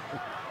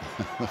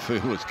 the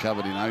field was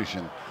covered in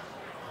ocean.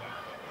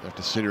 They have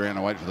to sit around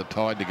and wait for the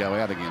tide to go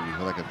out again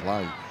before they could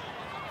play.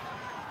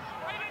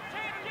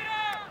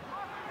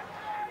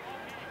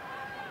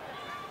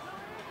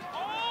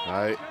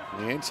 So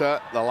we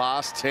enter the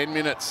last 10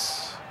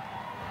 minutes.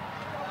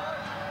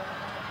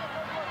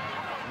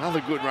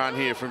 Another good run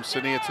here from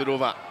Sania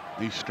Turuva.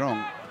 He's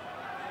strong.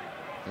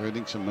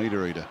 Everything's a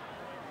meter eater.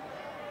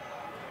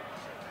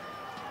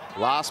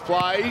 Last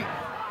play.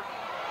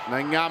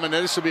 Nangama,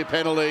 this will be a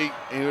penalty.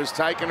 He was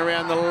taken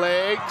around the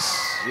legs.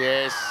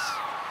 Yes.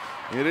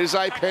 It is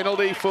a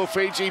penalty for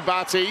Fiji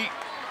Bati.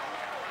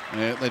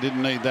 Yeah, they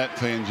didn't need that,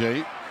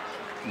 PNG.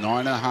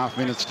 9.5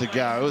 minutes to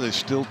go. There's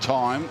still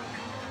time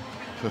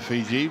for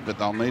Fiji, but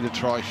they'll need a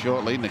try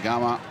shortly.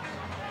 Nagama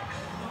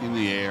in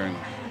the air and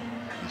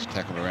he's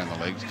tackled around the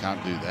legs.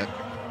 Can't do that.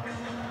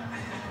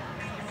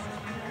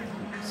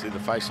 See the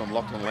face on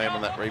Lachlan Lamb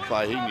on that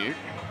replay. He knew.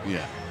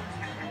 Yeah.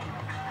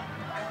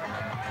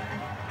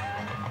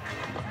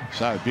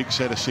 So big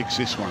set of 6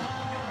 this one.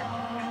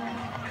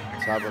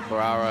 Saba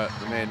Pereira,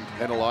 the man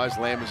penalised.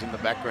 Lamb is in the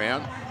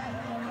background.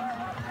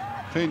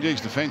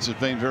 PNG's defence has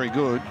been very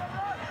good.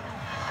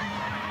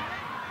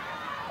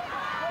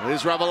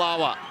 There's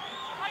Ravalawa.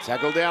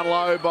 Tackled down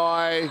low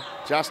by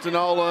Justin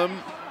Olam.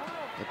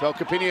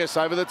 Pelkapinius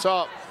over the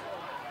top.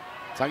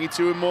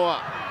 Tangitu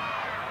Moore.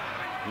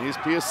 Here's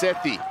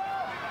Piasetti.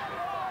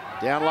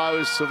 Down low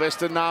is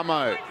Sylvester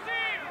Namo.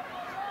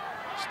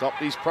 Stopped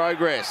his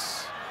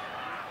progress.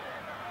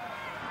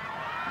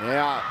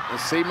 Now,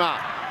 Nasima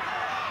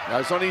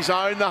goes on his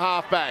own, the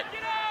halfback.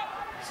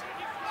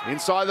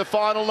 Inside the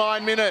final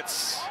 9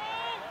 minutes.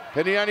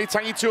 Penioni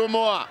Tangitu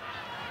Moore.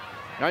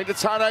 Going to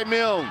Tane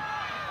Milne.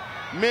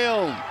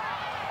 Milne.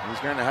 He's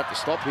going to have to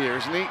stop here,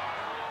 isn't he?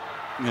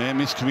 Yeah,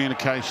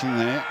 miscommunication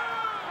there.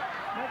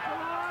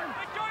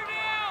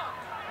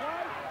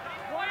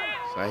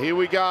 So here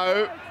we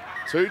go.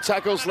 2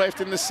 tackles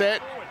left in the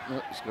set.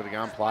 Oh, he's got to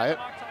go and play it.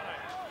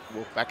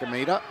 Walk back a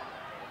metre.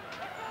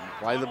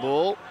 Play the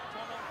ball.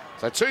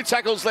 So 2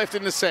 tackles left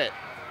in the set.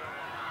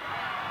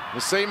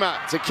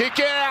 Nasima to kick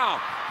out.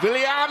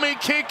 Viliami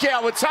kick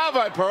out with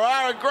Tavo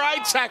Pereira.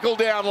 Great tackle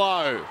down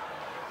low.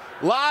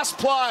 Last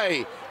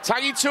play.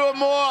 Tangitua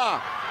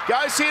Moore.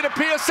 Goes here to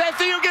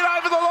Piasetti. He'll get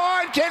over the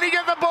line. Can he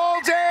get the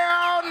ball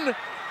down?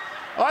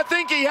 I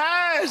think he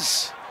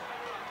has.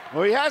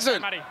 Well, he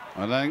hasn't. I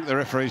don't think the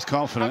referee's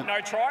confident. No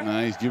try.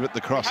 No, he's give it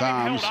the cross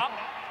arms.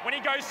 When he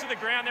goes to the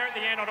ground there at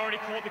the end, I'd already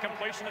called the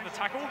completion of the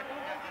tackle.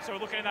 So we're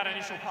looking at that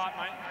initial part,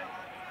 mate.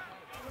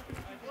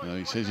 So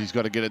he says he's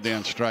got to get it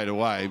down straight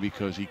away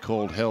because he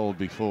called held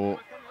before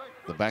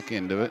the back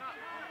end of it.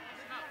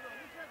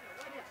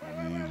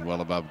 And he's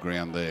well above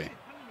ground there.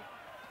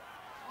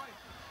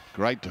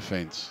 Great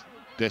defence.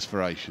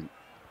 Desperation.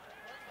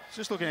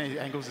 Just looking at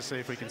angles to see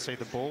if we can see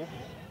the ball.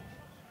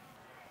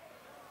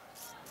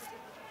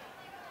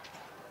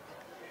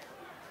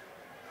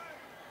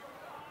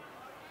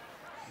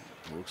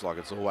 It looks like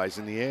it's always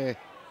in the air.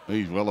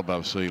 He's well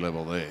above sea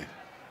level there.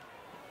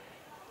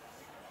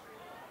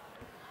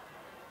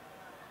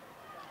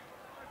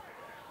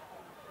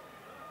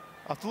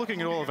 After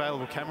looking at all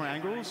available camera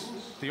angles,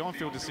 the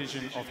on-field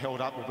decision of held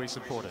up will be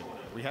supported.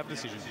 We have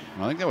decision.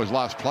 I think that was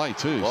last play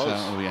too, so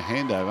it'll be a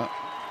handover.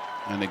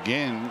 And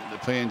again, the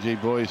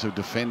PNG boys have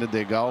defended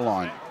their goal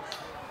line.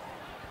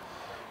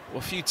 Well,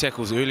 a few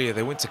tackles earlier,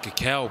 they went to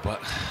Cacao, but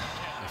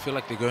I feel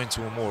like they're going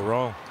to him more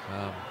wrong.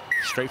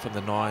 Straight from the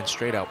 9,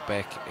 straight out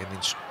back, and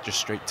then just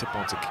straight tip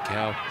onto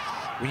Cacao.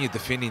 When you're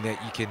defending that,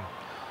 you can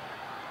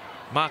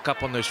mark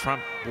up on those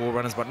front ball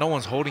runners, but no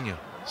one's holding you.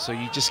 So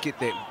you just get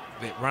that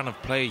run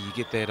of play. You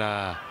get that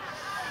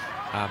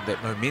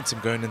that momentum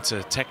going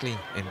into tackling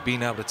and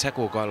being able to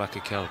tackle a guy like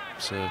Kikau.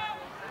 So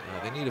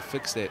they need to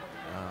fix that.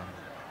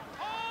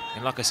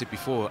 And like I said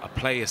before,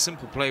 a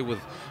simple play with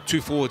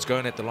 2 forwards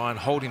going at the line,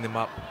 holding them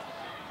up,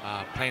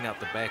 playing out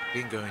the back,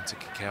 then going to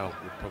Kikau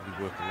would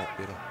probably work a lot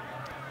better.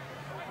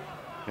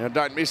 Now,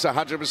 don't miss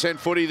 100%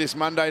 footy this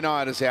Monday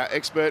night as our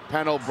expert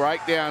panel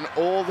break down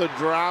all the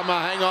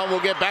drama. Hang on, we'll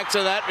get back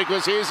to that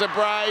because here's a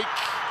break.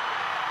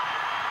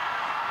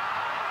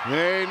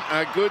 Then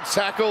a good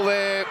tackle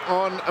there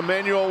on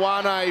Emmanuel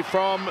Wane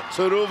from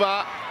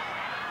Turuva.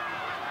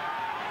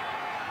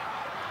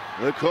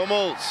 The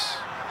Kummels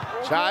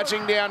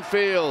charging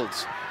downfield.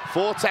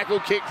 4-tackle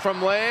kick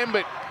from Lamb,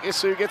 but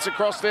guess who gets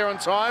across there on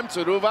time?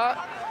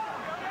 Turuva.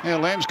 Yeah,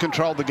 Lamb's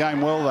controlled the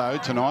game well, though,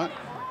 tonight.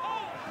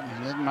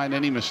 He hasn't made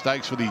any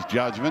mistakes with his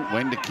judgment,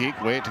 when to kick,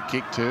 where to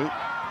kick to,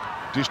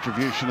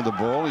 distribution of the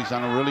ball. He's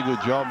done a really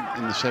good job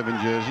in the 7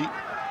 jersey.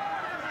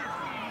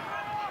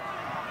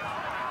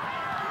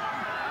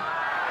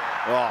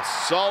 Oh,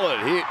 solid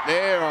hit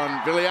there on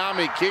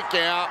Viliami kick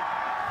out.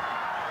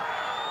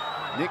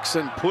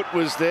 Nixon Putt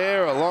was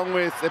there along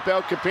with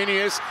Epel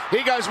Capinius.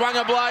 Here goes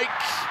Wanga Blake.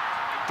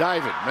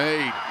 David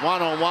Mead,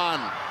 one-on-one.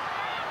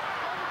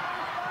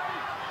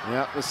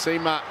 Now the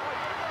Seema.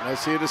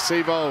 That's here to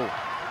Sevo.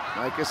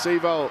 Make a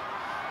Sevo.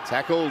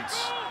 Tackled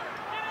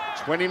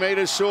 20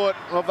 metres short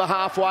of the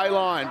halfway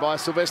line by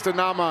Sylvester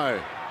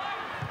Namo.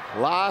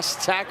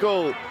 Last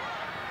tackle.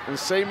 The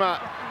Seema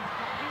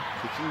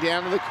kicking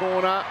down to the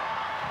corner.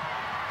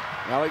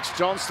 Alex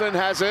Johnston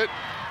has it.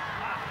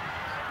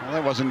 Well,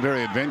 that wasn't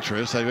very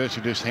adventurous. They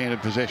virtually just handed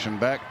possession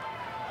back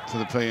to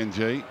the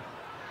PNG,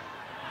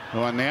 who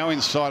are now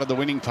inside of the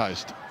winning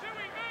post.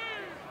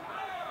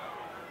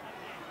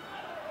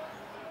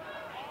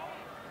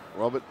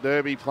 Robert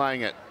Derby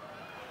playing it.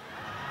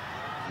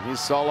 And here's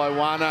Solo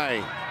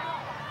Wane.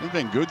 He's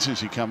been good since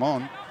he come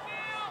on.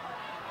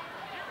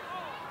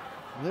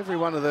 And every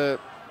one of the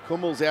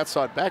Kummels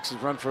outside backs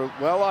has run for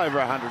well over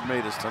 100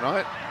 metres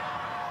tonight.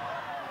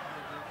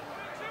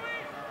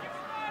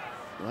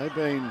 They've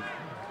been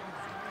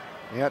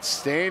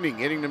outstanding,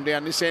 getting them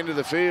down this end of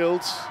the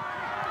field.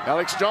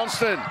 Alex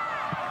Johnston.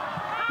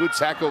 Good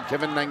tackle,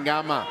 Kevin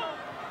Nangama.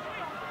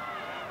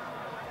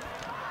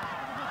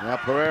 Now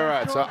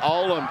Pereira to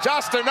Olam.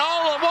 Justin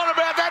Olam, what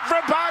about that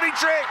for a party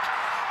trick?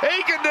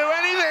 He can do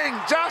anything,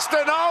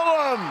 Justin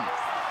Olam.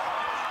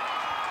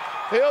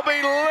 He'll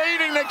be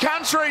leading the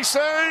country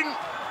soon.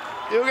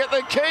 He'll get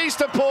the keys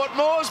to Port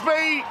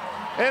Moresby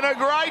and a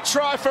great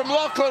try from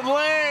Lachlan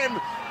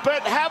Lamb.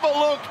 But have a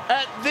look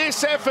at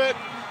this effort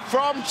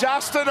from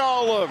Justin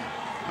Olam.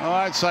 Oh,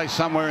 I'd say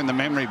somewhere in the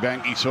memory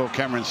bank he saw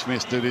Cameron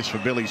Smith do this for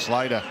Billy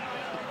Slater.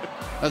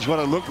 That's what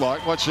it looked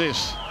like. Watch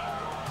this.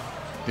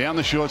 Down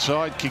the short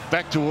side, kick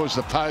back towards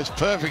the post,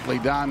 perfectly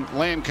done.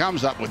 Lamb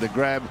comes up with the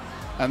grab,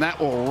 and that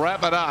will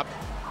wrap it up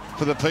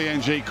for the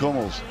PNG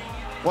Kummels.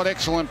 What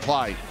excellent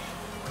play.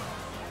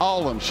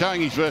 Olam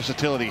showing his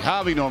versatility.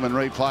 Harvey Norman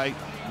replay,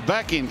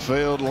 back in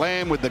field,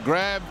 Lamb with the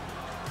grab,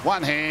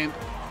 one hand,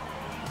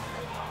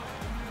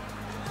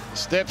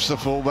 steps the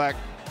fullback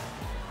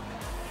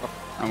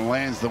and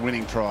lands the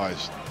winning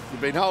prize. You've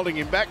been holding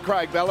him back,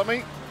 Craig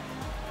Bellamy.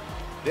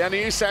 Down to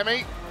you,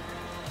 Sammy.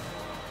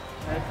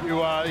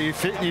 You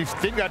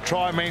think that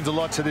try means a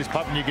lot to this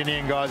Papua New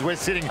Guinean guys. We're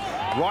sitting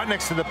right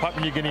next to the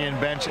Papua New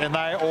Guinean bench and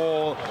they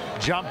all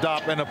jumped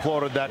up and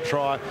applauded that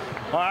try.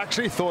 I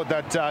actually thought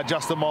that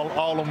Justin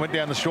Olam went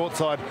down the short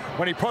side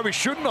when he probably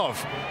shouldn't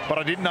have, but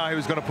I didn't know he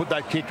was going to put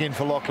that kick in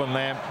for Lachlan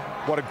Lamb.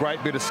 What a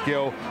great bit of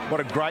skill. What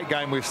a great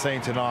game we've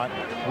seen tonight.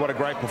 What a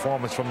great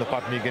performance from the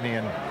Papua New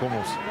Guinean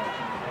Kummels.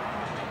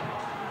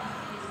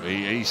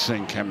 He's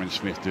seen Cameron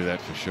Smith do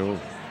that for sure.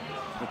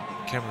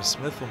 Cameron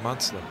Smith or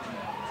Munster?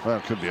 Well,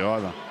 it could be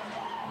either.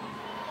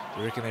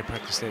 Do you reckon they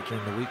practice that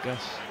during the week, Gus?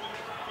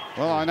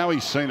 Well, I know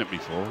he's seen it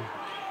before.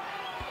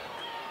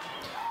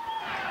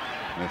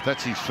 And if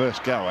that's his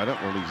first go at it,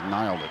 well, he's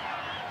nailed it.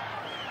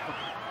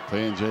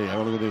 PNG, have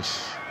a look at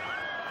this.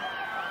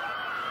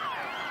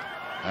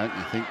 Don't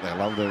you think they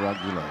love their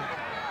rugby league?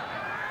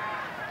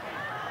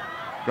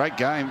 Great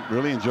game,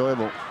 really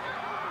enjoyable.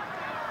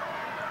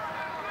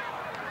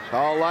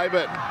 Kyle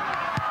Labert.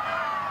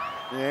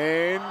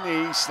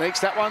 And he sneaks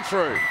that one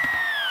through.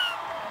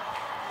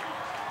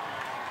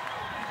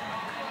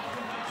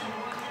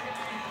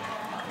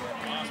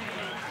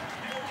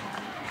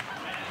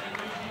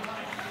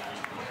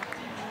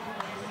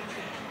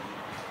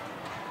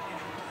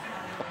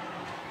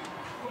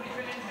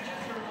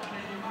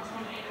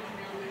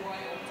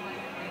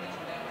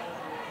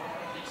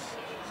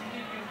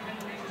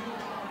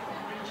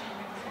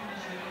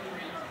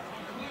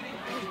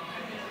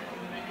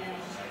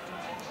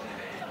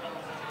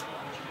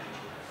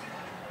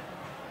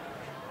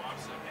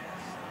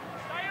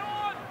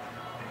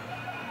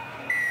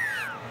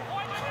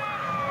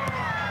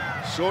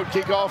 Short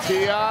kick off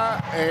here,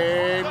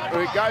 and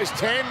it goes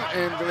 10,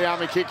 and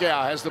Viliami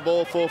Kikau has the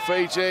ball for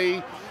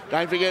Fiji.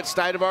 Don't forget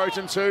State of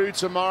Origin 2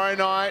 tomorrow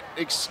night,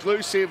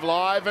 exclusive,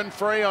 live and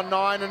free on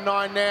 9 and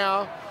 9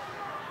 now.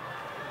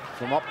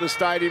 from Optus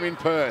Stadium in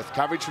Perth.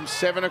 Coverage from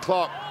 7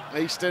 o'clock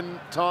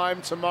Eastern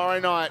time tomorrow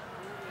night.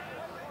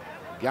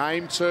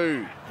 Game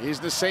 2.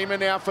 Here's Nasima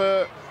now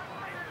for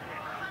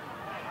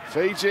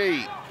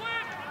Fiji.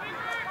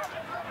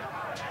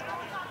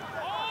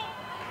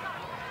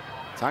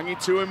 Tangi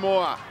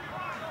Tuimua.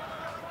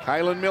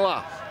 Kaylin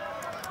Miller.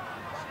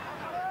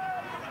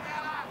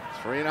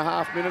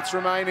 3.5 minutes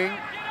remaining.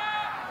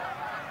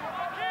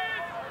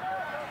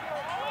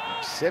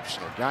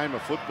 Exceptional game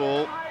of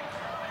football.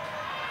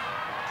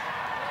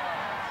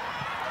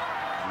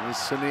 Here's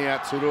Sania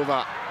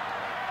Turuva.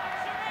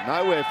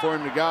 Nowhere for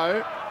him to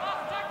go.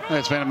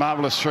 It's been a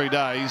marvellous 3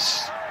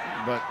 days,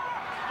 but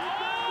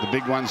the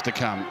big ones to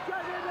come.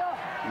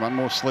 One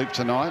more sleep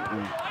tonight,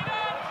 and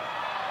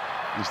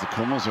as the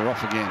Kummels are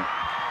off again.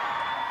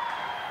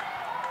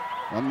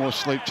 One more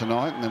sleep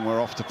tonight, and then we're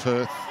off to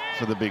Perth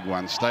for the big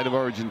one. State of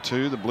Origin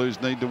 2, the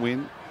Blues need to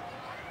win.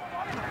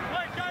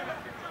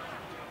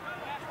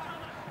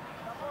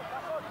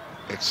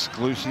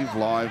 Exclusive,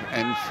 live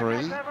and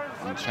free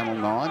on Channel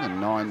 9 and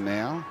 9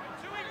 Now.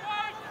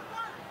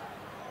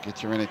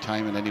 Get your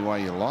entertainment any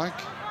way you like.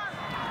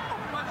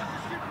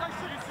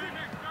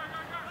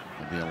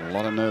 There'll be a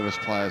lot of nervous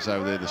players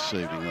over there this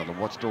evening. They'll have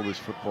watched all this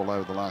football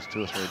over the last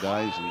 2 or 3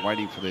 days and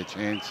waiting for their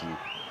chance, and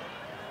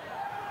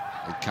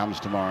it comes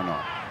tomorrow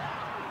night.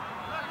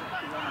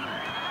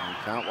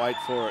 Can't wait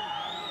for it.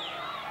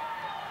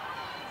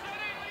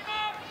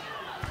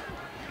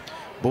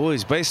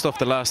 Boys, based off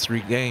the last 3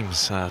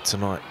 games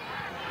tonight,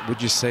 would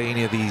you say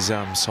any of these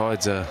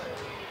sides are,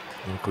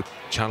 could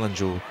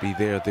challenge or be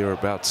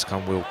thereabouts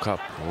come World Cup,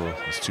 or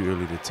it's too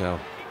early to tell?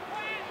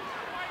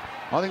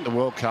 I think the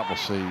World Cup will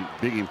see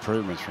big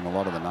improvements from a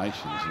lot of the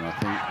nations, and I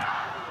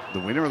think the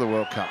winner of the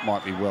World Cup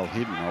might be well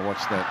hidden. I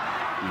watched that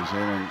New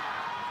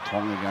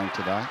Zealand-Tonga game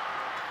today,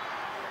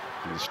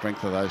 and the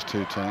strength of those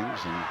 2 teams,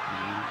 and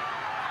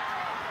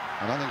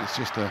I don't think it's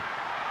just a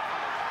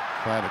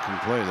fait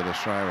accompli that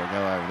Australia will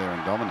go over there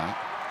and dominate.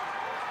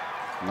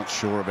 I'm not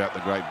sure about the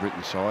Great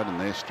Britain side and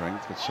their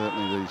strength, but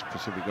certainly these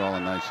Pacific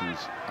Island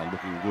nations are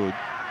looking good,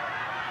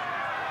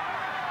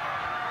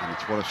 and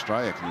it's what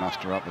Australia can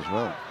muster up as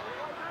well.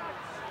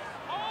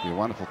 It'll be a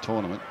wonderful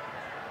tournament.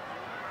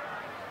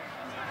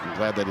 I'm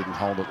glad they didn't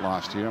hold it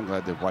last year. I'm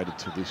glad they've waited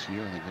till this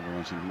year. I think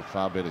everyone's in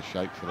far better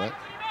shape for that.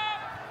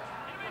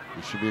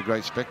 It should be a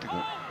great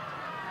spectacle.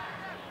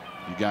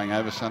 You going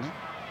over, Sonny?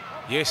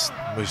 Yes,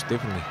 most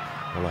definitely.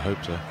 Well, I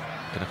hope so.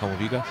 Can I come with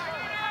you guys?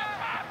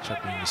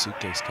 Chuck me in your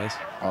suitcase, case.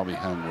 I'll be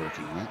home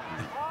working, mate.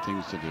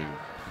 Things to do.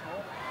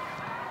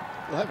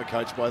 We'll have a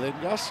coach by then,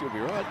 Gus. You'll be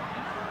right.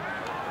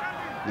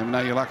 Never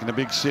know your luck in a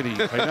big city,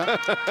 Peter.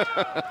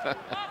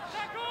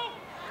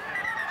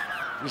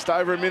 Just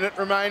over a minute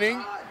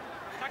remaining.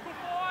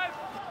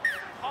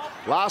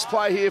 Last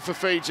play here for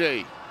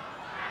Fiji.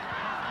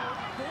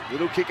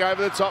 Little kick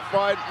over the top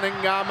by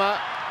Ngama.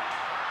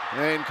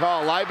 And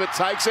Kyle Labert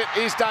takes it.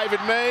 Here's David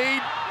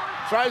Mead.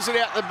 Throws it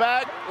out the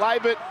back.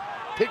 Labert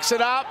picks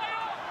it up.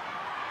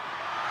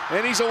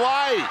 And he's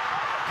away.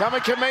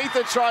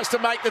 Kamikamitha tries to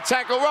make the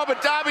tackle.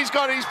 Robert Darby's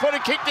got it. He's put a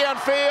kick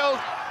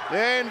downfield.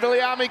 And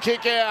Viliami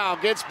kick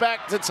out. Gets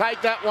back to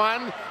take that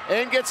one.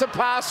 And gets a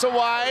pass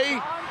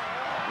away.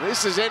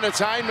 This is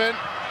entertainment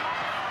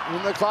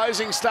in the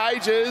closing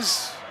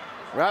stages.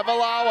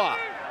 Ravalawa.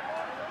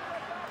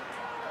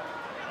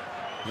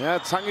 Now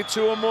Tangi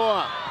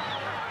Tuimua.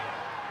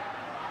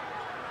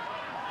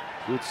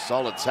 Good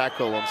solid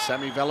tackle on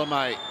Sammy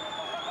Velamay.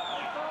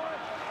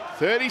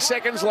 30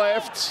 seconds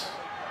left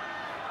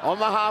on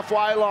the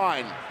halfway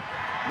line.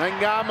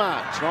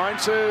 Ngama trying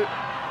to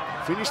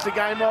finish the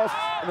game off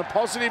on a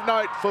positive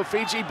note for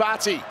Fiji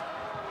Bati.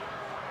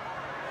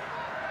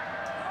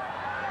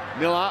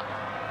 Miller.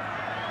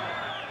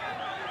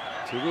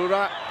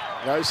 Turura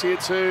goes here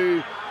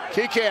to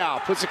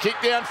Kickout, puts a kick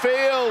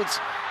downfield.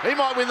 He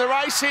might win the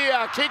race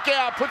here.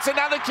 Kickout puts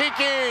another kick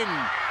in.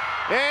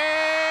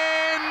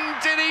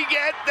 And did he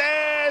get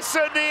there?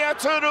 Sania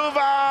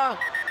Turuva.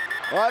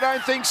 I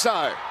don't think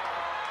so.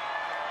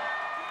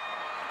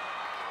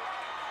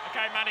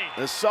 Okay, Manny.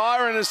 The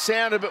siren has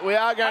sounded, but we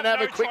are going to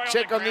have a quick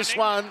check on this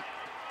one.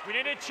 We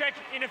need to check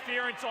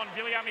interference on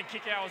Viliami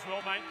Kickout as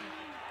well, mate.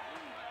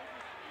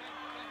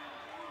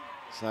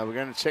 So we're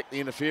going to check the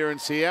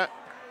interference here.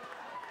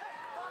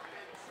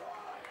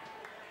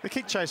 The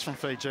kick chase from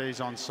Fiji is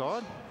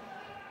onside.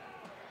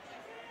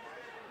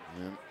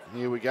 And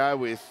here we go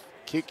with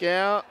kick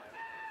out.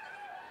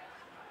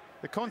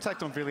 The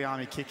contact on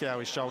Viliami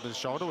Kickout is shoulder to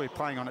shoulder. We're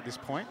playing on at this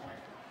point.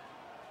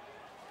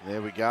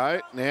 There we go.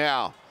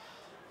 Now,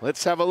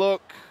 let's have a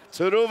look.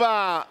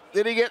 Turuva,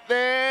 did he get there?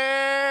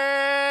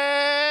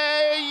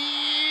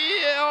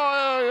 Yeah,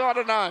 oh, I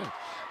don't know.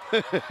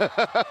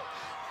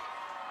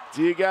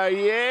 Do you go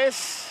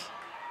yes?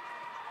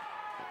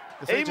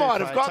 He might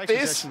have got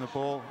this. The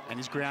ball and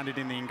he's grounded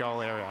in the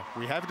in-goal area.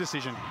 We have a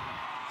decision.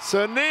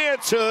 Sania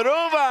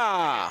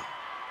Turuva.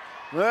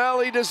 Well,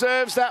 he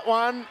deserves that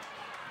one.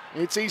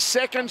 It's his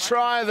second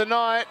try of the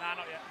night. Nah,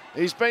 not yet.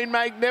 He's been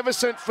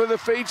magnificent for the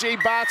Fiji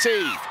Bati. Oh,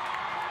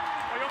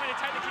 you want me to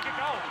take the kick at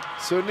goal?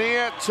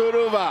 Sunir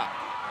Turuva.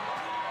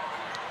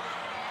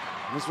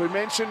 As we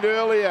mentioned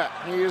earlier,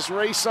 he is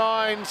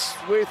re-signed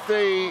with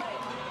the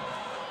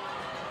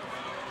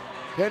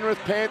Penrith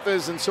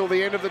Panthers until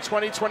the end of the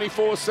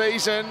 2024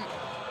 season.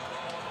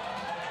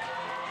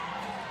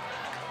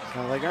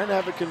 So they're going to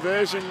have a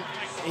conversion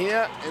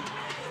here.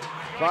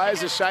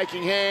 Players are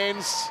shaking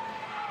hands.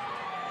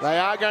 They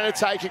are going to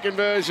take a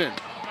conversion.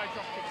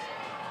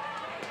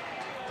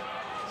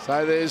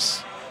 So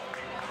there's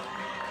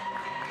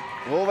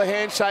all the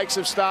handshakes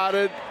have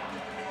started.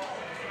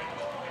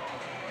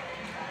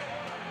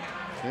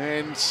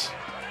 And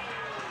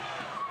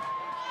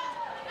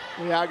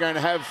we are going to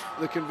have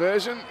the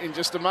conversion in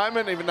just a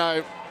moment, even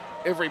though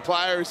every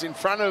player is in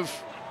front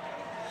of,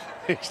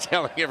 he's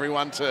telling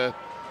everyone to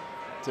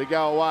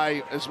go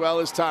away, as well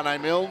as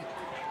Tane Milne.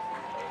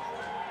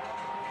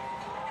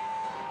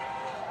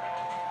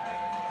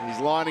 He's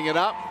lining it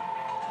up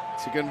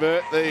to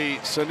convert the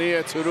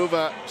Sunir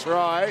Turuva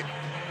try.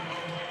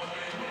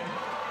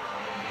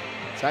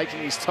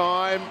 Taking his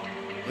time.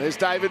 There's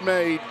David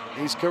Mead.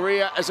 His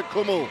career as a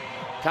Kummel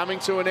coming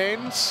to an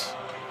end.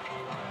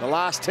 The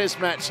last test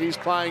match he's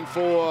playing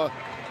for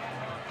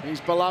his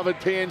beloved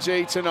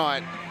PNG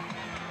tonight.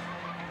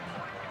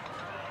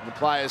 The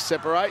players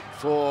separate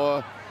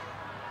for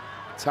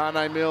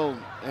Tane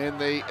Milne and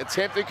the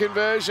attempted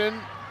conversion.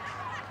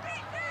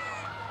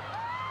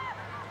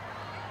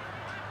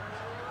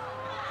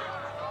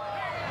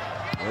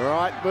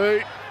 Right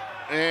boot,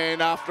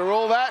 and after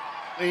all that,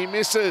 he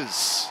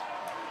misses.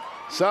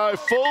 So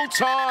full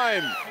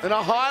time in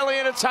a highly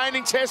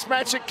entertaining test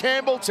match at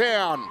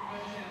Campbelltown.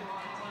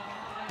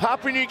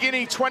 Papua New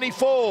Guinea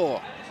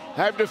 24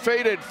 have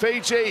defeated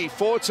Fiji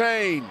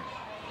 14.